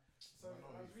like that. So Man,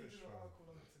 I was don't eat reading fish, an fam. article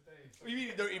on it today. What do you mean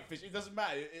you don't eat fish? It doesn't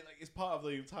matter. It's part of the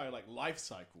entire like life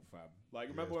cycle, fam. Like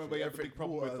remember when we had the big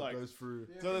problem with like. goes through.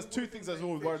 So there's two things that's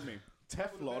always worried me: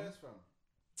 Teflon, Bears, fam.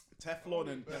 Teflon,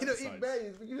 and You don't eat pesticides.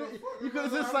 bears. You We're could gonna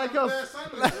just have like a us. bear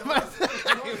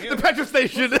sandwich, The petrol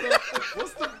station.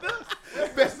 What's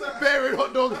the Bear and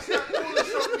hot dogs. That's that corner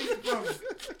shop meat, fam.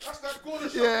 That's that corner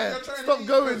shop. Yeah, You're trying to stop eat,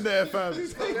 going fam. there, fam.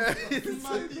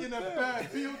 Man eating a bear.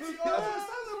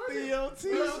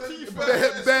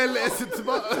 Bear lettuce and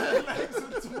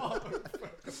tomato.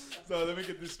 So let me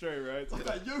get this straight, right? So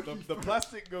Like the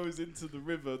plastic goes into the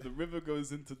river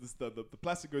goes into the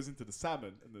plastic goes into the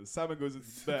salmon, and the salmon goes into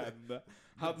the bear. And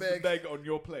how does the bear get on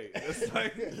your plate? It's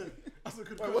like, That's a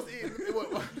good Wait, what's eating?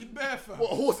 What, eating bear, fam.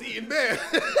 what, a horse eating bear?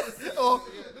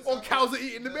 or cows are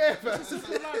eating the bear, fam?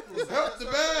 Help the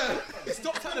bear. It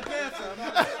stops at the bear,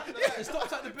 fam. It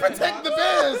stops at the bear. Protect the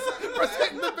bears!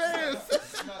 Protect the bears!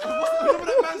 Remember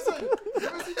that man said? You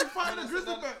ever seen you fighting a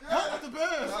grizzly bear? Help the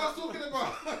bear. That's what I was talking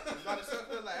about. No, the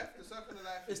circle of life.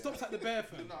 It stops at the bear,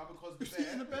 fam. No, because It's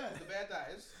eating the bear. the bear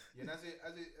dies, and as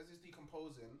it's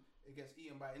decomposing, it gets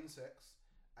eaten by insects,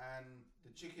 and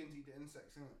the chickens eat the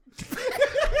insects, innit?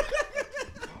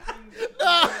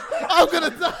 I'm gonna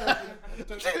die!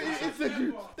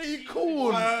 They eat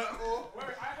corn! Wait,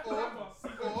 I remember.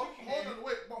 Hold on,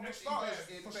 wait, but for Next starters,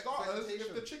 vegetation.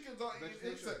 if the chickens are eating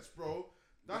Vegetation. insects, bro,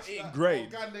 that's eating that grain.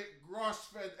 organic,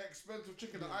 grass-fed, expensive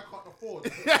chicken that I can't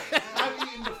afford. I'm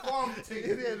eating the farm thing.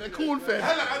 Yeah, the corn fed.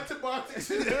 Hella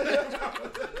antibiotics in there.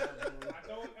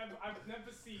 I've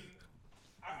never seen.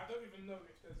 I don't even know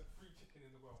if there's a free chicken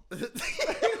in the world.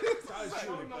 I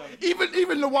don't know.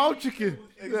 Even the wild chicken.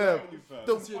 exactly, fam.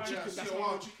 The, Yeah,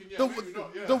 wild chicken, yeah, the, maybe not,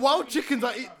 yeah. the wild chickens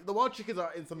are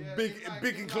in some big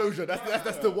enclosure.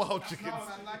 That's the wild chickens.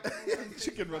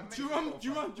 Chicken run. Do you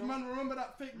remember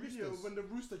that fake video when the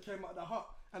rooster came out of the hut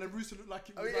and the rooster looked like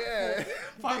it was yeah.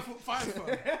 like 5'5", fam?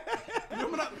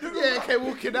 Remember that? Yeah, it came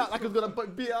walking out like it was gonna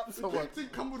beat up someone. It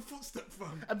didn't come with footsteps,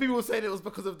 fam. And people were saying it was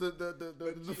because of the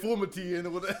deformity and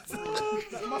all that.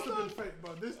 That must have been fake,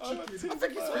 bro. This chicken, I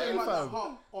think it's came real, out the fam.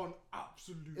 hut on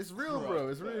absolute. It's real, bro.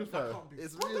 It's real, fam. can't be.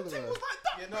 It's Bro, real, the thing man. was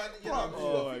like that.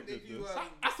 Oh my They do, goodness.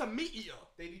 That's a meat eater.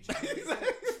 they do chicken.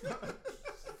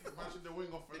 Imagine the wing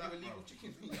off for They that, do illegal bro.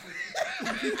 chicken meat.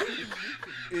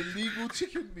 Illegal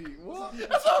chicken meat. What?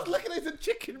 That's what I was looking at. It's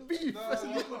chicken beef. No, That's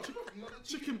no, illegal no, chicken. not the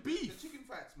Chicken beef. The chicken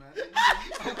fats, man.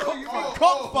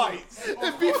 Cockfights.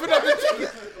 They're beefing up the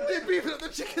chickens. They're beefing up the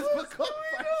chickens for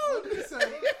cockfights. They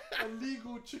say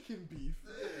illegal chicken beef.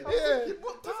 Yeah.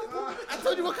 I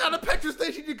told you what kind of petrol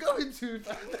station you're going to.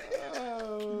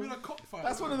 You mean a cockfight?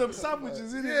 That's one of them sandwiches,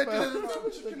 isn't Yeah, it,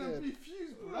 fam? chicken and beef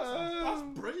fused, bro. That's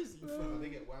brazy, fam. They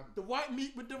get whammed. The white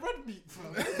meat with the red meat,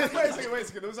 fam. Wait a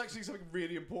second. There was actually something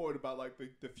really important about like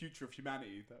the future of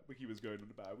humanity that Wiki was going on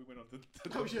about. We went on to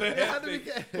the yeah. How did we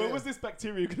get here? What was this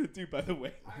bacteria going to do, by the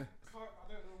way? I don't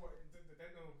know what they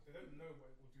don't know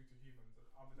what it will do to humans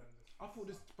other than this. I thought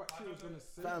this bacteria was gonna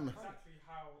say. Fam. Exactly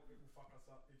how it will fuck us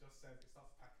up. It just says it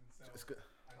starts attacking cells. It's good.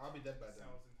 and I'll be dead by then.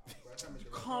 cells into By the us. time it's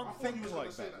Can't I thought think you was like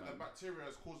gonna say that, that the man. bacteria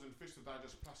is causing fish to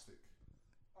digest plastic.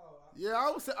 Oh, Yeah,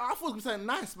 I thought you were saying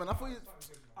nice, man. I thought you.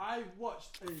 I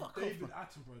watched a Fuck off, David man.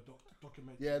 Attenborough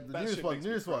documentary. Yeah, the That newest shit one. makes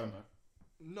me Newest cry, one. man.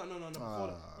 No. Before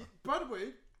Ah. that. By the way,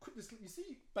 quick, you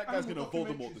see, That guy's animal going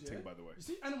to Voldemort the documentaries, thing, yeah? by the way. You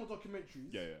see animal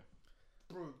documentaries, Yeah.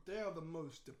 bro, they are the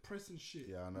most depressing shit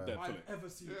Yeah, I know. Definitely. I've ever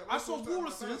seen. Yeah, I what's saw that-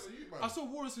 walruses. that's a youth, man. I saw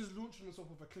walruses launching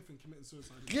themselves off a cliff and committing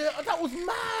suicide. Yeah, that was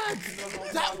mad. No,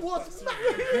 That mad, was that's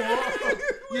mad.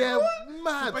 Yeah, So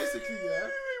mad. basically, yeah,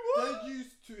 they're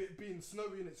used to it being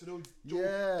snowy in it, so they'll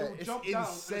Yeah, they'll it's jump down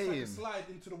and insane. it's like a slide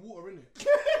into the water in it.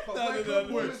 But No, when no, global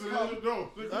no, Wait, warming so comes- No, Nah,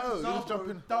 they're just bro,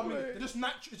 jumping. down with it. They're just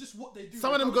natural. It's just what they do.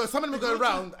 Some of them go They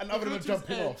around, to- and they other go them are to its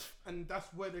jumping edge, off. and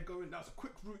that's where they're going. That's a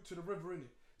quick route to the river, innit?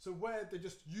 So where they're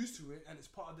just used to it, and it's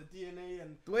part of the DNA,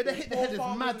 and The way they their hit the head is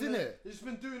forefathers mad, and innit? They've just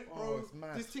been doing it, Oh, bro. it's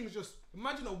mad. This thing's just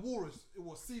imagine a walrus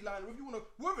or sea lion, whatever you want to,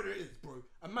 whatever it is, bro.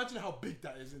 Imagine how big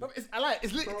that is. But Innit?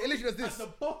 it's literally just At this. the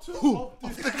bottom Who? of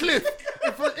Off this the cliff.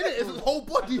 In front, innit? It's his whole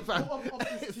body, at the fam. bottom of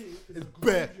this thing is It's a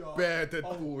bare graveyard dead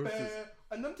of walruses. bear-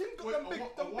 and them things got Wait, them a big,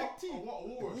 what- them a big what- teeth. a what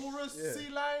walrus? Walrus, Yeah. sea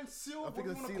lion, seal. I think what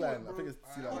it's do you sea wanna call lion. it, I think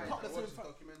it's sea All lion. part of the Watch same this fa-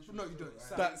 documentary. No, you don't. Right.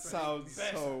 Sad. That sounds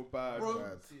Best. so bad, Bro,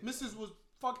 man. Mrs. was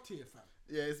fucked here, fam.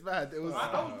 Yeah, it's mad. It was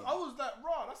I was like,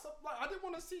 raw. That's like I didn't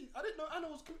want to see. I didn't know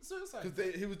animals commit suicide.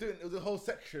 because he was doing. It was a whole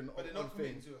section But they're on not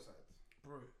committing things. suicide.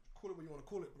 Bro, call it what you want to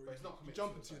call it, bro. But it's not You committing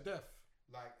jump into your suicide. death.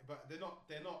 Like, but they're not.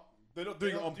 They're not they're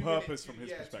doing it not on doing purpose to- from his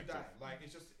yeah, to perspective. die. Like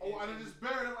it's just. Oh, and then just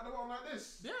bury them at the bottom like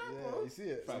this. Yeah, Yeah, bro. you see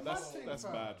it. Fam, mad that's thing, that's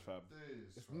fam. mad, fam.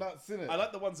 Days, It's fam. nuts, innit? I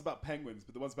like the ones about penguins,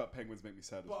 but the ones about penguins make me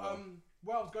sad as But well.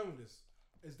 where I was going with this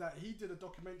is that he did a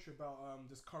documentary about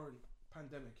this current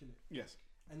pandemic, innit? Yes.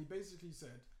 And he basically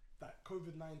said that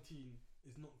COVID-19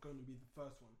 is not going to be the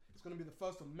first one. It's going to be the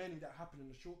first of many that happen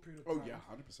in a short period of Oh time. yeah,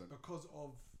 100%. Because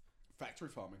of Factory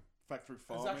farming,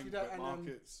 exactly that, wet and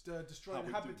markets. the destroying how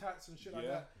we do- habitats and shit like Yeah,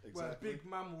 that. Where exactly. big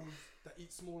mammals that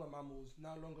eat smaller mammals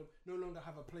no longer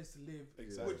have a place to live.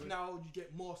 Exactly. Which now you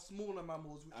get more smaller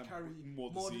mammals which And carry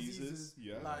more more diseases,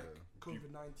 yeah. like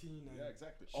COVID-19. And Yeah,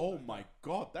 exactly. shit Oh like my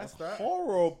god, that's What's that?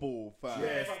 horrible, fam. Yeah,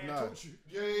 it's I nuts. told you.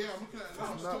 Yeah, I'm looking at it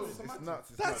now. It's Still. nuts. It's nuts.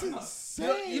 It's That's nuts.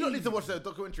 insane. You don't need to watch that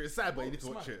documentary. It's sad, but you need to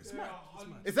It's watch mad. it. It's mad. It's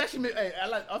mad. It's actually, hey, I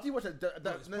like after you watch that.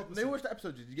 it's proper When you sick. watch the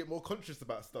episode, you get more conscious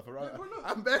about stuff, alright? Yeah, bro, look,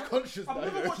 I'm very conscious. I've now,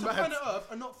 never you know, watched it's a mad. Planet Earth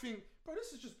and not think, bro,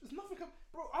 this is just, it's nothing.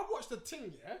 Bro, I watched the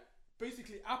thing, yeah?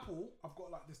 Basically, Apple, I've got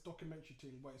like this documentary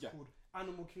thing where it's Yeah. called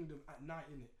Animal Kingdom at Night,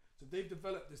 innit? So they've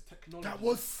developed this technology. That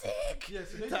was sick. Yeah,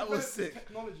 so they That was developed this sick.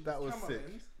 technology, That this was camera sick.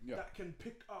 lens Yeah. that can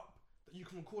pick up, that you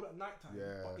can record at night time,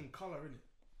 Yeah. but in colour, innit?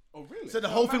 Oh really? So the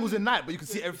whole thing was imagine- in night, but you could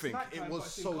so see it's everything. nighttime, It but was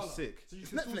it's in so colour. sick. So you It's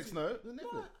can still Netflix, see- no? It's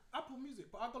Netflix. No, Apple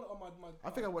Music, but I got it on my I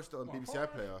think I watched it on my BBC Fire-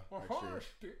 iPlayer. my Actually, Fire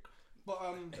stick. But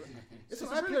it's a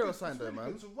on really iPlayer or good- something, it's though, really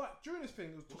man. good. So right during this thing,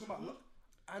 it was talking about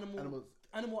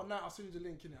Animal at Night. I'll send you the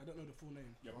link in it. I don't know the full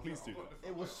name. Yeah, please do.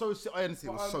 It was so sick. Honestly,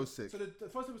 it But, was so sick. So the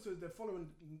first episode, they're following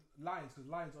lions because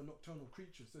lions are nocturnal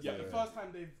creatures. So it's Yeah. like the first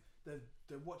time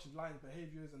they're watching lions'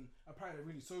 behaviors, and apparently they're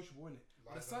really sociable, innit?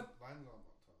 But the sad, Lions are nocturnal.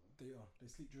 they are. They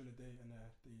sleep during the day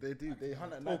and They do. They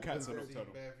hunt at All night. cats are because-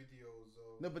 nocturnal. Bare videos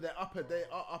of No, but they're up at. They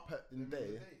are up at in the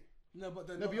day. No, but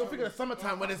they're No, but you're thinking of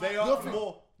summertime when it's They you're are thinking-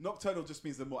 more nocturnal. Just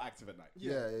means they're more active at night.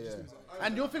 Yeah, it just yeah. means that-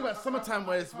 And you're thinking about summertime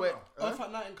where it's wet. Earth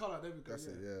at Night in Colour. There we go. That's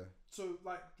it. Yeah. So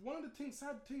like one of the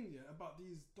sad things about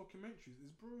these documentaries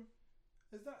is, bro,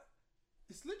 is that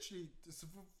it's literally the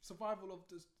survival of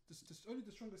this only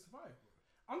the strongest survive.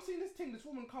 I'm seeing this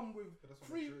woman come with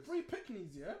three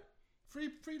picnics, yeah,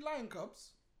 three lion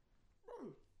cubs,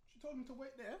 bro. She told him to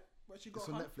wait there, but she got It's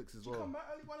on hunt. Netflix as She well. come back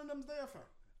early, one of them's there, fam.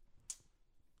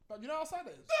 But you know how sad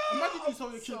it is. Imagine you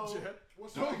told your kids, yeah,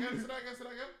 What's that again? Say that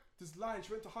again. this lion.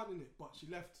 She went to hunting it, but she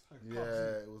left her cubs.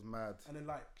 Yeah, it was mad. And then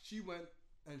like she went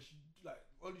and she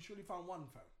only found one,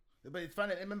 fam. But it's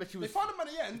funny. Remember, she They was. found them at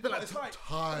the end, It's been but like it's like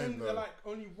time, and they're though. like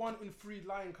only 1 in 3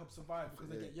 lion cubs survive because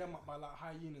they Yeah. get yam up by like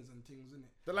hyenas and things, innit?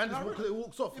 The lion just And I walks, it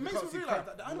walks off. It You makes can't me see realise crap,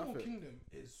 that the animal nothing. kingdom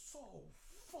is so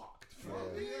fucked. fam.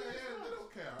 Yeah, they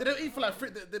don't care. They don't eat for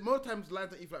like most times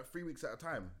lions don't eat for like 3 weeks at a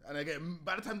time, and they get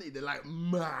by the time they eat, they're like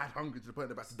mad hungry to the point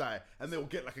they're about to die, and they'll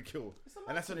get like a kill,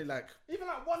 and that's only like Even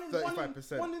like 1 in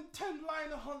 35%. 1 in 10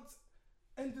 lion hunts,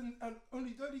 and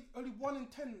only 1 in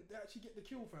 10 they actually get the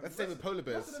kill, fam. That's the same with polar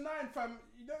bears. Rest of the 9, fam,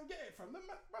 you don't get it, fam. The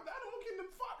animal kingdom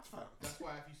fucked, fam. That's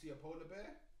why if you see a polar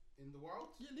bear in the wild,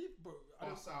 Yeah, leave, bro. I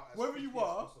don't- pass out as Wherever you quickly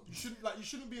as are, possible. you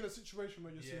shouldn't be in a situation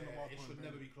where you're seeing a wild it polar should bear.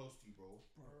 never be close to you, bro.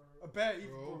 A bear, even,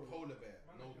 Bro, bro. polar bear.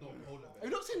 No polar Have bear. you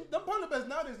not seen them polar bears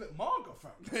nowadays? Look, Marga,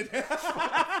 fam.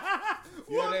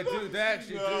 yeah, they do. They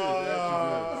actually do.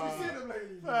 Have you seen them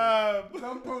lately?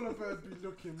 Them polar bears be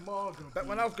looking Marga. That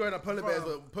when I was growing up, polar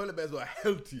bears were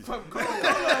healthy. Fam, come on.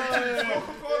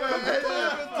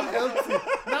 Healthy.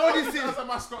 Now when you see That's a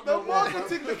mascot. The no more, Marga fam.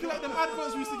 thing looking like them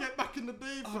adverts we used to get back in the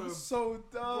day, fam. So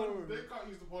done. They can't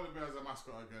use the polar bear as a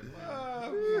mascot again.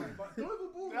 But global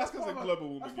warming, That's because part of of- global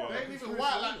warming. that's Yeah. part They of ain't even conspiracy,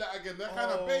 white innit? like that again. They're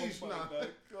kind of beige now.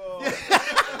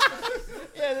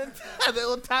 yeah, they're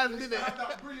all tanned, They innit? had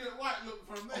that brilliant white look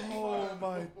from there. Oh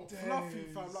my Fluffy,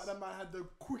 fam. Like that man had the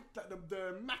quick, like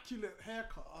the immaculate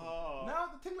haircut. Oh. Now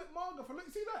the thing like Marga, fam. Look,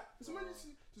 you see that?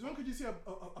 When could you see a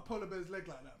polar bear's leg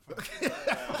like that,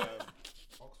 fam?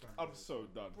 I'm so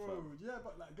done, Bro, fam. yeah,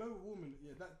 but like global warming,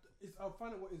 yeah, that is. I'll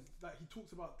find out what is like. He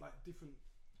talks about like different,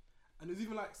 and there's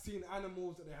even like seeing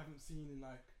animals that they haven't seen in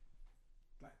like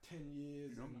 10 years.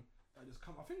 You know, And that just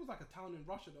come. I think it was like a town in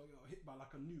Russia that got hit by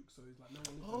like a nuke, so it's like no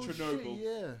one. Oh, lived Chernobyl. shit,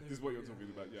 yeah. This is what you're talking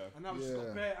about, yeah. And now it's just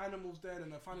got Yeah. bare animals there, and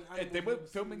they're finding animals. They were they've never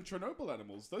filming seen. Chernobyl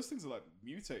animals. Those things are like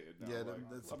mutated now. Yeah, like,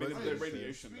 that's I mean, supposed the to be.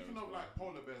 radiation there. Speaking as of well. like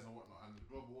polar bears and whatnot and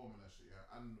global warming and shit,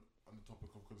 yeah, and on the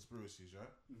topic of conspiracies, yeah.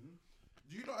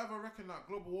 Do you not ever reckon that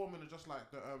global warming is just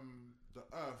like the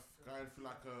Earth going through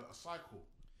like a cycle?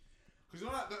 Because you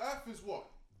know, like the Earth is what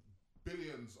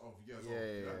billions of years old.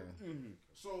 Yeah.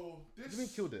 So What this. do you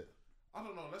mean killed it? I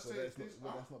don't know. Let's Well, say that's this.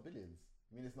 not billions.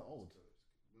 I mean, it's not old.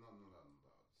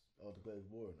 Oh, the Great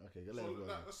Warren. Okay, go So let it go.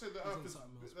 let's say the He's Earth on is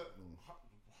something else.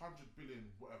 100 billion,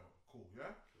 whatever. Cool,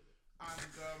 yeah.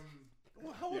 And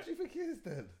Well, how much do you think it is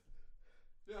then?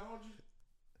 yeah, how do you?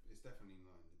 It's definitely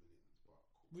not in the billions, but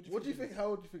cool. What do you think? How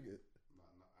would you think it?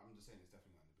 I'm just saying it's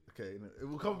definitely not in the billions. Okay,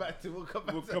 we'll come back to. We'll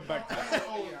come back to However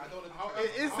old, Yeah, I don't know. however-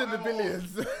 It is in the however billions.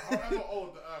 However old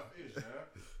the Earth is,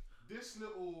 yeah. This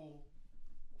little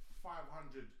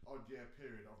 500 odd year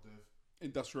period of the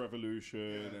Industrial Revolution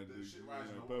Yeah, and the the shit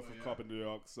rising up, birth of yeah. carbon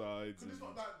dioxide. Because it's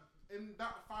not that in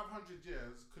that 500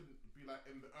 years couldn't be like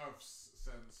in the Earth's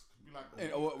sense. Could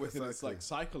be like within its like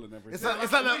cycle and everything.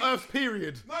 It's like the Earth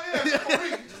period. no, yeah, it's like a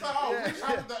week. It's like oh, which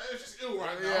happened that it's just ill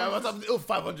right now. Yeah, It's what's just- up? Ill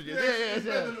 500 years. Yeah, it's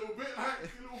yeah, been yeah. a little bit like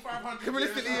a little 500.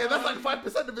 Realistically, years, yeah, that's like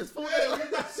 5% of his full. Yeah,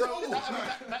 that's so old.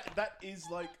 That is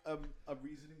like a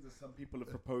reasoning that some people have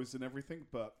proposed and everything,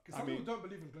 but Because I some mean, people don't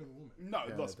believe in global warming. no,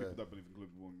 Yeah, lots of they people don't. don't believe in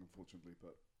global warming, unfortunately.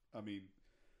 But I mean,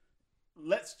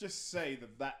 let's just say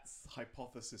that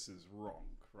hypothesis is wrong,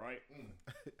 right?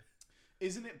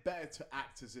 Isn't it better to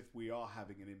act as if we are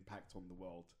having an impact on the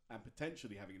world and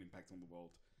potentially having an impact on the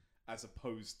world, as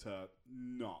opposed to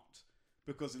not?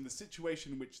 Because in the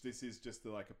situation in which this is just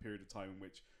like a period of time in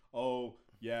which, oh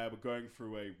yeah, we're going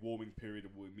through a warming period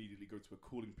and we'll immediately go to a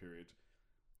cooling period.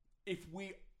 If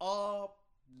we are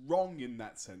wrong in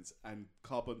that sense and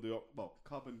carbon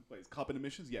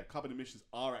emissions, carbon emissions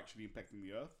are actually impacting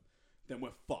the Earth, then we're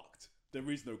fucked. There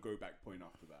is no go back point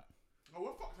after that. Oh,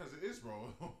 we're fucked as it is,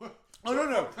 bro. Oh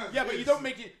no. Fucked as Yeah, it but you is. don't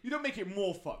make it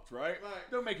more fucked, right? Like-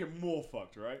 Don't make it more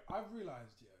fucked, right? I've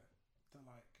realised, yeah, that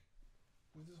like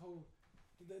with this whole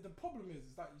the problem is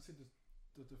that you said the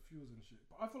fuels and shit.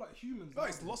 But I feel like humans. No,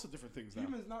 it's nowadays- lots of different things now.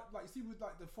 Humans now, like, see with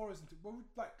like the forest and well,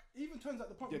 like even turns out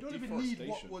the point Yeah, we don't even need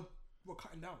what deforestation. we're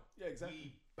cutting down. Yeah, exactly.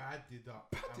 We badded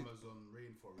up Badded? Amazon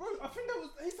rainforest. Bro, I think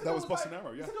he said That was like, Bolsonaro,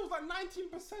 yeah. He said there was like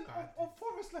 19% of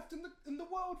forest left in the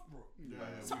world, bro. Yeah,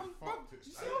 So, we bro, fucked it.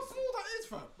 you see how small that is,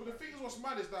 fam? But the thing is, what's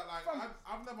mad is that like Fam,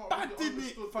 I've never badded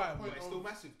really it, understood fam. the point But it's of still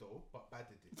massive though, but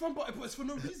badded it. Fam, but it's for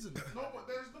no reason. no, but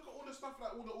there's look at all the stuff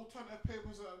like all the alternative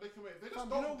papers that they can make. They just Fam,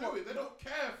 you know don't do what? it. They don't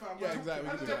care, fam. Yeah, Like, exactly,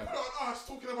 And we then do they that. put it on us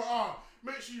talking about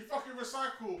make sure you fucking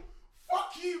recycle.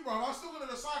 Fuck you, bro. I'm still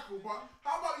gonna recycle, but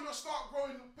how about you not start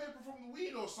growing paper from the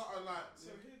weed or something like?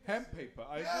 So here this- Hemp paper,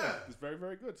 I Yeah. agree. It's very,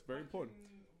 very good. It's very important.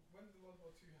 When did World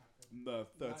War II happen? The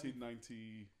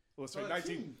 1390. Oh, sorry,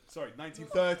 13.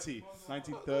 1930.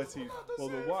 1930.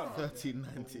 World War One.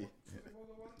 1390.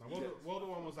 World War One? Now, World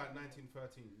War One was like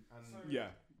 1913, and So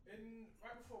Yeah.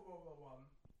 right before World War One,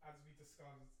 as we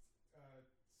discovered,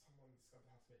 someone discovered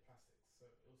how to make plastics. So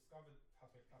it was discovered how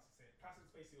to make plastics. And plastics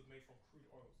basically was made from crude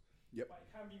oils. Yep. But it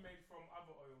can be made from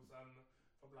other oils and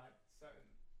from like certain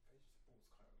vegetables.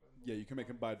 Can't remember. Yeah, you can make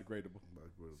them biodegradable.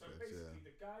 So basically,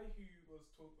 the guy who was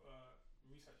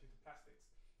researching into plastics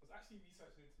was actually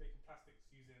researching into making plastics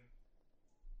using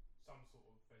some sort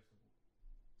of vegetable.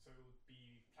 So it would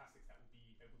be plastics that would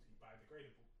be able to be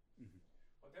biodegradable. Mhm.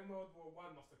 But then World War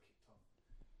One must have kicked off.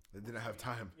 They didn't have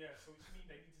time. Yeah, so which means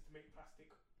they needed to make plastic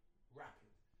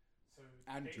rapid. So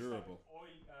And they durable.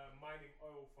 started mining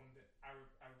oil from the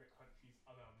Arabic countries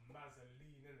on a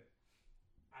mazzoline in it,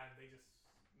 and they just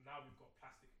now we've got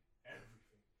plastic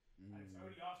everything. And it's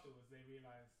only afterwards they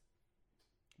realised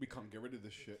We can't get rid of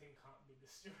this the shit. thing can't be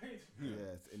destroyed.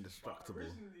 Yeah, it's But indestructible.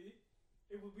 originally,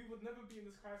 we would never be in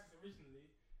this crisis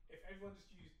originally if everyone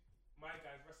just used my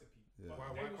guy's recipe. Yeah. But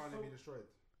why they were can't it so- be destroyed?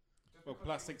 just Well, because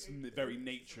plastic's it- in the very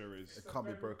nature is. It can't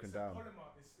be broken it's a down.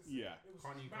 polymer, Yeah. It was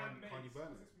Can't you burn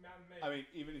it? It's man-made. I mean,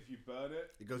 even if you burn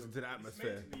it, It goes into the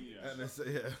atmosphere, meant to be, yeah. and it's,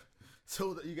 yeah.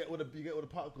 So that you get all the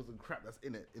particles and crap that's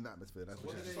in the atmosphere. That's what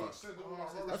What it did is.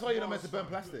 they- That's why you're not meant to burn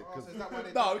plastic. Oh, 'Cause so is that why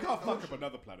they no, don't we can't make fuck ocean? up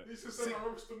another planet. This is sending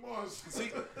rovers to Mars.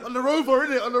 See, on the rover,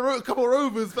 innit? On the couple of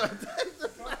rovers, man. The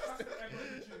plastic ever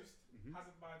produced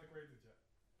hasn't biodegraded yet,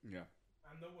 yeah,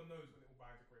 and no one knows when it will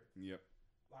biodegrade. yep.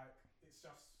 Like it's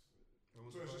just When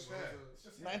was So it's the- just when was hair. the- it's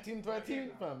just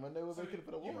 1913, fam, when they were So making it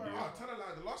for the you war. were- Tell a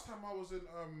lie. The last time I was in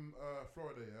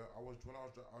Florida, yeah,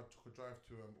 I took a drive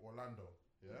to Orlando,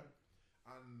 yeah,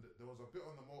 and there was a bit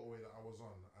on the motorway that I was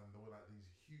on, and there were like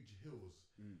these huge hills,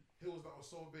 hills that were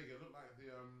so big it looked like the do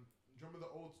you remember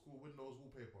the old school Windows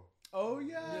wallpaper? Oh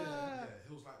Yeah,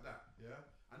 hills like that, yeah,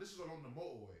 and this is along the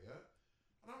motorway, yeah,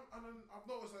 and then I've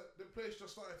noticed that the place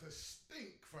just started to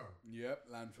stink, fam. Yep,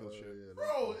 landfill shit.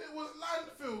 Bro, it was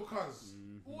landfill, cuz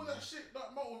all that shit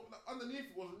that underneath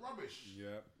it was rubbish.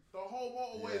 Yep, The whole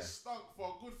motorway Yeah. stunk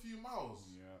for a good few miles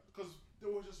yeah. because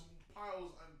there were just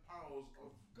piles and piles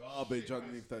of Garbage shit,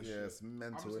 underneath that Yeah, shit. it's I'm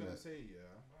mental, just gonna innit? say,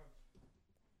 yeah.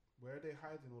 Where are they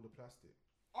hiding all the plastic?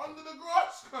 Under the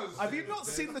grass, cuz. Have you not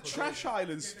seen the trash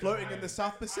islands floating in the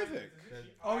South Pacific?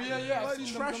 Oh yeah. I've Like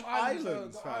seen trash them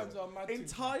islands, the fam. islands are mad things.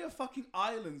 Entire fucking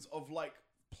islands of like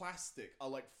plastic are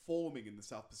like forming in the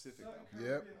South Pacific now. Certain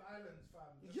Caribbean islands, fam.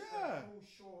 Just Yeah. The whole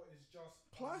shore is just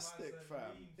Plastic, nice and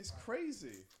fam. lean, It's fam.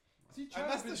 crazy. See, And China's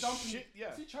that's been the dumping. shit,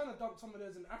 yeah. See, China dumped some of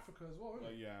theirs in Africa as well.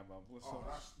 Innit? Yeah, man. Oh,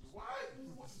 that's why.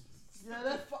 Yeah,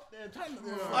 they're fucked. They're trying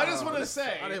to. I just want to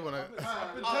say, I didn't want to.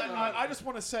 I just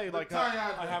want to say, like,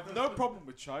 I have no problem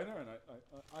with China, and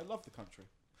I love the country.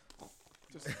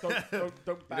 Just don't ban You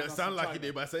don't us sound in like China. you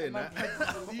did by saying Man that.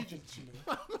 pledged his allegiance, you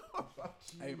know.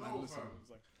 Hey man, No, listen. fam. It's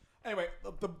like, anyway,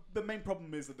 the main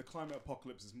problem is that the climate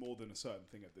apocalypse is more than a certain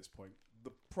thing at this point.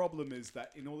 The problem is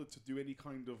that in order to do any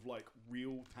kind of like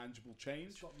real tangible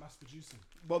change, Stop mass producing.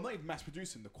 well, not even mass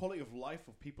producing, the quality of life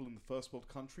of people in the first world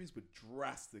countries would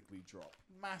drastically drop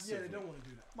massively. Yeah, they don't want to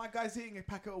do that. My guy's eating a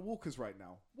packet of Walkers right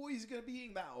now. What is he going to be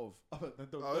eating that of?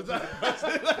 Oh, is that?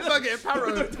 It's like getting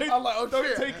paranoid. I'm like, oh Don't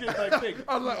shit. take it like thing.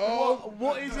 I was like, oh.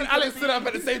 What is he? And Alex stood up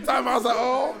at the same time. I was like,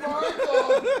 oh my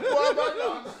god, what have I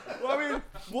done? Well, I mean,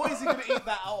 what is he going to eat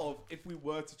that out of if we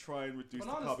were to try and reduce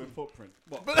Banana the carbon skin. footprint?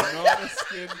 What, banana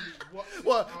skin?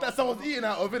 Well, that someone's eating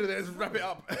out of it, and then just wrap it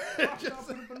up. Just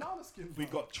a banana skin. We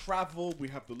got travel, we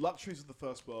have the luxuries of the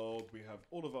first world, we have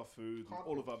all of our food, and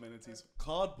all of our amenities.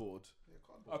 Cardboard.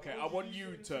 Okay, I want you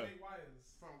to... Insulate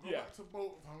wires. Fam, go Yeah. back to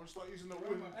boat, fam. We start using the wind.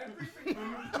 Remember, everything,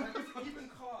 even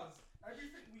cars,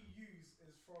 everything we use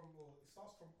is from, well, it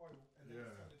starts from oil and then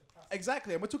it's turned into plastic.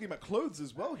 Exactly, and we're talking about clothes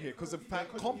as well here, because of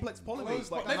complex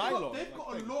polymers like They've nylon. they've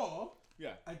got like a law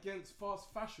Yeah. against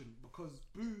fast fashion because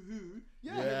Boohoo,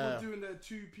 Yeah. they Yeah. were doing their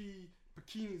 2p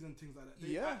bikinis and things like that.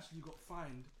 They Yeah. actually got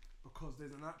fined because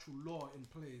there's an actual law in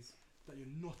place that you're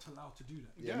not allowed to do that.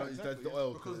 Yeah, Yeah, no, exactly, that's the yeah.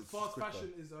 oil Because it's fast quicker.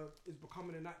 fashion is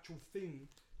becoming an actual thing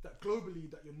that globally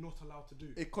that you're not allowed to do.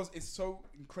 Because it's so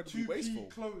incredibly 2p wasteful.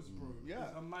 clothes, bro. Yeah.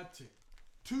 is a mad thing.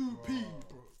 2p,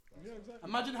 bro. Yeah, exactly.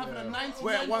 Imagine having Yeah. a 99%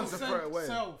 Wear it once and throw it away.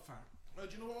 sell, fam. Do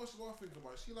you know what else I think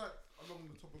about? See, like, along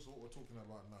the topics of what we're talking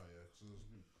about now, yeah?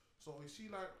 So you see,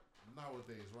 like,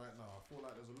 nowadays, right now, I feel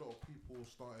like there's a lot of people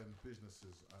starting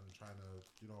businesses and trying to,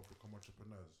 become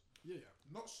entrepreneurs. Yeah.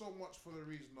 Not so much for the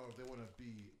reason of they want to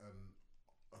be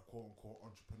a quote-unquote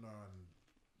entrepreneur and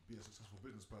be a successful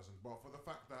business person, but for the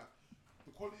fact that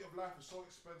the quality of life is so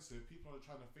expensive, people are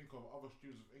trying to think of other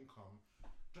streams of income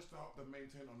just to help them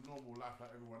maintain a normal life like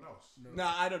everyone else.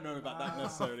 Nah, I don't know about that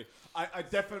necessarily. I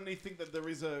definitely think that there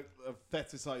is a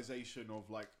fetishization of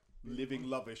like living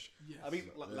lavish. Yes. I mean,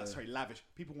 sorry, lavish.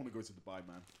 People want to go to Dubai,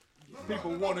 man. No,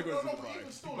 People no, want to no, go no, to but Dubai.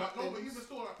 even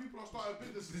still, like, people are starting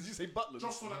businesses. Did you say Butlers?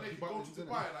 Just so that they can go to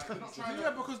Dubai, like they're not trying Yeah,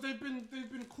 to. because they've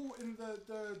been caught in the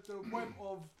web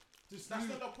of this That's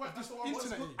new, not the point. this That's not what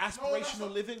internet. I'm age. Aspirational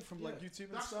No, living from like Yeah. YouTube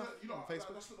and That's stuff, the, on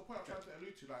Facebook. that's not the point I'm trying to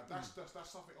allude to. Like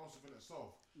that's something else within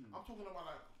itself. I'm talking about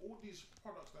like all these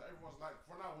products that everyone's like.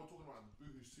 For now, we're talking about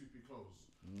Boohoo's 2p clothes.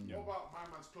 Yeah. What about my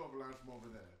man's clothing line from over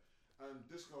there? And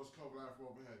this girl's clothing line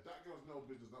from over here. That girl's no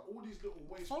business. Like all these little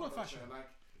waste Follow products fashion. there, like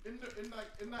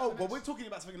in that. Oh, but we're talking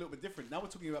about something a little bit different. Now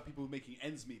we're talking about people making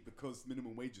ends meet because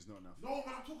minimum wage is not enough. No,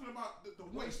 man, I'm talking about the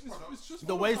waste products. It's just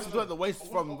The waste is what the waste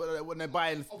from when they're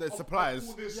buying the supplies.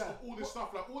 All this, Yeah. all this stuff,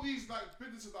 like all these like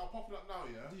businesses that are popping up now,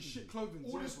 yeah. these shit clothing.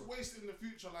 All this waste in the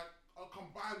future, like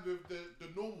combined with the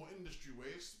normal industry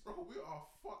waste, bro, we are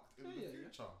fucked in the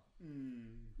future.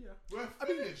 Yeah. We're I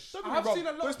mean, finished. don't I get me have wrong, seen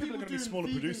a lot those of people are people going to be doing smaller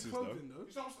vegan producers, though. clothing, You know what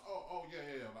I'm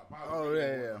saying? Yeah, like Oh,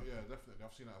 yeah, definitely.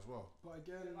 I've seen that as well. But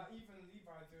again, Like even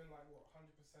Levi doing like what 100%.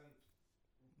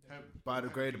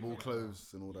 Biodegradable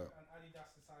clothes and all that. And Adidas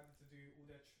decided to do all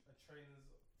their trainers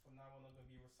from now on are going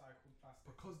to be recycled plastic.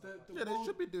 because and stuff the Yeah, they world,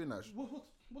 should be doing that.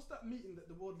 what's that meeting that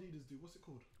the world leaders do? What's it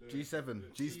called?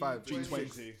 G7, G5,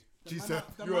 G20. The G7. man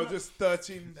are- You are just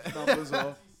 13 numbers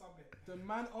off. Summit. The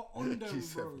man are on them,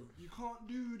 G7. bro. You can't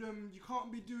do them. You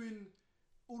can't be doing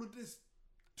all of this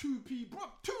 2p, bro.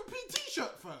 2p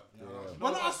t-shirt, fam.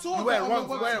 When I saw You that wear it on once,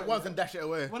 the wear it website, once and dash it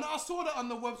away. when I saw that on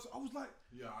the website, I was like,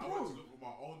 Yeah, I Bro. went to look with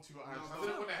my own two eyes. I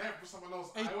didn't want to hear from someone else.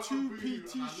 A I went 2p on Boohoo and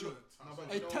I t-shirt, looked. I saw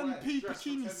a it. 10p Dressed for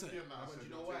bikini 10p set, and that. I But said, you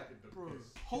 "You're know what? taking the bro. piss."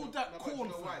 Hold that No, but corn, you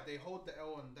know fam. why? They hold the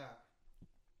L on that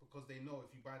because they know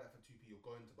if you buy that for 2p, you're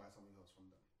going to buy something else from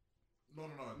them.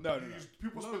 No.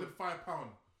 People spending £5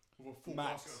 for a full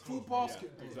Max. basket. Of Full clothes,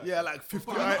 basket, bro. exactly. Yeah, like 50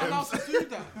 But you're not allowed items. to do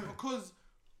that because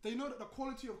they know that the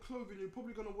quality of clothing, you're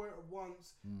probably going to wear it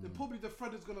once. Then probably the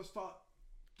thread is going to start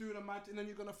doing a mad, and then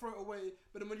you're going to throw it away.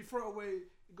 But then when you throw it away,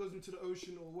 it goes into the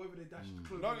ocean or wherever they dash the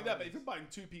clothing. Not only that, but out. if you're buying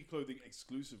 2p clothing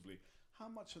exclusively, how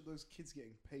much are those kids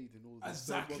getting paid in all of this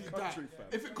Exactly third world that. country, fam?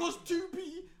 If it costs 2p,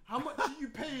 how much are you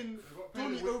paying got paid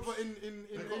Johnny in whips. over in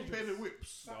They got paid in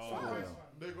whips. That's Oh. fine.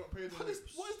 They got paid in What is,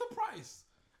 whips. what is the price?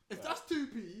 If that's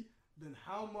 2p, then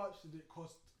how much did it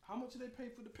cost? How much did they pay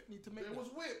for the pitney to make It that? was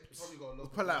You whips. probably got a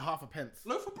lot. Put like half a pence.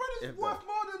 Loaf of bread is If worth that.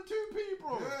 more than 2p,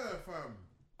 bro. Yeah, fam.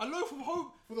 A loaf of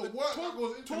hope. For the work that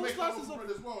goes into tall making slices loaf of of,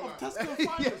 bread as well, of like. Tesco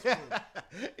finest, bro.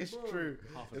 It's Bro. true.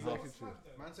 Half and It's half. actually true.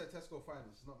 Man said Tesco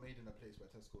finance is not made in a place where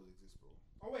Tesco's exist, bro.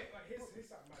 Oh wait, like here's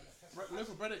something like that. Tesco. Loaf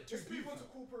of bread at Let's 2p. move on to fam.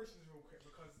 corporations real quick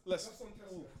because Let's. just on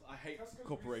Tesco. Ooh, I hate Tesco's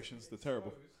corporations. recently They're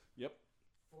terrible. exposed Yep.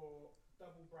 For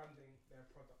double branding their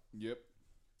product. Yep.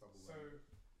 So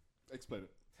Explain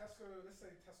it. Tesco, let's say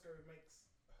Tesco makes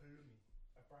halloumi,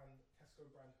 a brand, Tesco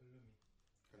brand halloumi.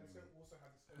 Tesco also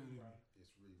has its own brand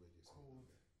It's really weird. called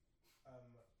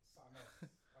something else.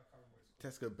 I can't remember what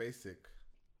it's called. Tesco Basic.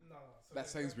 No. So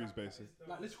That's there's Sainsbury's that basic. is the-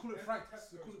 Like, let's call it there's Frank's.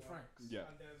 Tesco's Let's call it one, Frank's. Yeah.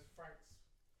 And there's Frank's.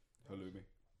 Halloumi.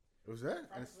 Was that? And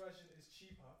Frank's it's- version is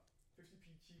cheaper,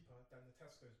 50p cheaper than the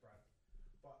Tesco's brand.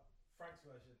 But Frank's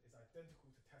version is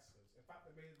identical to Tesco's. In fact,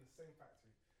 they're made in the same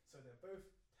factory. So they're both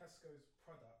Tesco's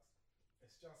products.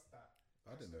 It's just that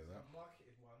I didn't know Tesco's that. have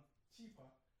marketed one cheaper.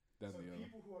 Then so the other.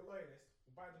 people who are loyalists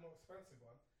will buy the more expensive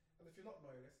one. And if you're not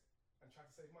loyalist and try to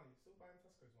save money, you're still buying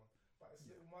Tesco's one. But it's a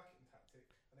little marketing tactic.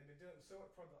 And they've been doing it with so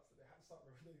much products that they had to start.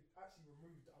 They actually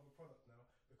removed the other product now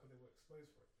because they were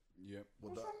exposed for it. Yep.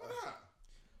 Well, What's wrong with that?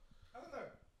 I don't know,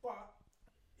 but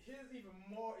here's even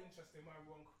more interesting why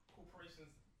we're on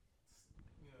corporations,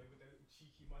 you know, with their little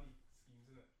cheeky money schemes,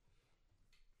 isn't it?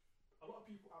 A lot of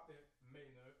people out there may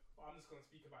know, but I'm just going to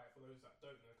speak about it for those that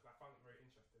don't know because I found it very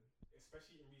interesting,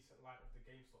 especially in recent light of the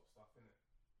GameStop stuff, innit?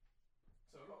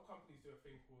 So a lot of companies do a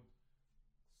thing called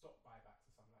stock buybacks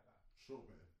or something like that, Short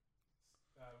man.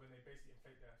 when they basically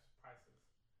inflate their prices.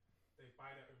 They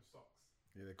buy their own stocks.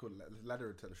 Yeah, they call it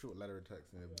ladder attack, short ladder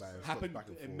attacks, and they're buying stocks Happened back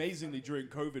and forth. amazingly during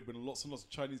COVID when lots and lots of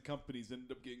Chinese companies ended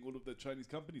up getting all of their Chinese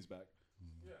companies back.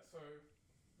 Yeah, so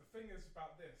the thing is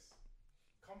about this,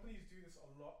 companies do this a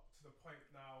lot to the point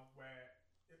now where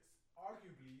it's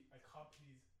arguably a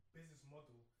company's business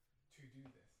model to do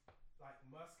this. Like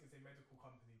Maersk is a medical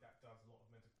company that does a lot of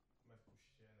medical shit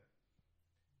in it.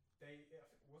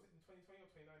 Was it in 2020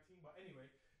 or 2019? But anyway,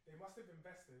 they must have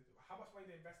invested, how much money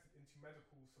they invested into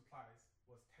medical supplies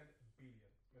was 10 billion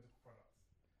medical products.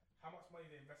 How much money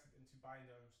they invested into buying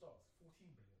their own stocks? 14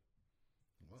 billion.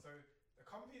 What? So a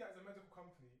company that is a medical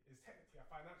company is technically a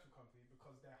financial company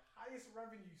because their highest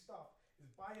revenue stuff is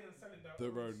buying and selling their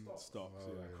own stocks.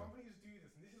 Oh, And yeah. companies do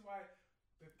this, and this is why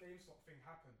the GameStop thing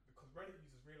happened because Reddit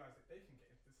users realized that they can get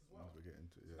into this as well. Once we get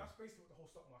into it, So yeah. that's basically what the whole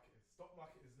stock market is. Stock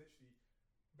market is literally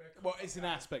where Well, it's an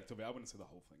companies aspect of it. I wouldn't say the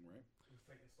whole thing, right?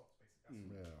 inflating stocks. Basically, that's Mm.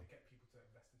 what Yeah. they get people to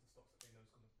invest into stocks that they know is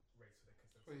going to raise, so they can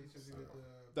sell. Well, you should be with the,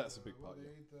 That's a big what part,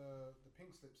 they the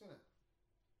pink slips, innit?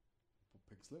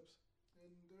 Pink slips.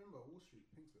 And remember Wall Street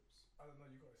pink slips. I don't know.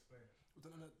 You got to explain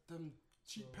it. Them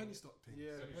cheap So- penny stock things.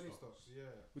 Yeah, the Penny penny stocks. stocks.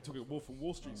 Yeah. We're talking Wolf of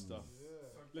Wall Street stuff. Yeah.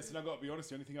 So Listen, I got to be honest.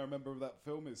 The only thing I remember of that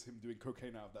film is him doing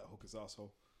cocaine out of that hooker's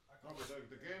asshole. No, but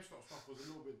the GameStop stuff was a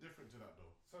little bit different to that though.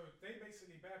 So they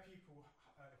basically, bare people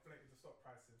inflated the stock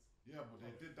prices. Yeah, but they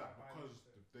did that because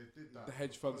they did that. The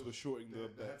hedge funds were because shorting the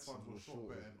the hedge bets. funds were short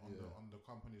shorting, betting yeah. on the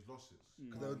company's losses.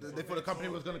 They thought the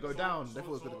company was going to go down. They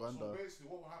thought it was going to go under. So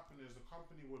basically, what would happen is the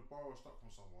company would borrow stock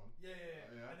from someone.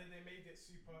 Yeah. And then they made it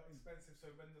super expensive. So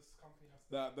when this company has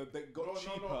to They got No,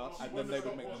 cheaper, so and when then the they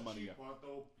would stock make was the money. Yeah.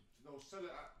 cheaper, they'll sell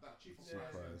it at that cheaper Yeah,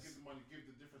 price and price. give the money, give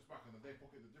the difference back, and then they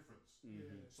pocket the difference. Yeah.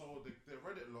 So the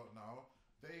Reddit lot now,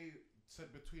 they said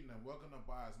between them, we're gonna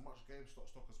buy as much GameStop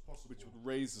stock as possible, Which would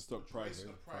raise the stock which price raised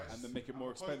the price, and then make it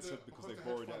more because expensive because they the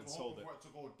borrowed hedge it and funds were sold it. hoping for it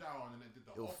to go down, and they did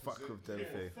the It'll opposite. fuck with them,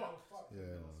 Yeah, faith. fuck, Yeah.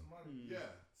 they lost money.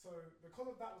 Yeah. So because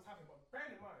of that was happening, but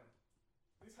bearing in mind,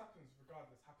 this happens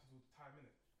regardless, happens all the time,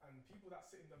 innit? And people that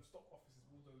sit in them stock offices,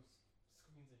 all those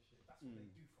screens and shit, that's what they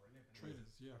do for a living. innit?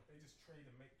 Traders, yeah. They just trade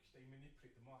and they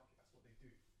manipulate the market. That's what they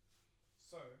do.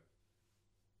 So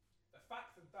the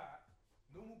fact that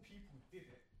normal people did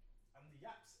it, and the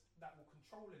apps that were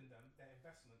controlling them, their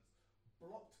investments,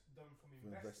 blocked them from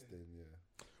investing. Investing, yeah.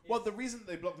 Well, the reason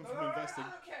they blocked them No, from investing. I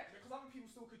don't care because other people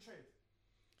still could trade.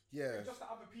 Yeah. It's just that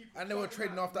other people. And they were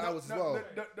trading after hours as well.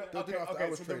 They were Okay, doing after okay,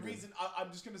 hours so trading. the reason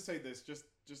I'm just gonna say this, just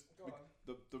Go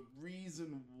on. the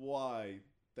reason why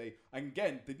they, and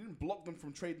again, they didn't block them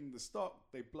from trading the stock.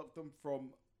 They blocked them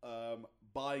from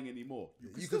buying anymore. You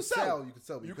can could sell. You could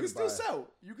sell. But You you can couldn't still buy. sell.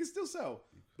 You can still sell.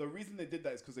 The reason they did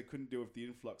that is because they couldn't deal with the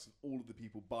influx of all of the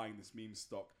people buying this meme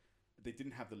stock. They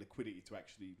didn't have the liquidity to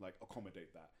actually like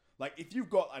accommodate that. Like if you've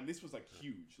got, and this was like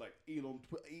huge, like Elon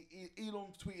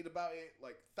tweeted about it,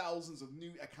 like thousands of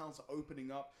new accounts are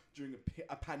opening up during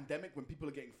a pandemic when people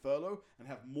are getting furloughed and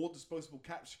have more disposable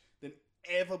cash than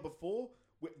ever before.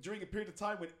 During a period of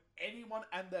time when anyone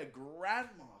and their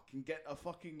grandma can get a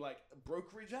fucking like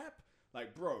brokerage app.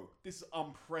 Like, bro, this is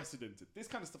unprecedented. This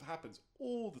kind of stuff happens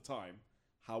all the time.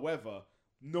 However,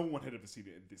 no one had ever seen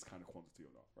it in this kind of quantity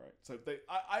or not, right? So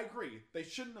I agree. They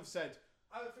shouldn't have said.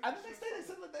 And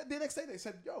the next day they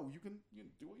said, "Yo, you can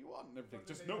do what you want and everything.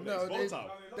 Just know it's volatile."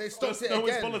 They stopped it know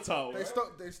again. it's volatile.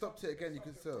 They stopped it again. You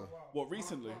can tell. What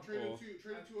recently? Trading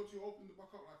 202 opened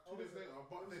back up like 2 days later,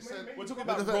 but they said We're talking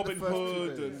about the Robin first 2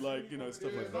 Hood days. and like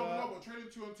stuff like that. no, but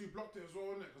Trading 202 blocked it as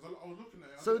well, innit? Because I was looking at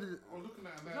it. So did- I was looking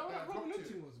at it and Is that what they that Robin blocked Hood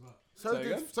it. thing was about?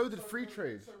 So did free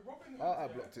trade. So Robin Hood, I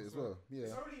blocked it as well.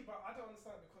 It's Yeah. only, but I don't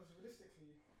understand because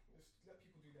realistically, just let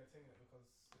people do their thing there because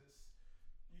it's,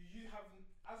 you have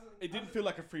It didn't feel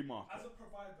like a free market. as a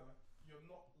provider, you're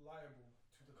not liable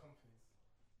to the companies.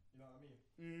 You know what I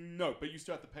mean? No, but you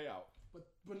still have to pay out. But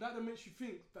that makes you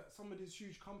think that some of these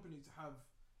huge companies have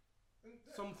And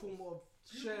some form of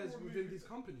Google shares removed within it. these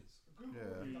companies. Google,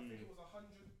 Yeah. I think it was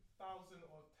 100,000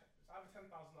 or it's either 10,000,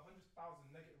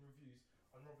 100,000 negative reviews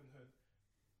on Robin Hood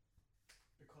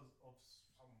because of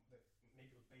maybe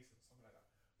it was basic or something like that.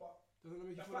 But Doesn't it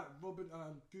make you The feel like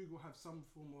Google have some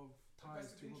form of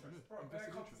ties invested to Robin interest, Hood? bro. Their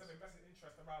Invested companies interest. have invested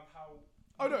interest around how.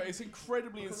 Oh no, it's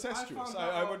incredibly Because I incestuous. found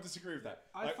I out- won't disagree with that.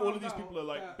 I Like all of found these out people are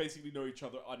like that- basically know each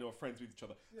other. I know are friends with each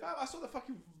other. Yeah. Fam, I saw the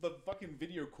fucking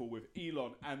video call with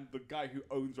Elon and the guy who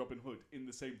owns Robin Hood in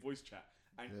the same voice chat,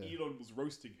 and Yeah. Elon was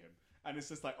roasting him. And it's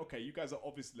just like, okay, you guys are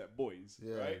obviously like boys,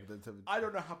 Yeah. right? but then I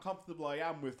don't know how comfortable I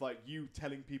am with like you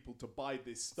telling people to buy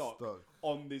this stock.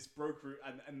 On this broker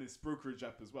and this brokerage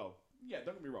app as well. Yeah,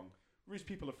 don't get me wrong. Rich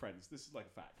people are friends. This is like a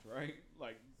fact, right?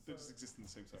 Like they just exist in the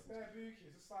same It's circles. their bookies.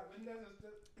 It's just like when there's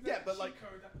Yeah, but like-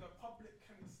 code that the public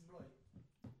can exploit,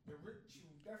 the rich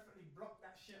will definitely block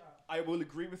that shit out. I will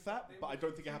agree with that, They but I will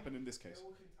don't think it continue- happened in this they case.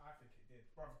 will I think it did,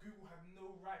 bruv. Google had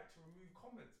no right to remove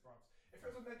comments, bruv. If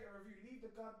it was a negative review, leave the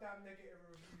goddamn negative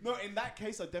review. No, in that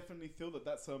case, I definitely feel that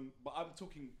that's But I'm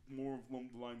talking more along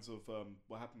the lines of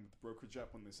what happened with the brokerage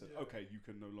app when they said, Yeah. okay, you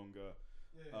can no longer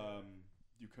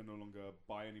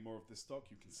buy any more of this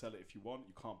stock. You can sell it if you want.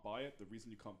 You can't buy it. The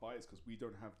reason you can't buy it is because we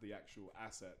don't have the actual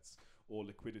assets or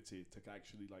liquidity to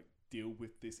actually like deal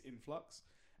with this influx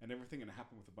and everything. And it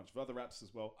happened with a bunch of other apps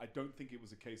as well. I don't think it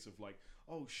was a case of like,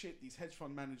 oh shit, these hedge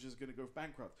fund managers are going to go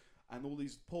bankrupt. And all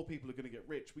these poor people are going to get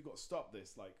rich. We got to stop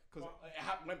this, like, because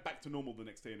it went back to normal the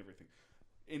next day and everything.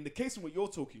 In the case of what you're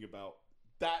talking about,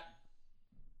 that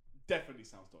definitely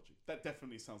sounds dodgy. That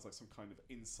definitely sounds like some kind of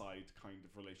inside kind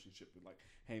of relationship with, like,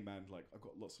 hey man, like, I've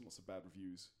got lots and lots of bad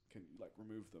reviews. Can you like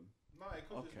remove them? No, it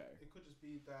could Okay. just, it could just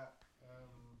be that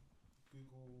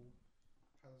Google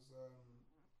has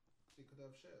they could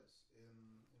have shares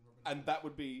in Robin And Hood. that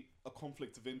would be a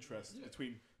conflict of interest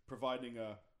between providing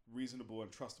a reasonable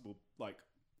and trustable like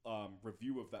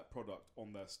review of that product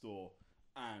on their store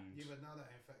and Yeah, but now that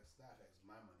affects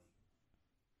my money.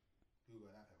 Google,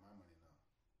 that affects my money now.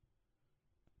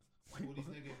 All these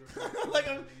negative reviews. like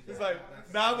it's like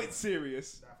now it's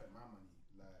serious. That affect my money.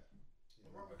 Like,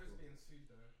 yeah, Robin Hood's being sued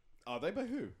though Are they by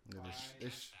who? by some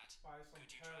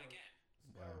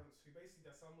parents who basically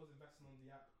their son was investing on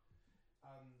the app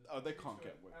and They due can't to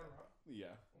get an with error that.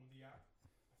 Yeah. on the app.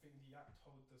 I think the app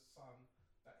told the son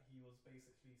that he was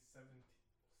basically 17k?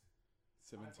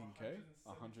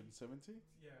 170?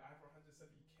 Yeah, either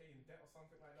 170k in debt or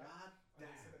something like that. God And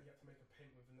they said that he had to make a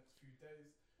payment within the next few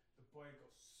days. The boy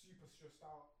got super stressed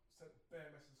out, sent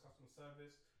bare messages to customer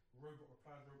service, robot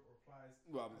replies,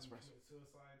 Well, I'm and not surprised. committed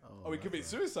suicide. Oh, he committed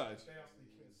suicide. The day after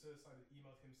he committed suicide, they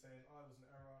emailed him saying, "Oh, it was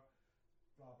an error,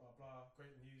 blah blah blah.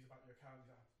 Great news about your account.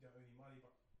 You don't owe any money,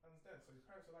 but man's dead." So his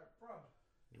parents are like, "Bruv,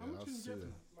 How much can you get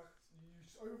them? you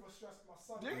overstressed my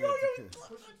son." Yeah, Push him to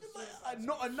suicide."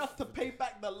 Not enough to pay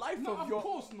back the life No, of of your.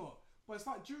 course not. But it's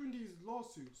like during these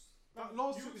lawsuits, that You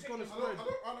lawsuit is take going to it- spread.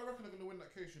 I don't reckon they're going to win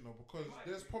that case, you know, because Might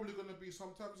there's be. probably going to be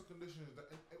some terms and conditions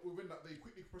that within that they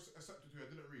quickly accepted to. I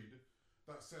didn't read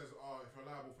that says, if you're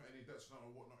liable for any debts or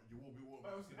whatnot, you will be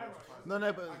automatically error. notified. No,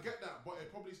 but I get that, but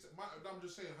it probably I'm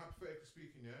just saying, hypothetically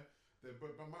speaking, yeah. There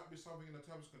might be something in the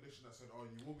terms and condition that said,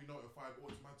 you will be notified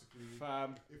automatically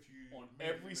Fam, if you on made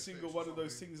every mistakes single or one of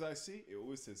those something. things I see, it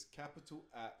always says capital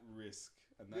at risk.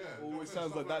 And that Yeah, always stuff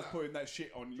sounds like like that's that. putting that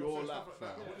shit on You your know what I'm lap, saying? Stuff like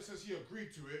fam. that. When it says he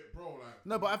agreed to it, bro, like.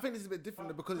 no, but I think this is a bit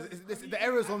different because the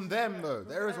error's on them though.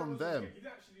 The error's on them. He didn't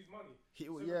actually lose money. He-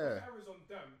 So yeah. the error's on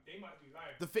them. They might be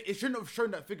liable. It shouldn't have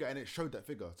shown that figure, and it showed that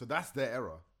figure. So that's their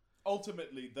error.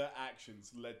 Ultimately, their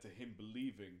actions led to him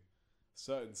believing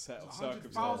certain set of 100,000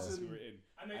 circumstances we were in,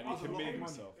 And they and he asked for committed payment.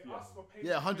 himself. They Yeah. asked for payment.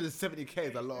 Yeah, 170k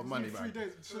is a lot of money, In 3 man.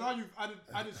 days. So now you've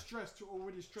added stress to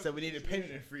already stress. So we need a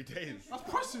payment in 3 days. That's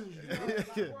pressing you. Like,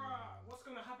 bruh, what's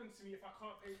gonna happen to me if I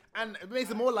can't pay? And it makes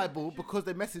it more liable because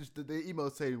they messaged the email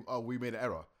saying, "Oh, we made an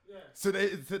error." Yeah. So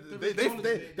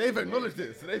they've acknowledged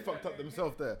it. So they fucked up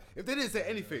themselves there. If they didn't say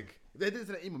anything, if they didn't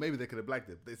send an email, maybe they could have blagged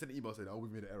him. They sent an email saying, "Oh, we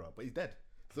made an error," but he's dead.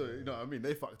 So you know what I mean?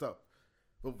 They fucked up.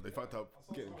 Well, they fucked up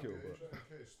getting killed. But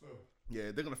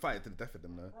yeah, they're gonna fight to the death of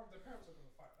them now. Bro, the parents are gonna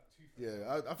fight that too.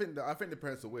 Yeah, I think the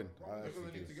parents will win. They're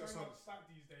gonna need to get So some. much slack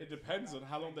these days. It depends on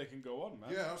how long they can go on, man.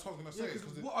 Yeah, that's what I was gonna say. Yeah,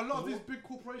 'cause because a lot of these big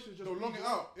corporations just they'll long it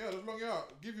out. Yeah, they'll long it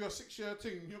out. Give you a 6-year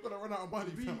thing, you're gonna run out of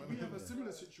money. We fam. have a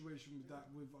similar situation with that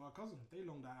with our cousin. They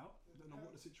longed that out. I don't know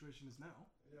what the situation is now.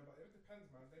 Yeah, but it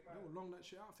depends, man. They They will long that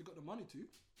shit out if they got the money to.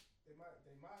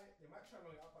 might try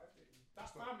long it out, but that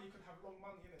family could have long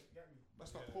money in it. Get me?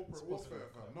 That's not corporate warfare,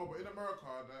 fam. No, but in America,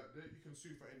 you can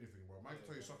sue for anything, bro. I can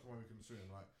tell you something when we can sue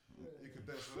him. Like, you could.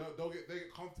 So they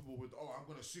get comfortable with, oh, I'm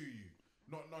gonna sue you,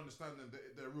 not understanding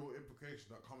the real implications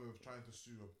that come with trying to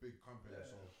sue a big company.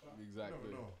 So Exactly. you never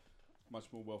know.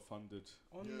 Much more well funded.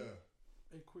 On Yeah.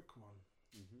 a quick one,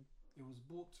 Mm-hmm. it was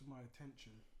brought to my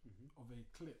attention of a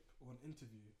clip or an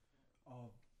interview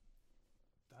of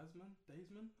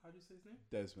Desmond, how do you say his name?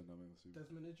 Desmond, I mean,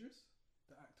 Desmond Idris,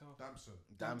 the actor.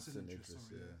 Damson Idris, Idris,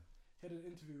 sorry, yeah. He had an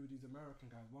interview with these American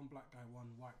guys, one black guy,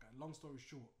 one white guy. Long story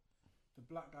short, the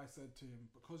black guy said to him,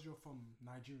 because you're from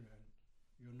Nigeria,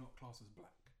 you're not classed as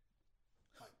black.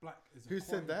 Like, black is a Who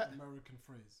said that? American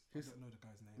phrase. I don't know the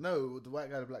guy's name. No, the white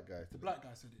guy, the black guy. The black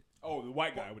guy said it. Oh, the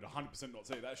white guy would 100% not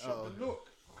say that shit. Oh. The look,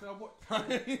 Harold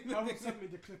sent me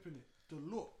the clip in it. The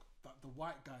look that the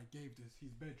white guy gave his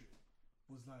bedroom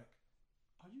was like,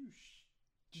 are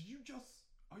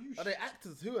you Are they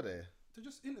actors? Who are they? They're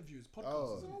just interviews, podcasters.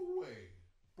 Oh. isn't it? No way.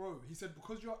 Bro, he said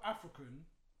because you're African,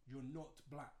 you're not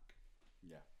black.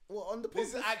 Yeah. Well, on the This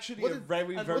is podcast- actually what a did-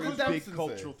 very, and very what did big Damson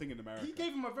cultural say? thing in America. He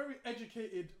gave him a very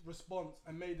educated response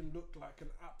and made him look like an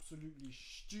absolutely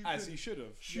stupid As he should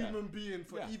have. human being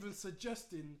for Yeah. even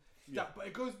suggesting Yeah. that. But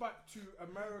it goes back to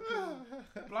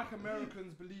black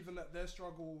Americans believing that their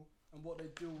struggle and what they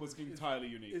deal Was with entirely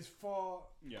unique. is far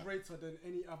Yeah. greater than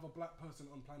any other black person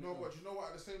on planet No, Earth. but you know what?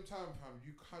 At the same time, fam,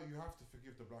 you have to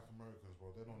forgive the Black Americans,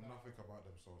 bro. They know nothing about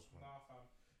themselves, man. Nah, fam.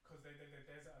 Because there's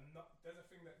a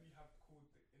thing that we have called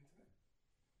the internet.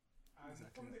 And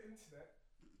from the internet,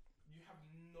 you have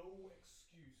no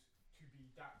excuse to be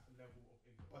that level of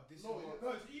ignorant. But this No, is what,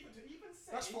 No, to even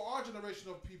say That's for our generation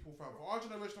of people, fam. For our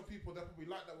generation of people, they probably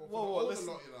like that one. Whoa, For whoa, the let's-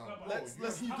 older lot, you know. no, but Bro, let's- you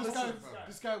let's- have to This listen,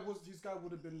 guy, fam. this guy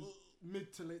would have been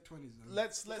mid to late 20s. Then.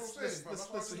 Let's what I'm saying, fam. That's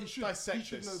why let's he should- dissect he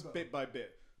should know this better. bit by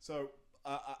bit. So,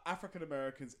 African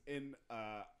Americans in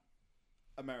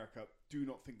America do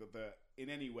not think that they're in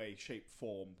any way, shape,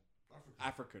 form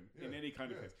African in Yeah, any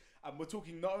kind of yeah. case. And we're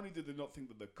talking not only do they not think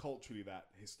that they're culturally that,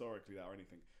 historically that, or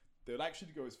anything, they'll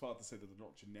actually go as far to say that they're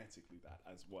not genetically that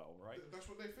as well, right? That's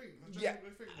what they think. That's Yeah, what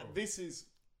they think, bro. this is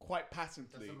quite that's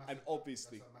patently a massive, and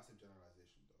obviously. That's a massive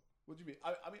generalization, though. What do you mean?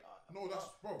 I mean, No, that's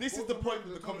bro. this is go the to point America,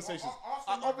 of the they'll tell you. conversation.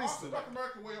 Ask Obviously, the Black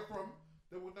American where you're from.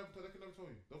 They can never tell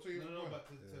you. They'll tell you. No, where. but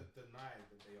to deny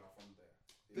that they are from there.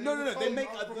 No, will they tell you make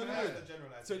I'm from no. there. That's a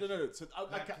generalization. So no. So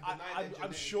Like, to deny that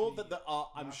I'm sure that there are.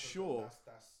 I'm Africa, sure.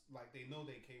 That's like they know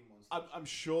they came on. I'm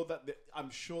sure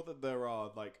that there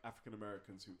are like African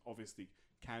Americans who obviously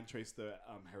can trace their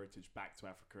heritage back to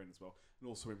Africa as well, and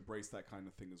also embrace that kind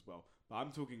of thing as well. But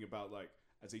I'm talking about like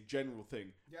as a general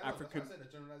thing, Yeah, African. That's what I said,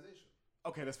 a generalization.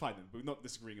 Okay, that's fine then. We're not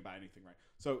disagreeing about anything, right?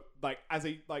 So like as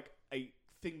a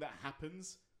thing that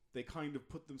happens, they kind of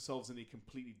put themselves in a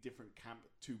completely different camp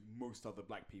to most other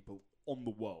black people on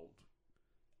the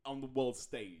world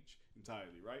stage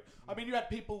entirely, right? I mean, you had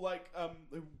people like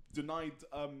who denied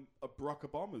Barack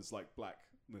Obama's like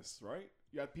blackness, right?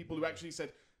 You had people who actually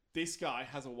said this guy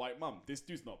has a white mum. This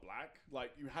dude's not black.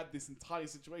 Like you had this entire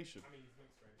situation. I mean, he's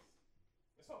mixed race.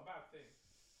 It's not a bad thing.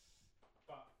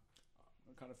 But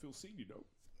I kind of feel seen, you know.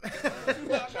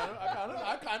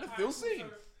 I kind of feel seen.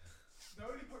 The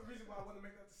only reason why I want to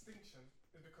make that distinction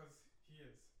is because he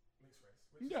is mixed race,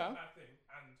 which is Yeah. a bad thing,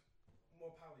 and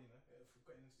more power, you know, if we're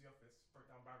getting into the office, break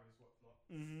down barriers, whatnot.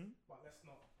 Mm-hmm. But let's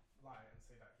not lie and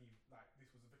say that he black.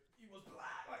 He was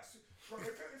black. Like, bro,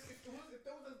 if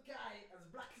there was a guy as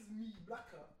black as me,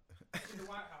 blacker, in the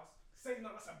White House, saying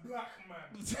that that's a black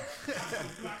man. That's a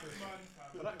black man, fam.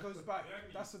 But that goes back.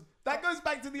 That goes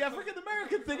back to the African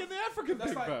American thing and the African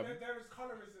That's thing, like fam. there is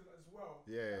colorism as well.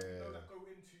 Yeah. that we know that go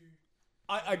into.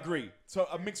 I agree. So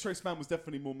a mixed race man was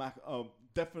definitely more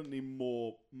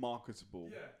marketable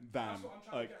Yeah, than that's what I'm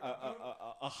trying like to get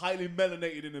at. a highly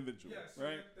melanated individual, Yeah, so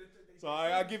right? they So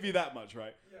I'll give you that much,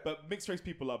 right? Yeah. But mixed race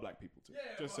people are black people too.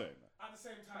 Yeah, Just but saying that. at the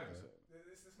same time, Yeah.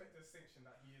 let's make the distinction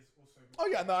that he is also. Oh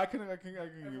yeah, no, I can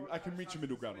Everyone reach a tries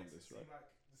middle to ground on make it this, seem right?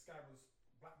 Like this guy was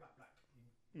black.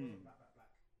 He Mm. wasn't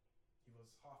black. He was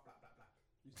half black.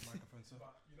 Use the microphone, sir.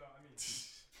 But you know what I mean.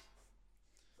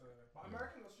 So, but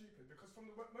Americans are stupid because from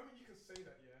the moment you can say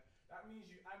that, yeah, that means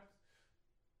you add.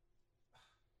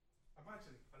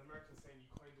 Imagine an American saying you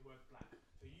coined the word black.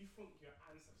 So you think your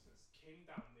ancestors came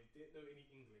down, they didn't know any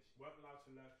English, weren't allowed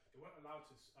to learn, they weren't allowed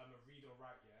to read or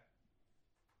write, yeah?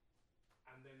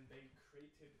 And then they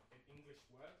created an English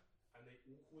word and they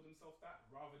all call themselves that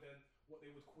rather than what they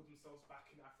would call themselves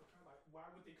back in Africa? Like, why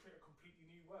would they create a completely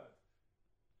new word?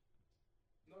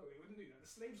 No, they wouldn't do that. The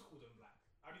slaves called them black.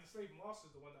 I mean, the slave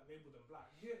master's the one that labelled them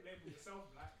black. You didn't label yourself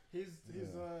black. Here's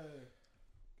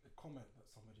a comment that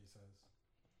somebody says.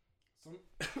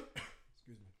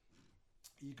 Excuse me.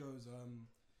 He goes,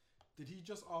 did he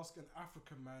just ask an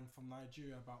African man from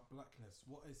Nigeria about blackness?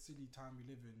 What a silly time we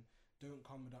live in. Don't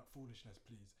come with that foolishness,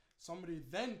 please. Somebody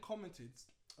then commented,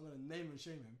 I'm going to name and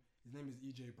shame him. His name is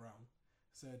EJ Brown.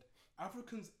 Said,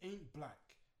 Africans ain't black.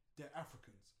 They're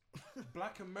Africans.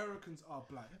 Black Americans are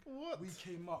black. What? We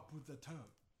came up with the term.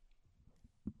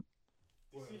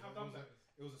 You see how dumb that is?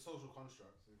 It was a social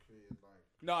construct. It created like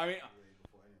No, I mean, way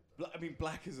before any of that.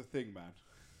 black is a thing, man.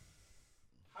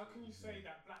 How can you say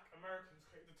that black Americans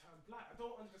created the term black? I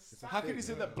don't understand. How can you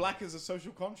say that black is a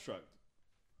social construct?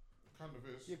 Kind of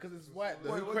is. Yeah, because it's white.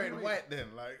 What Who do you created mean? white then?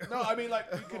 Like, No, I mean, like,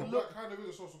 you No, can black look. kind of is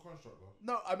a social construct,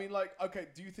 though. No, I mean, like, okay,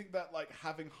 do you think that, like,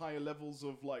 having higher levels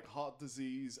of, like, heart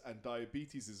disease and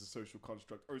diabetes is a social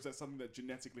construct? Or is that something that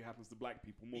genetically happens to black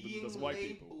people more than it does white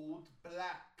people? labelled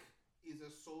black is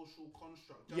a social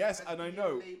construct. Just Yes, as and I being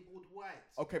know. Labelled white.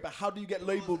 Okay, but how do you get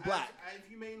Because labeled black? If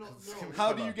you may not know.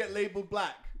 How do you get labeled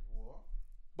black? What?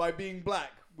 By being black,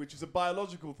 which is a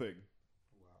biological thing.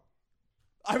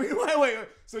 Wow. I mean, wait.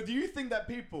 So do you think that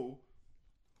people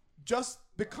just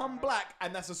become black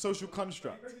and that's a social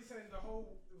construct? You're basically saying the whole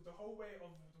way of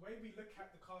the way we look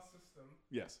at the caste system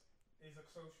Yes. is a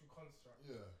social construct.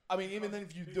 Yeah. I mean, even then,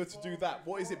 if you were to do that,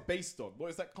 what is it based on? What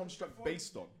is that construct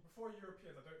based on? Before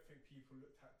Europeans, I don't think people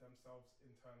looked at themselves in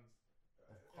terms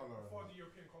colour. before the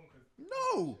European conquered.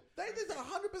 No, they did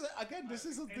 100%. Again, this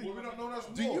is a thing. Well, we're not known as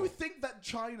Do you more. think that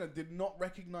China did not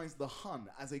recognize the Han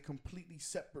as a completely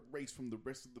separate race from the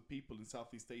rest of the people in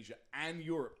Southeast Asia and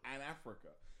Europe and Africa?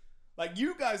 Like,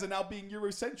 you guys are now being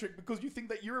Eurocentric because you think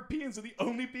that Europeans are the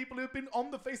only people who have been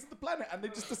on the face of the planet and they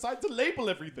just decide to label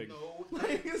everything. No,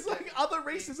 Like, it's like other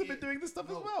races have been doing this stuff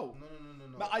as well.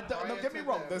 No. Now, don't get me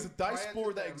wrong. There's a Prior to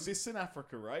diaspora that them- exists in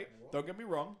Africa, right? What? Don't get me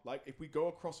wrong. Like, if we go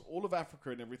across all of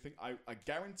Africa and everything, I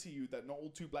guarantee you that not all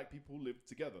two black people live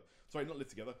together. Sorry, not live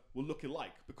together. Will look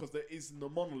alike because there is no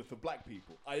monolith of black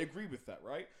people. I agree with that,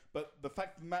 right? But the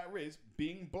fact of the matter is,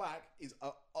 being black is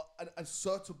an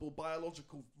assertable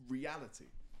biological reality.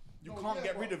 You Oh, can't yeah,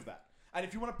 get rid but- of that. And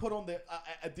if you want to put on the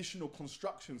additional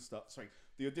construction stuff,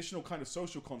 the additional kind of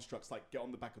social constructs like get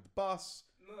on the back of the bus,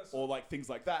 No, it's or like things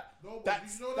like that. No, but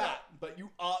That's you know that. But you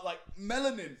are like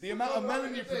melanin. The amount of no,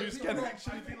 melanin you yeah, produce people can don't-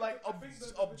 actually I be think- like I think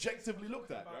the objectively thing looked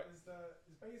we're at, talking right? about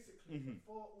is basically Mhm.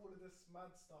 before all of this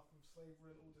mad stuff with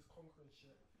slavery and all this conquering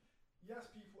shit. Yes,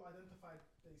 people identified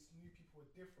these new people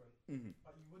were different, Mhm.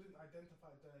 but you wouldn't identify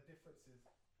the differences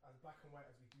as black and white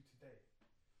as we do today.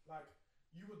 Like,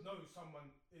 you would know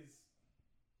someone is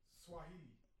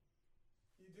Swahili.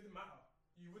 It didn't matter.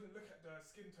 You wouldn't look at the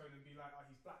skin tone and be like, oh,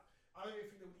 he's black. I don't even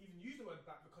think they would even use the word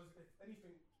black because if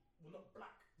anything, well, not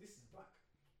black. This is black.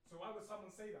 So why would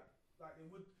someone say that? Like they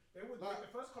would. Like- The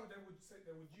first color they would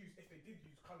use if they did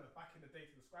use color back in the day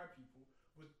to describe people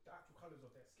was the actual colors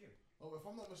of their skin. Oh, if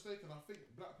I'm not mistaken, I think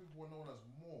black people were known as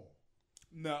more.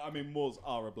 No, I mean Moors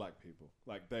are a black people.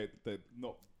 Like they're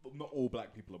not all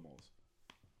black people are Moors.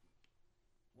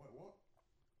 Wait, what?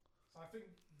 So I think.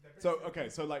 they're So basically okay,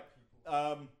 so like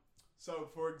people. so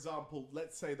for example,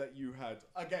 let's say that you had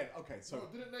again. Okay, so No,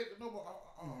 didn't they? No, but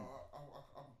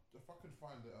if I could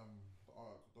find it,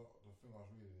 the thing I was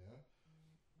reading, yeah.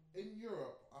 In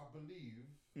Europe, I believe.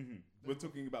 we're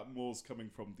talking about Moors coming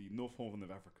from the North Horn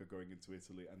of Africa, going into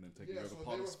Italy, and then taking Yeah, over so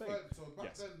part they of Spain. referred. So back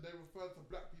Yes. then, they referred to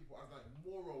black people as like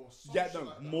Moro or something. Yeah, no,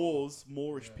 like that.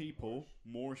 Moorish Yeah, people,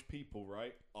 Moorish people,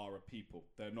 right, are a people.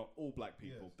 They're not all black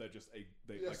people. Yes. They're just Yeah,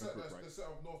 like a set, group, that's right? the set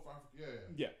of North Africa.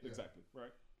 Yeah, exactly,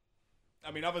 right. I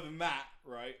mean, other than that,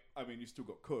 right? I mean, you still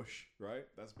got Kush, right?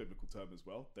 That's a biblical term as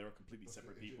well. They're a completely That's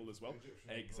separate the people as well. Egyptian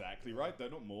as well, Exactly yeah. right.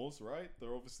 They're not Moors, right?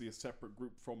 They're obviously a separate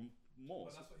group from more.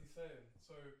 But that's what he's saying.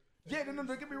 So. Yeah, no,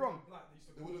 don't get me wrong. Black, they used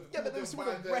to They call would've- them- Yeah, but they still would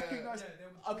have By their- recognized. Yeah, they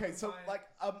would Okay, call so them like,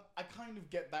 I kind of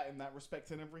get that in that respect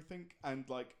and everything, and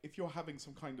like, if you're having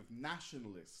some kind of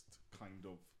nationalist kind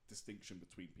of distinction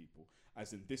between people,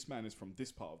 as in this man is from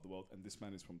this part of the world and this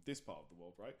man is from this part of the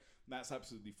world, right? And that's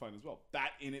absolutely fine as well.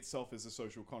 That in itself is a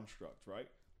social construct, right?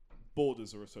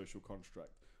 Borders are a social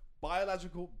construct.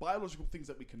 Biological things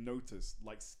that we can notice,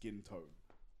 like skin tone,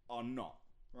 are not,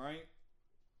 right?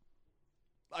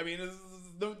 I mean,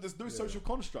 there's no social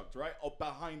construct, right? Or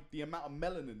behind the amount of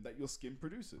melanin that your skin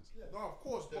produces. No, of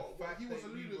course, The but what fact he was that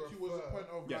you alluding to was the refer- point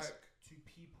of Yes. like, To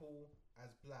people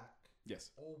as black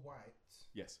Yes, or white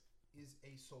yes. is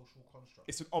a social construct.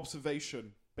 It's an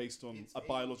observation based on It's a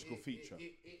biological feature.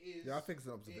 It is. Yeah, I think it's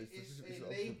an observation. It's It's a an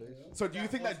label observation. So do you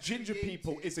think was that ginger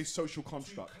people created is a social to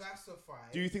construct?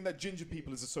 classify? Do you think that ginger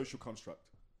people is a social construct?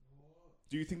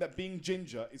 Do you think that being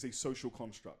ginger is a social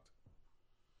construct?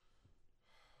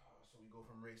 So we go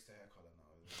from race to hair color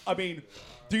now. I mean,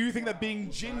 do you think that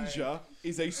being ginger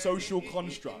is a social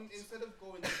construct? Instead of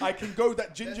going, I can go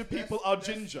that ginger Let's- people let's- are let's-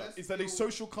 ginger. let's Is that a deal-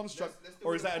 social construct let's deal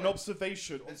or with is the that an point.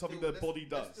 observation on let's something deal- their body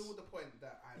let's does? deal with the point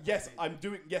that I Yes, made. I'm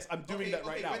doing that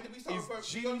right now. When did we start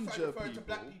Is we gonna start ginger referring to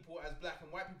black people? people as black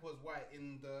and white people as white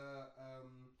in the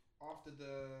after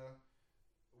the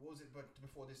what was it? But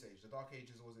before this age, the Dark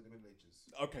Ages, or was it the Middle Ages?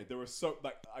 Okay, there are so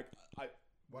like I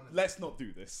One of let's not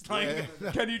do this. Like,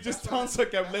 Yeah. can you just That's when- answer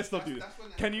again? that's- Let's not do this. that's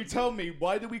when it Can you happened. tell me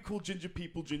why do we call ginger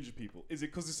people ginger people? Is it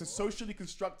because it's a socially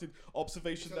constructed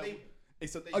observation It's a that? label.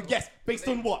 It's a Label. yes. Based It's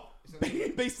a on label. what? It's a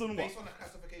label. Based on what? Based on a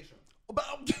classification.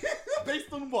 But,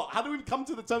 based on what? How do we come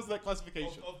to the terms of that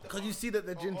classification? Because you see that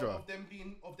they're ginger. Of them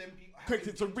being Quick,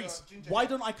 having so ginger- Reese, ginger why hair.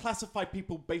 don't I classify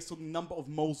people based on the number of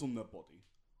moles on their body?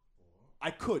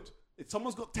 I could. If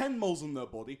someone's got 10 moles on their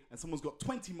body and someone's got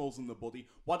 20 moles on their body,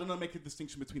 why don't I make a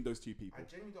distinction between those two people? I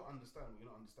genuinely don't understand what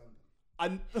you're not understanding.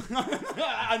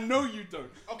 I know you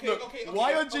don't. Okay, Look, okay,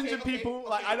 why are okay, ginger okay, people okay,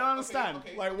 like? I don't okay, understand.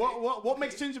 okay, like, okay, what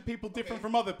makes okay, ginger people different okay.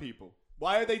 from other people?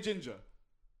 Why are they ginger?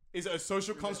 Is it a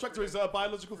social Through their- construct through or is it their- a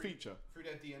biological through- feature? Through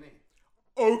their DNA.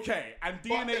 Okay, and But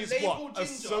DNA the is label what? A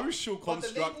ginger- social but the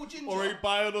construct label ginger- or a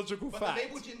biological But fact? the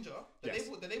label ginger, Yes.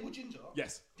 the label ginger.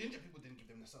 Yes. Ginger people didn't give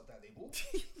themselves that label.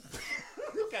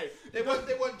 Okay. They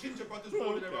weren't ginger brothers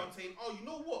rolling Okay. around saying, "Oh, you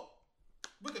know what?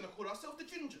 We're gonna call ourselves the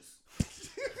gingers."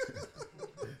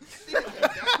 They weren't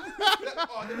like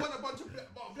that. They weren't a bunch of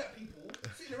black people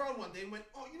sitting around one day and went,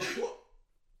 "Oh, you know what?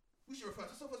 We should refer to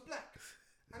ourselves as black."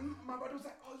 And my brother was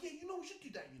like, "Oh yeah, you know we should do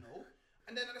that, you know."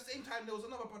 And then at the same time, there was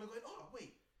another brother going, "Oh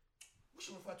wait, we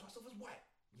should refer to ourselves as white."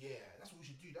 Yeah, that's what we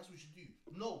should do. That's what we should do.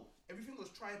 No, everything was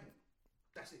tribal.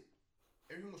 That's it.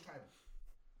 Everything was tribal.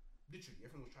 Literally,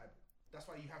 everything was tribal. That's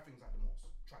why you have things like the Moors,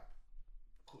 tribe,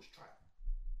 Kush, tribe,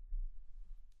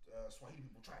 Swahili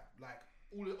people, tribe, like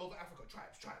all over Africa,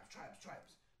 tribes.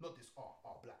 Not this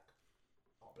black.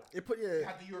 It put You yeah.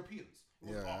 had the Europeans. It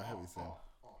was Yeah, I hear what you're saying.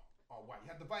 white. You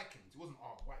had the Vikings. It wasn't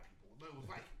white people. No, it was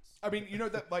Vikings. I mean, you know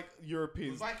that like It was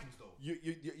Europeans. Vikings though.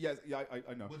 Yeah,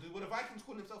 I know. Were the Vikings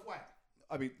calling themselves white?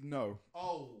 I mean, no.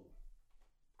 Oh,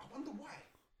 I wonder why.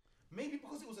 Maybe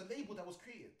because it was a label that was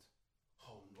created.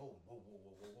 Oh no! Whoa!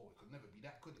 It could never be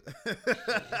that, could it?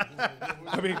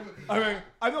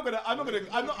 I'm not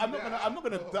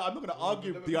gonna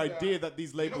argue the idea that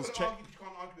these labels You're not check. gonna argue 'cause you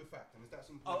can't argue with fact, and it's that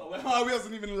simple. Oh, well, I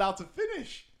wasn't even allowed to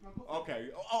finish. Okay.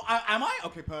 Am I?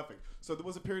 Okay, perfect. So there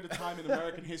was a period of time in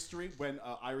American history when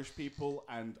Irish people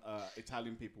and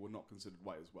Italian people were not considered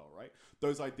white as well, right?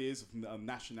 Those ideas of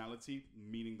nationality,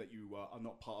 meaning that you are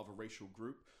not part of a racial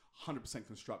group, 100%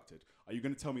 constructed. Are you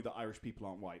going to tell me that Irish people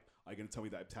aren't white? Are you going to tell me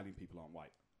that Italian people aren't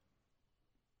white?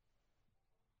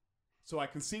 So I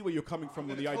can see where you're coming from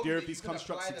with the idea of these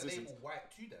constructs You existing. label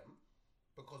white to them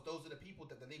because those are the people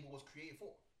that the label was created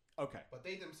for. Okay. But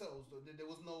they themselves, there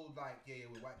was no like, yeah,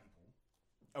 we're white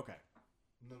people. Okay.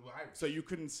 No, we're Irish. So you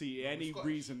couldn't see No, we're any Scottish.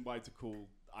 reason why to call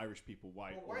Irish people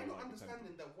white. Well, why or not like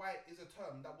understanding that white is a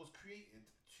term that was created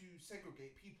to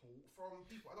segregate people from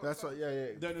people? I don't That's what.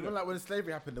 understand. Yeah. No. Remember, like when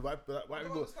slavery happened, the white I white don't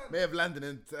people understand. may have landed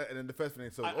and then the first thing they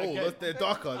saw, Again- they're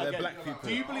darker, they're Again, black people.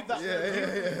 Do you believe that?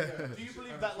 Yeah. Do you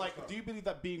believe that? Like, do you believe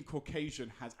that being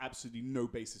Caucasian has absolutely no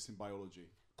basis in biology?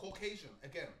 Caucasian,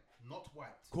 again, not white.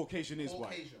 Caucasian is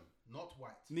white. Caucasian, not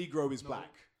white. Negro is No,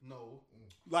 black. No.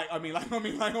 Wait. I mean, like,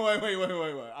 wait.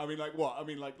 I mean, like, what? I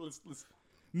mean, like, let's.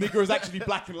 Negro is actually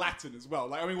black in Latin as well.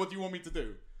 Like, I mean, what do you want me to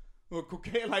do? Well,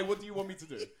 like, what do you want me to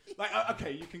do? Like,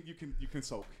 okay, you can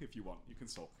sulk if you want. You can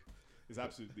sulk. It's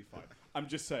absolutely fine. I'm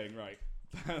just saying, right?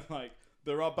 Like,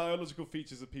 there are biological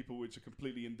features of people which are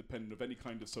completely independent of any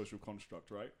kind of social construct,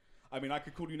 right? I mean, I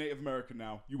could call you Native American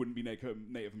now. You wouldn't be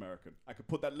Native American. I could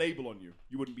put that label on you.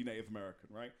 You wouldn't be Native American,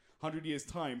 right? 100 years'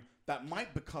 time, that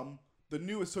might become the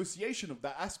new association of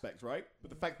that aspect, right? But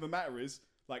the fact of the matter is,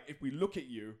 like, if we look at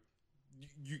you're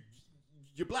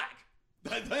black.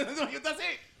 That's it.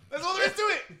 That's all there is to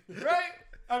it, right?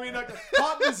 I mean, like,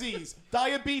 heart disease,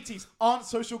 diabetes aren't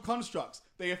social constructs.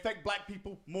 They affect black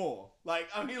people more. Like,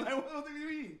 I mean, like, what do you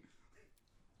mean?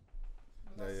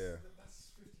 But Yeah.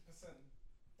 That's 50%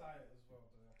 diet as well,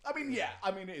 though. I mean, yeah.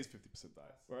 I mean, it is 50%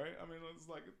 diet, right? I mean, it's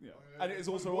like, yeah. And it is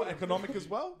also economic as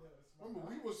well. Remember,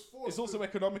 we was forced. It's also to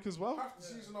economic as well. have to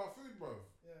season our food, bro.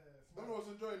 Yeah. Them was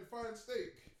enjoying fine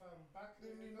steak. Back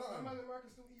Didn't in need the nothing. man in America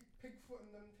still eat pig foot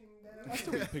and them thing there. I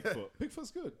still eat Bigfoot.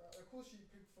 Bigfoot's good. Of course you eat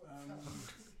pig foot.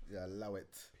 Yeah, allow it.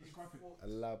 Scrap it.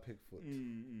 Allow Pigfoot.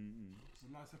 It's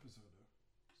a nice episode though.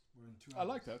 We're in 2 hours. I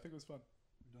liked it. I think it was fun.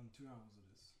 We've done 2 hours of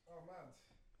this. Oh man,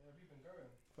 yeah, we've been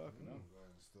going. Fucking hell.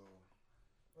 Still.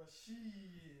 But you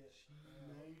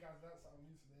guys learned something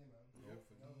new today, man.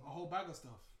 A whole bag of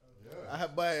stuff. Yeah.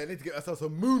 I need to get myself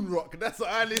some moon rock. That's what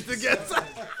I need to get.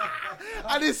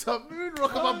 I need some moon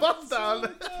rock on my bust down.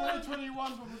 2021,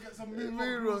 but we'll get some moon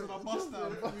Moon rock rock. on our bust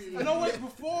down. No, wait,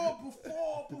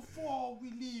 before we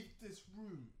leave this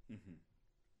room,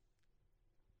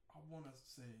 I want to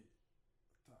say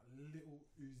that little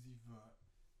Uzi Vert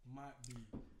might be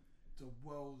the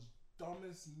world's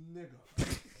dumbest nigga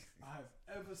I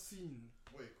have ever seen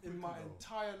Wait, in my quickly though.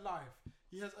 entire life.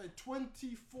 He has a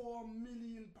 £24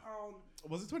 million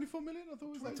Was it 24 million? I thought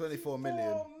it was like 24 million.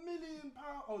 £24 million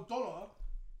dollar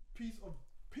piece of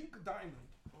pink diamond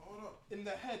Hold up. in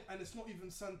the head, and it's not even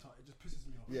center. It just pisses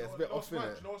me off. Yeah, it's a bit off, mad?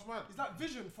 innit? You know what's mad? It's like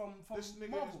Vision from This nigga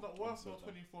Marvel. is not worth no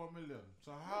 24 million.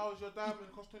 So how's your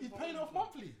diamond cost 24 He's paying million? off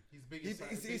monthly. He's He biggest.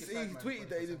 tweeted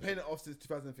that he's been paying it off since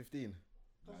 2015.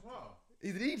 Doesn't matter.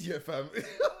 He's an idiot, fam. He's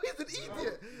an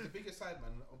idiot. He's the biggest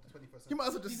sideman of the 21st He might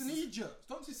as well just. He's an idiot.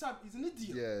 Don't say Sam. He's an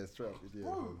idiot. Yeah, it's true. Idiot.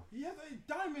 Bro, he has a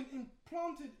diamond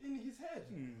implanted in his head.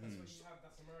 That's what you have.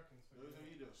 That's Americans. For He's an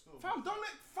idiot still. Fam, don't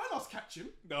let Thanos catch him.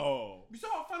 No. You saw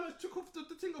how Thanos took off the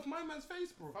thing off my man's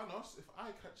face, bro. Thanos, if I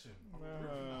catch him, I'm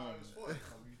ripping out his foot.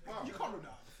 You can't do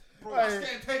that. Bro, Hey. that's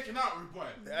getting taken out, rude boy.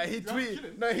 He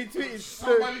tweeted. No, he tweeted.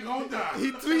 Somebody go down.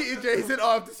 He tweeted, Jay. He said,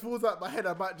 "Oh, if this falls out my head,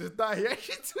 I might just die." He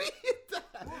actually tweeted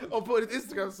that. Or put it on his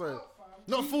Instagram story.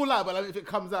 Not fall out, but like if it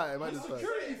comes out, it might The just die.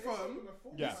 security firm,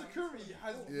 Yeah. security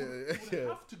has Yeah, would yeah.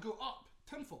 have to go up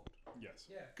tenfold Yes.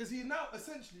 Yeah. because he now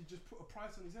essentially just put a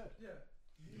price on his head. Yeah.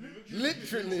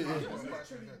 Literally. He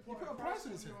put a price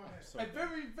on his head. A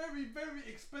very, very, very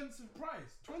expensive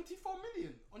price. 24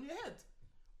 million on your head.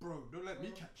 Bro, don't let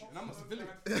me catch you. And I'm a civilian.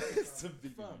 It's a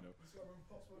big, Fam. you know.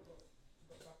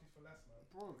 Got Duffy for less, man.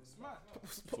 Bro, it's mad.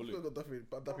 Fully. Got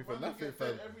Duffy for Man, nothing, get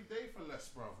paid fam. every day for less,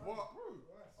 bro. What?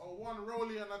 Oh, one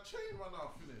rollie and a chain when I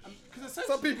finish. Because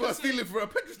Some people are stealing for a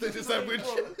petrol station sandwich.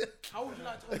 How would you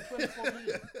like to earn 24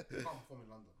 million? Can't perform in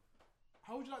London.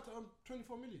 How would you like to earn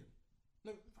 24 million?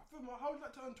 No, how would you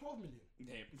like to earn 12 million?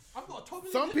 Yeah. I've got a 12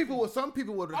 million. Some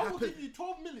people would I will happily. give you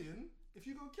 12 million if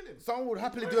you go kill him. Someone would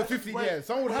happily do a 15 years.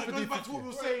 Someone would happily do Back to 50 what we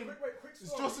years. were saying. Quick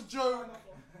It's just a joke.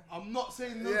 I'm not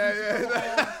saying no. Yeah,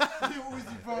 Little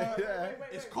Uzi Vert. Yeah.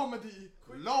 It's comedy.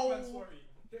 Quick Low.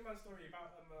 Hitman story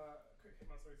about quick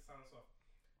Hitman story to sound us off.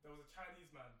 There was a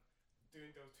Chinese man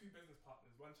there was two business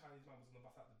partners. One Chinese man was on the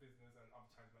bus out of the business, and the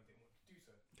other Chinese man didn't want to do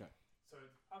so. Okay. So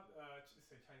let's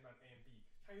say Chinese man A and B.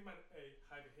 Chinese man A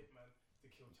hired a hitman to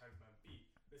kill Chinese man B.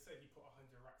 Let's say he put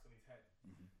 100 racks on his head.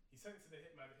 He sent it to the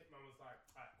hitman. The hitman was like,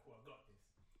 "Alright, cool, I got this."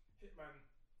 Hitman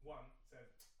 1 said,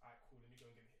 "Alright, cool, let me go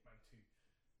and get hitman 2."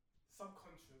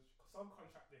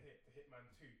 Subcontract the hitman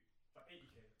 2 for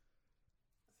 80k.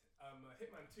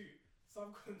 Hitman 2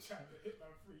 subcontract the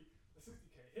hitman 3 for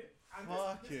 60k.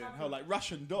 Fucking hell, like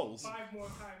Russian dolls. 5 more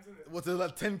times, innit? What's it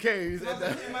like 10Ks? So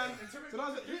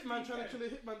that was a hitman trying to kill a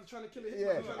hitman trying to kill a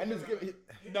hitman. Yeah, and just give it.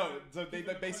 No, so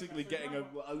they're basically getting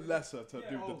a lesser to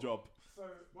do the job. So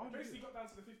basically got down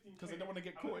to the 15k. Because they don't want to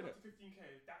get And caught when in it it. got to 15k,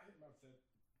 that hitman said,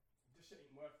 "This shit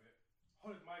ain't worth it."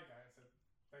 Hollered my guy and said,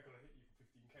 "They're gonna hit you for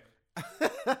 15k.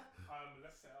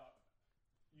 Let's set up.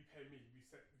 You pay me. We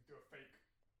do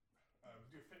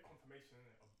a fake confirmation in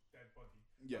it of dead body.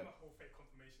 Yeah. Done a whole fake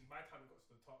confirmation. By the time it got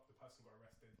to the top, the person got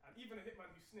arrested, and even a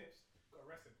hitman who snitched got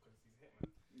arrested because he's a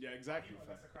hitman. Yeah, exactly.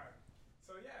 That's a crime.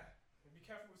 So yeah, be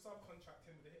careful with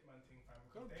subcontracting with the hitman thing, fam.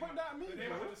 Don't point that at me, They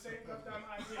bro. might have the same goddamn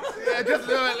idea. Yeah, just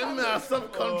let me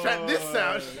subcontract this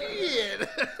out. Shit.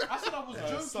 I said I was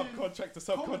joking. Subcontract to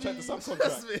subcontract to Trust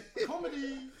subcontract. me.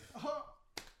 Comedy.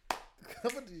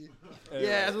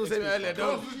 Yeah, as I was saying earlier.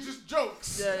 Those Don't. are just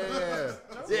jokes.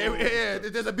 Yeah.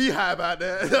 There's a beehive out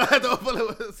there. I don't follow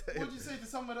what I'm saying. What do you say to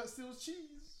someone that steals cheese?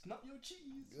 Not your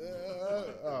cheese.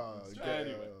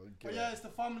 Anyway. But yeah, it's the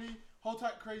family. Hold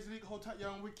tight, Crazy League. Hold tight,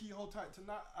 Young Wiki. Hold tight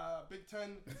tonight. Big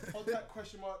Ten. Hold tight,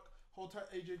 question mark. Hold tight,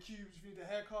 AJ Cubes. If you need a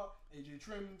haircut, AJ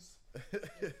Trims.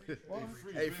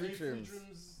 Free trims. Do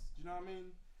you know what I mean?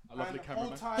 I love the And cameraman.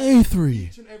 hold tight A3.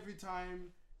 each and every time.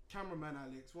 Cameraman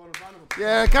Alex. Well, round of applause.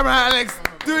 Yeah, camera Alex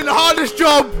doing the hardest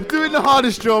job. Doing the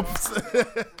hardest jobs.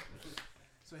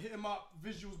 So hit him up.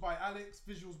 Visuals by Alex.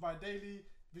 Visuals by Daily.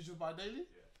 Visuals by Daily.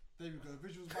 There we go.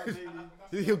 Visuals by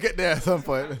Daily. He'll get there at some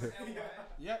point.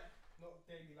 Yep. Not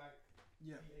daily like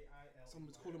Yeah. DAIL.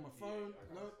 Someone's calling my phone.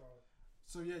 No.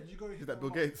 So yeah, you go. Is that Bill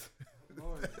Gates?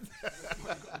 Oh, yeah.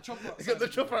 You got the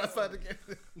chopper outside again.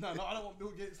 No, I don't want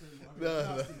Bill Gates anymore.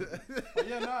 No. But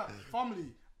yeah,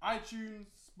 family. iTunes,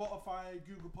 Spotify,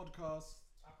 Google Podcasts,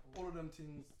 all of them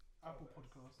things. Apple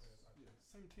Podcasts. Yeah,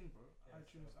 same thing, bro.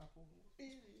 iTunes, Apple.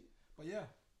 But yeah,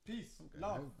 peace,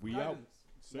 love, We out. guidance,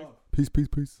 Safe. love. Peace. Fun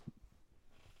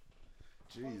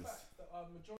Jeez. fact, the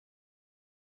majority